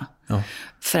ohyggligt massa. Ja.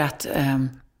 För att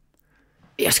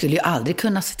jag skulle ju aldrig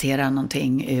kunna citera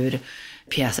någonting ur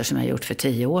pjäser som jag gjort för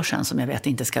 10 år sedan som jag vet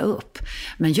inte ska upp.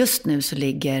 Men just nu så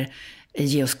ligger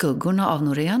Ge oss skuggorna av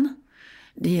Norén.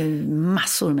 Det är ju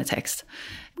massor med text.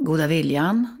 Goda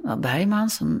viljan av Bergman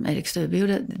som Erik Stube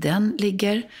gjorde, den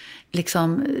ligger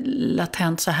liksom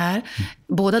latent så här.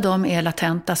 Båda de är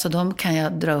latenta så de kan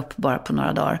jag dra upp bara på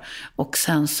några dagar. Och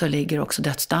sen så ligger också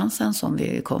Dödsdansen som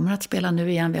vi kommer att spela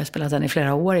nu igen. Vi har spelat den i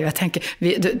flera år. Jag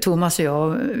tänker, Thomas och jag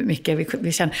och Micke,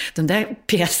 vi känner den där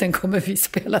pjäsen kommer vi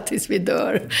spela tills vi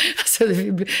dör. Alltså,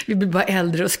 vi blir bara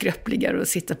äldre och skröpligare och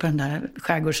sitter på den där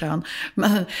skärgårdsön.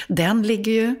 Men den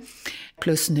ligger ju,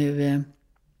 plus nu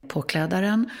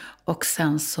Påklädaren. Och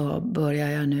sen så börjar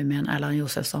jag nu med en Erland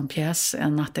Josephson-pjäs,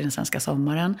 En natt i den svenska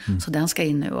sommaren. Så den ska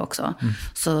in nu också.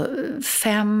 Så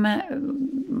 5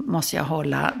 måste jag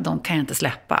hålla, de kan jag inte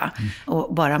släppa.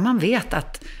 Och bara man vet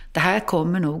att det här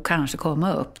kommer nog kanske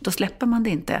komma upp, då släpper man det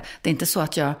inte. Det är inte så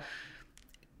att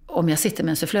om jag sitter med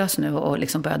en sufflös nu och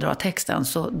liksom börjar dra texten,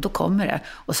 så då kommer det.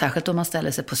 Och särskilt om man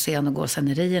ställer sig på scen och går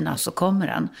scenerierna, så kommer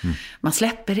den. Man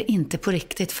släpper det inte på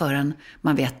riktigt förrän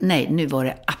man vet, nej, nu var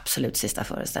det absolut sista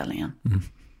föreställningen.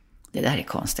 Det där är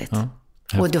konstigt. Ja.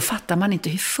 Och då fattar man inte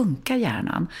hur funkar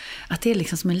hjärnan. Att det är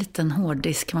liksom som en liten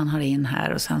hårddisk man har in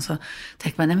här. Och sen så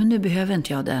tänker man, nej men nu behöver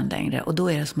inte jag den längre. Och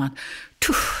då är det som att,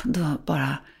 då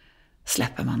bara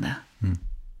släpper man det.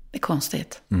 Det är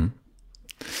konstigt.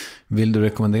 Vill du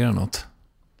rekommendera något?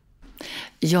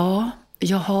 Ja,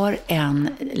 jag har en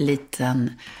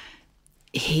liten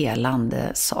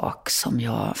helande sak som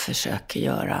jag försöker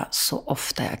göra så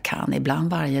ofta jag kan. Ibland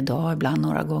varje dag, ibland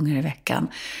några gånger i veckan.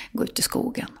 Gå ut i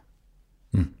skogen.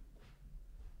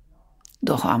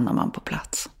 Då hamnar man på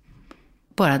plats.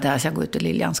 Bara där så jag går ut i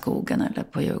Liljanskogen eller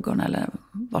på Djurgården eller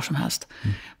var som helst.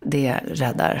 Det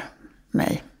räddar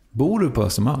mig. Bor du på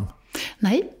Östermalm?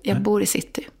 Nej, jag bor i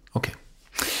city. Okej.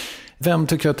 Vem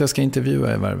tycker att jag ska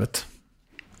intervjua i Värvet?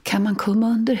 Kan man komma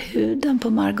under huden på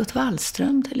Margot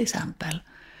Wallström till exempel?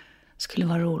 Skulle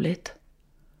vara roligt.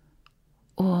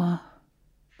 Och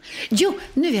jo,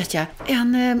 nu vet jag.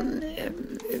 En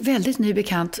väldigt ny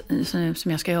bekant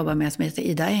som jag ska jobba med som heter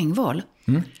Ida Engvall.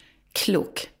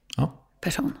 Klok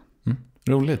person.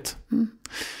 Roligt.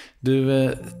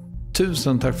 Du,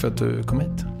 tusen tack för att du kom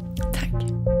hit. Tack.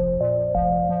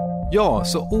 Ja,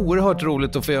 så oerhört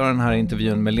roligt att få göra den här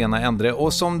intervjun med Lena Endre.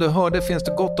 Och som du hörde finns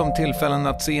det gott om tillfällen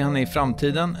att se henne i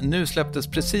framtiden. Nu släpptes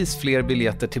precis fler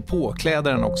biljetter till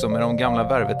Påklädaren också med de gamla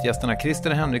Värvet-gästerna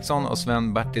Christer Henriksson och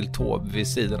Sven-Bertil Taube vid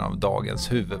sidan av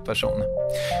dagens huvudperson.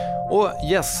 Och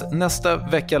yes, nästa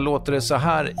vecka låter det så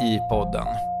här i podden.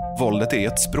 Våldet är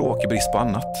ett språk i brist på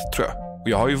annat, tror jag. Och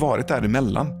jag har ju varit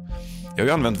däremellan. Jag har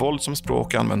ju använt våld som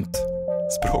språk, använt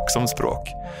språk som språk.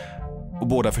 Och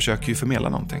båda försöker ju förmedla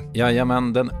någonting.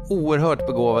 Jajamän, den oerhört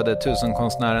begåvade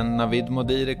tusenkonstnären Navid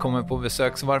Modiri kommer på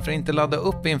besök, så varför inte ladda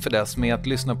upp inför dess med att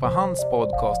lyssna på hans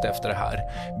podcast efter det här.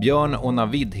 Björn och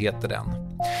Navid heter den.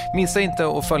 Missa inte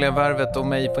att följa Värvet och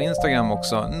mig på Instagram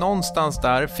också. Någonstans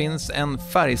där finns en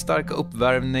färgstark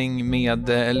uppvärmning med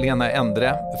Lena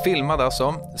Endre, filmad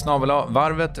alltså,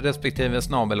 @Varvet respektive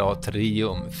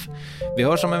 @Triumf. Vi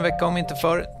hörs om en vecka om inte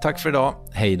förr. Tack för idag,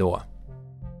 hej då.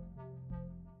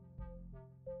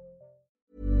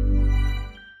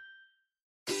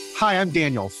 Hi, I'm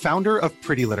Daniel, founder of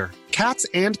Pretty Litter. Cats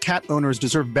and cat owners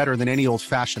deserve better than any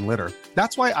old-fashioned litter.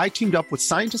 That's why I teamed up with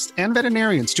scientists and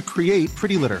veterinarians to create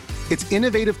Pretty Litter. Its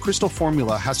innovative crystal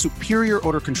formula has superior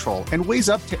odor control and weighs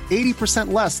up to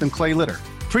 80% less than clay litter.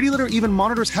 Pretty Litter even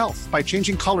monitors health by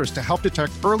changing colors to help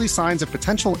detect early signs of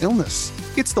potential illness.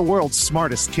 It's the world's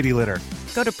smartest kitty litter.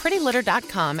 Go to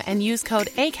prettylitter.com and use code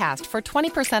ACAST for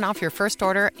 20% off your first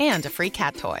order and a free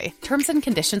cat toy. Terms and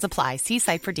conditions apply. See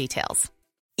site for details.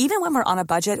 Even when we're on a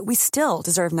budget, we still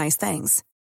deserve nice things.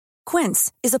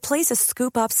 Quince is a place to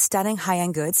scoop up stunning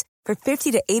high-end goods for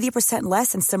 50 to 80%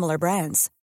 less than similar brands.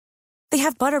 They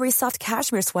have buttery soft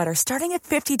cashmere sweaters starting at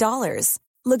 $50,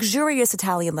 luxurious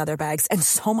Italian leather bags, and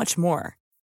so much more.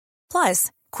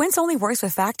 Plus, Quince only works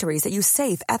with factories that use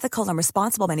safe, ethical, and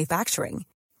responsible manufacturing.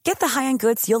 Get the high-end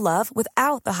goods you'll love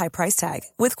without the high price tag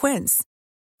with Quince.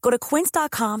 Go to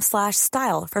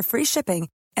quince.com/style for free shipping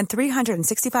and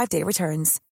 365-day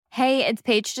returns. Hey, it's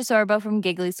Paige DeSorbo from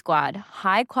Giggly Squad.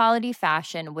 High quality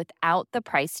fashion without the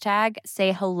price tag.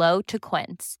 Say hello to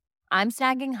Quince. I'm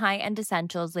snagging high-end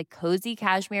essentials like cozy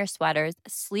cashmere sweaters,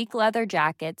 sleek leather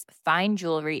jackets, fine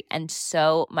jewelry, and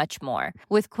so much more.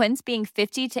 With Quince being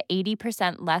 50 to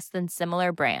 80% less than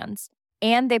similar brands.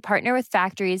 And they partner with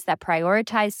factories that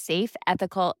prioritize safe,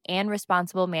 ethical, and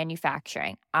responsible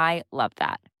manufacturing. I love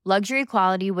that. Luxury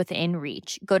quality within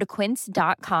reach. Go to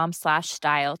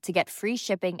quince.com/style to get free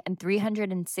shipping and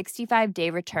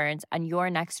 365-day returns on your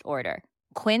next order.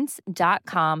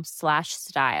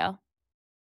 Quince.com/style.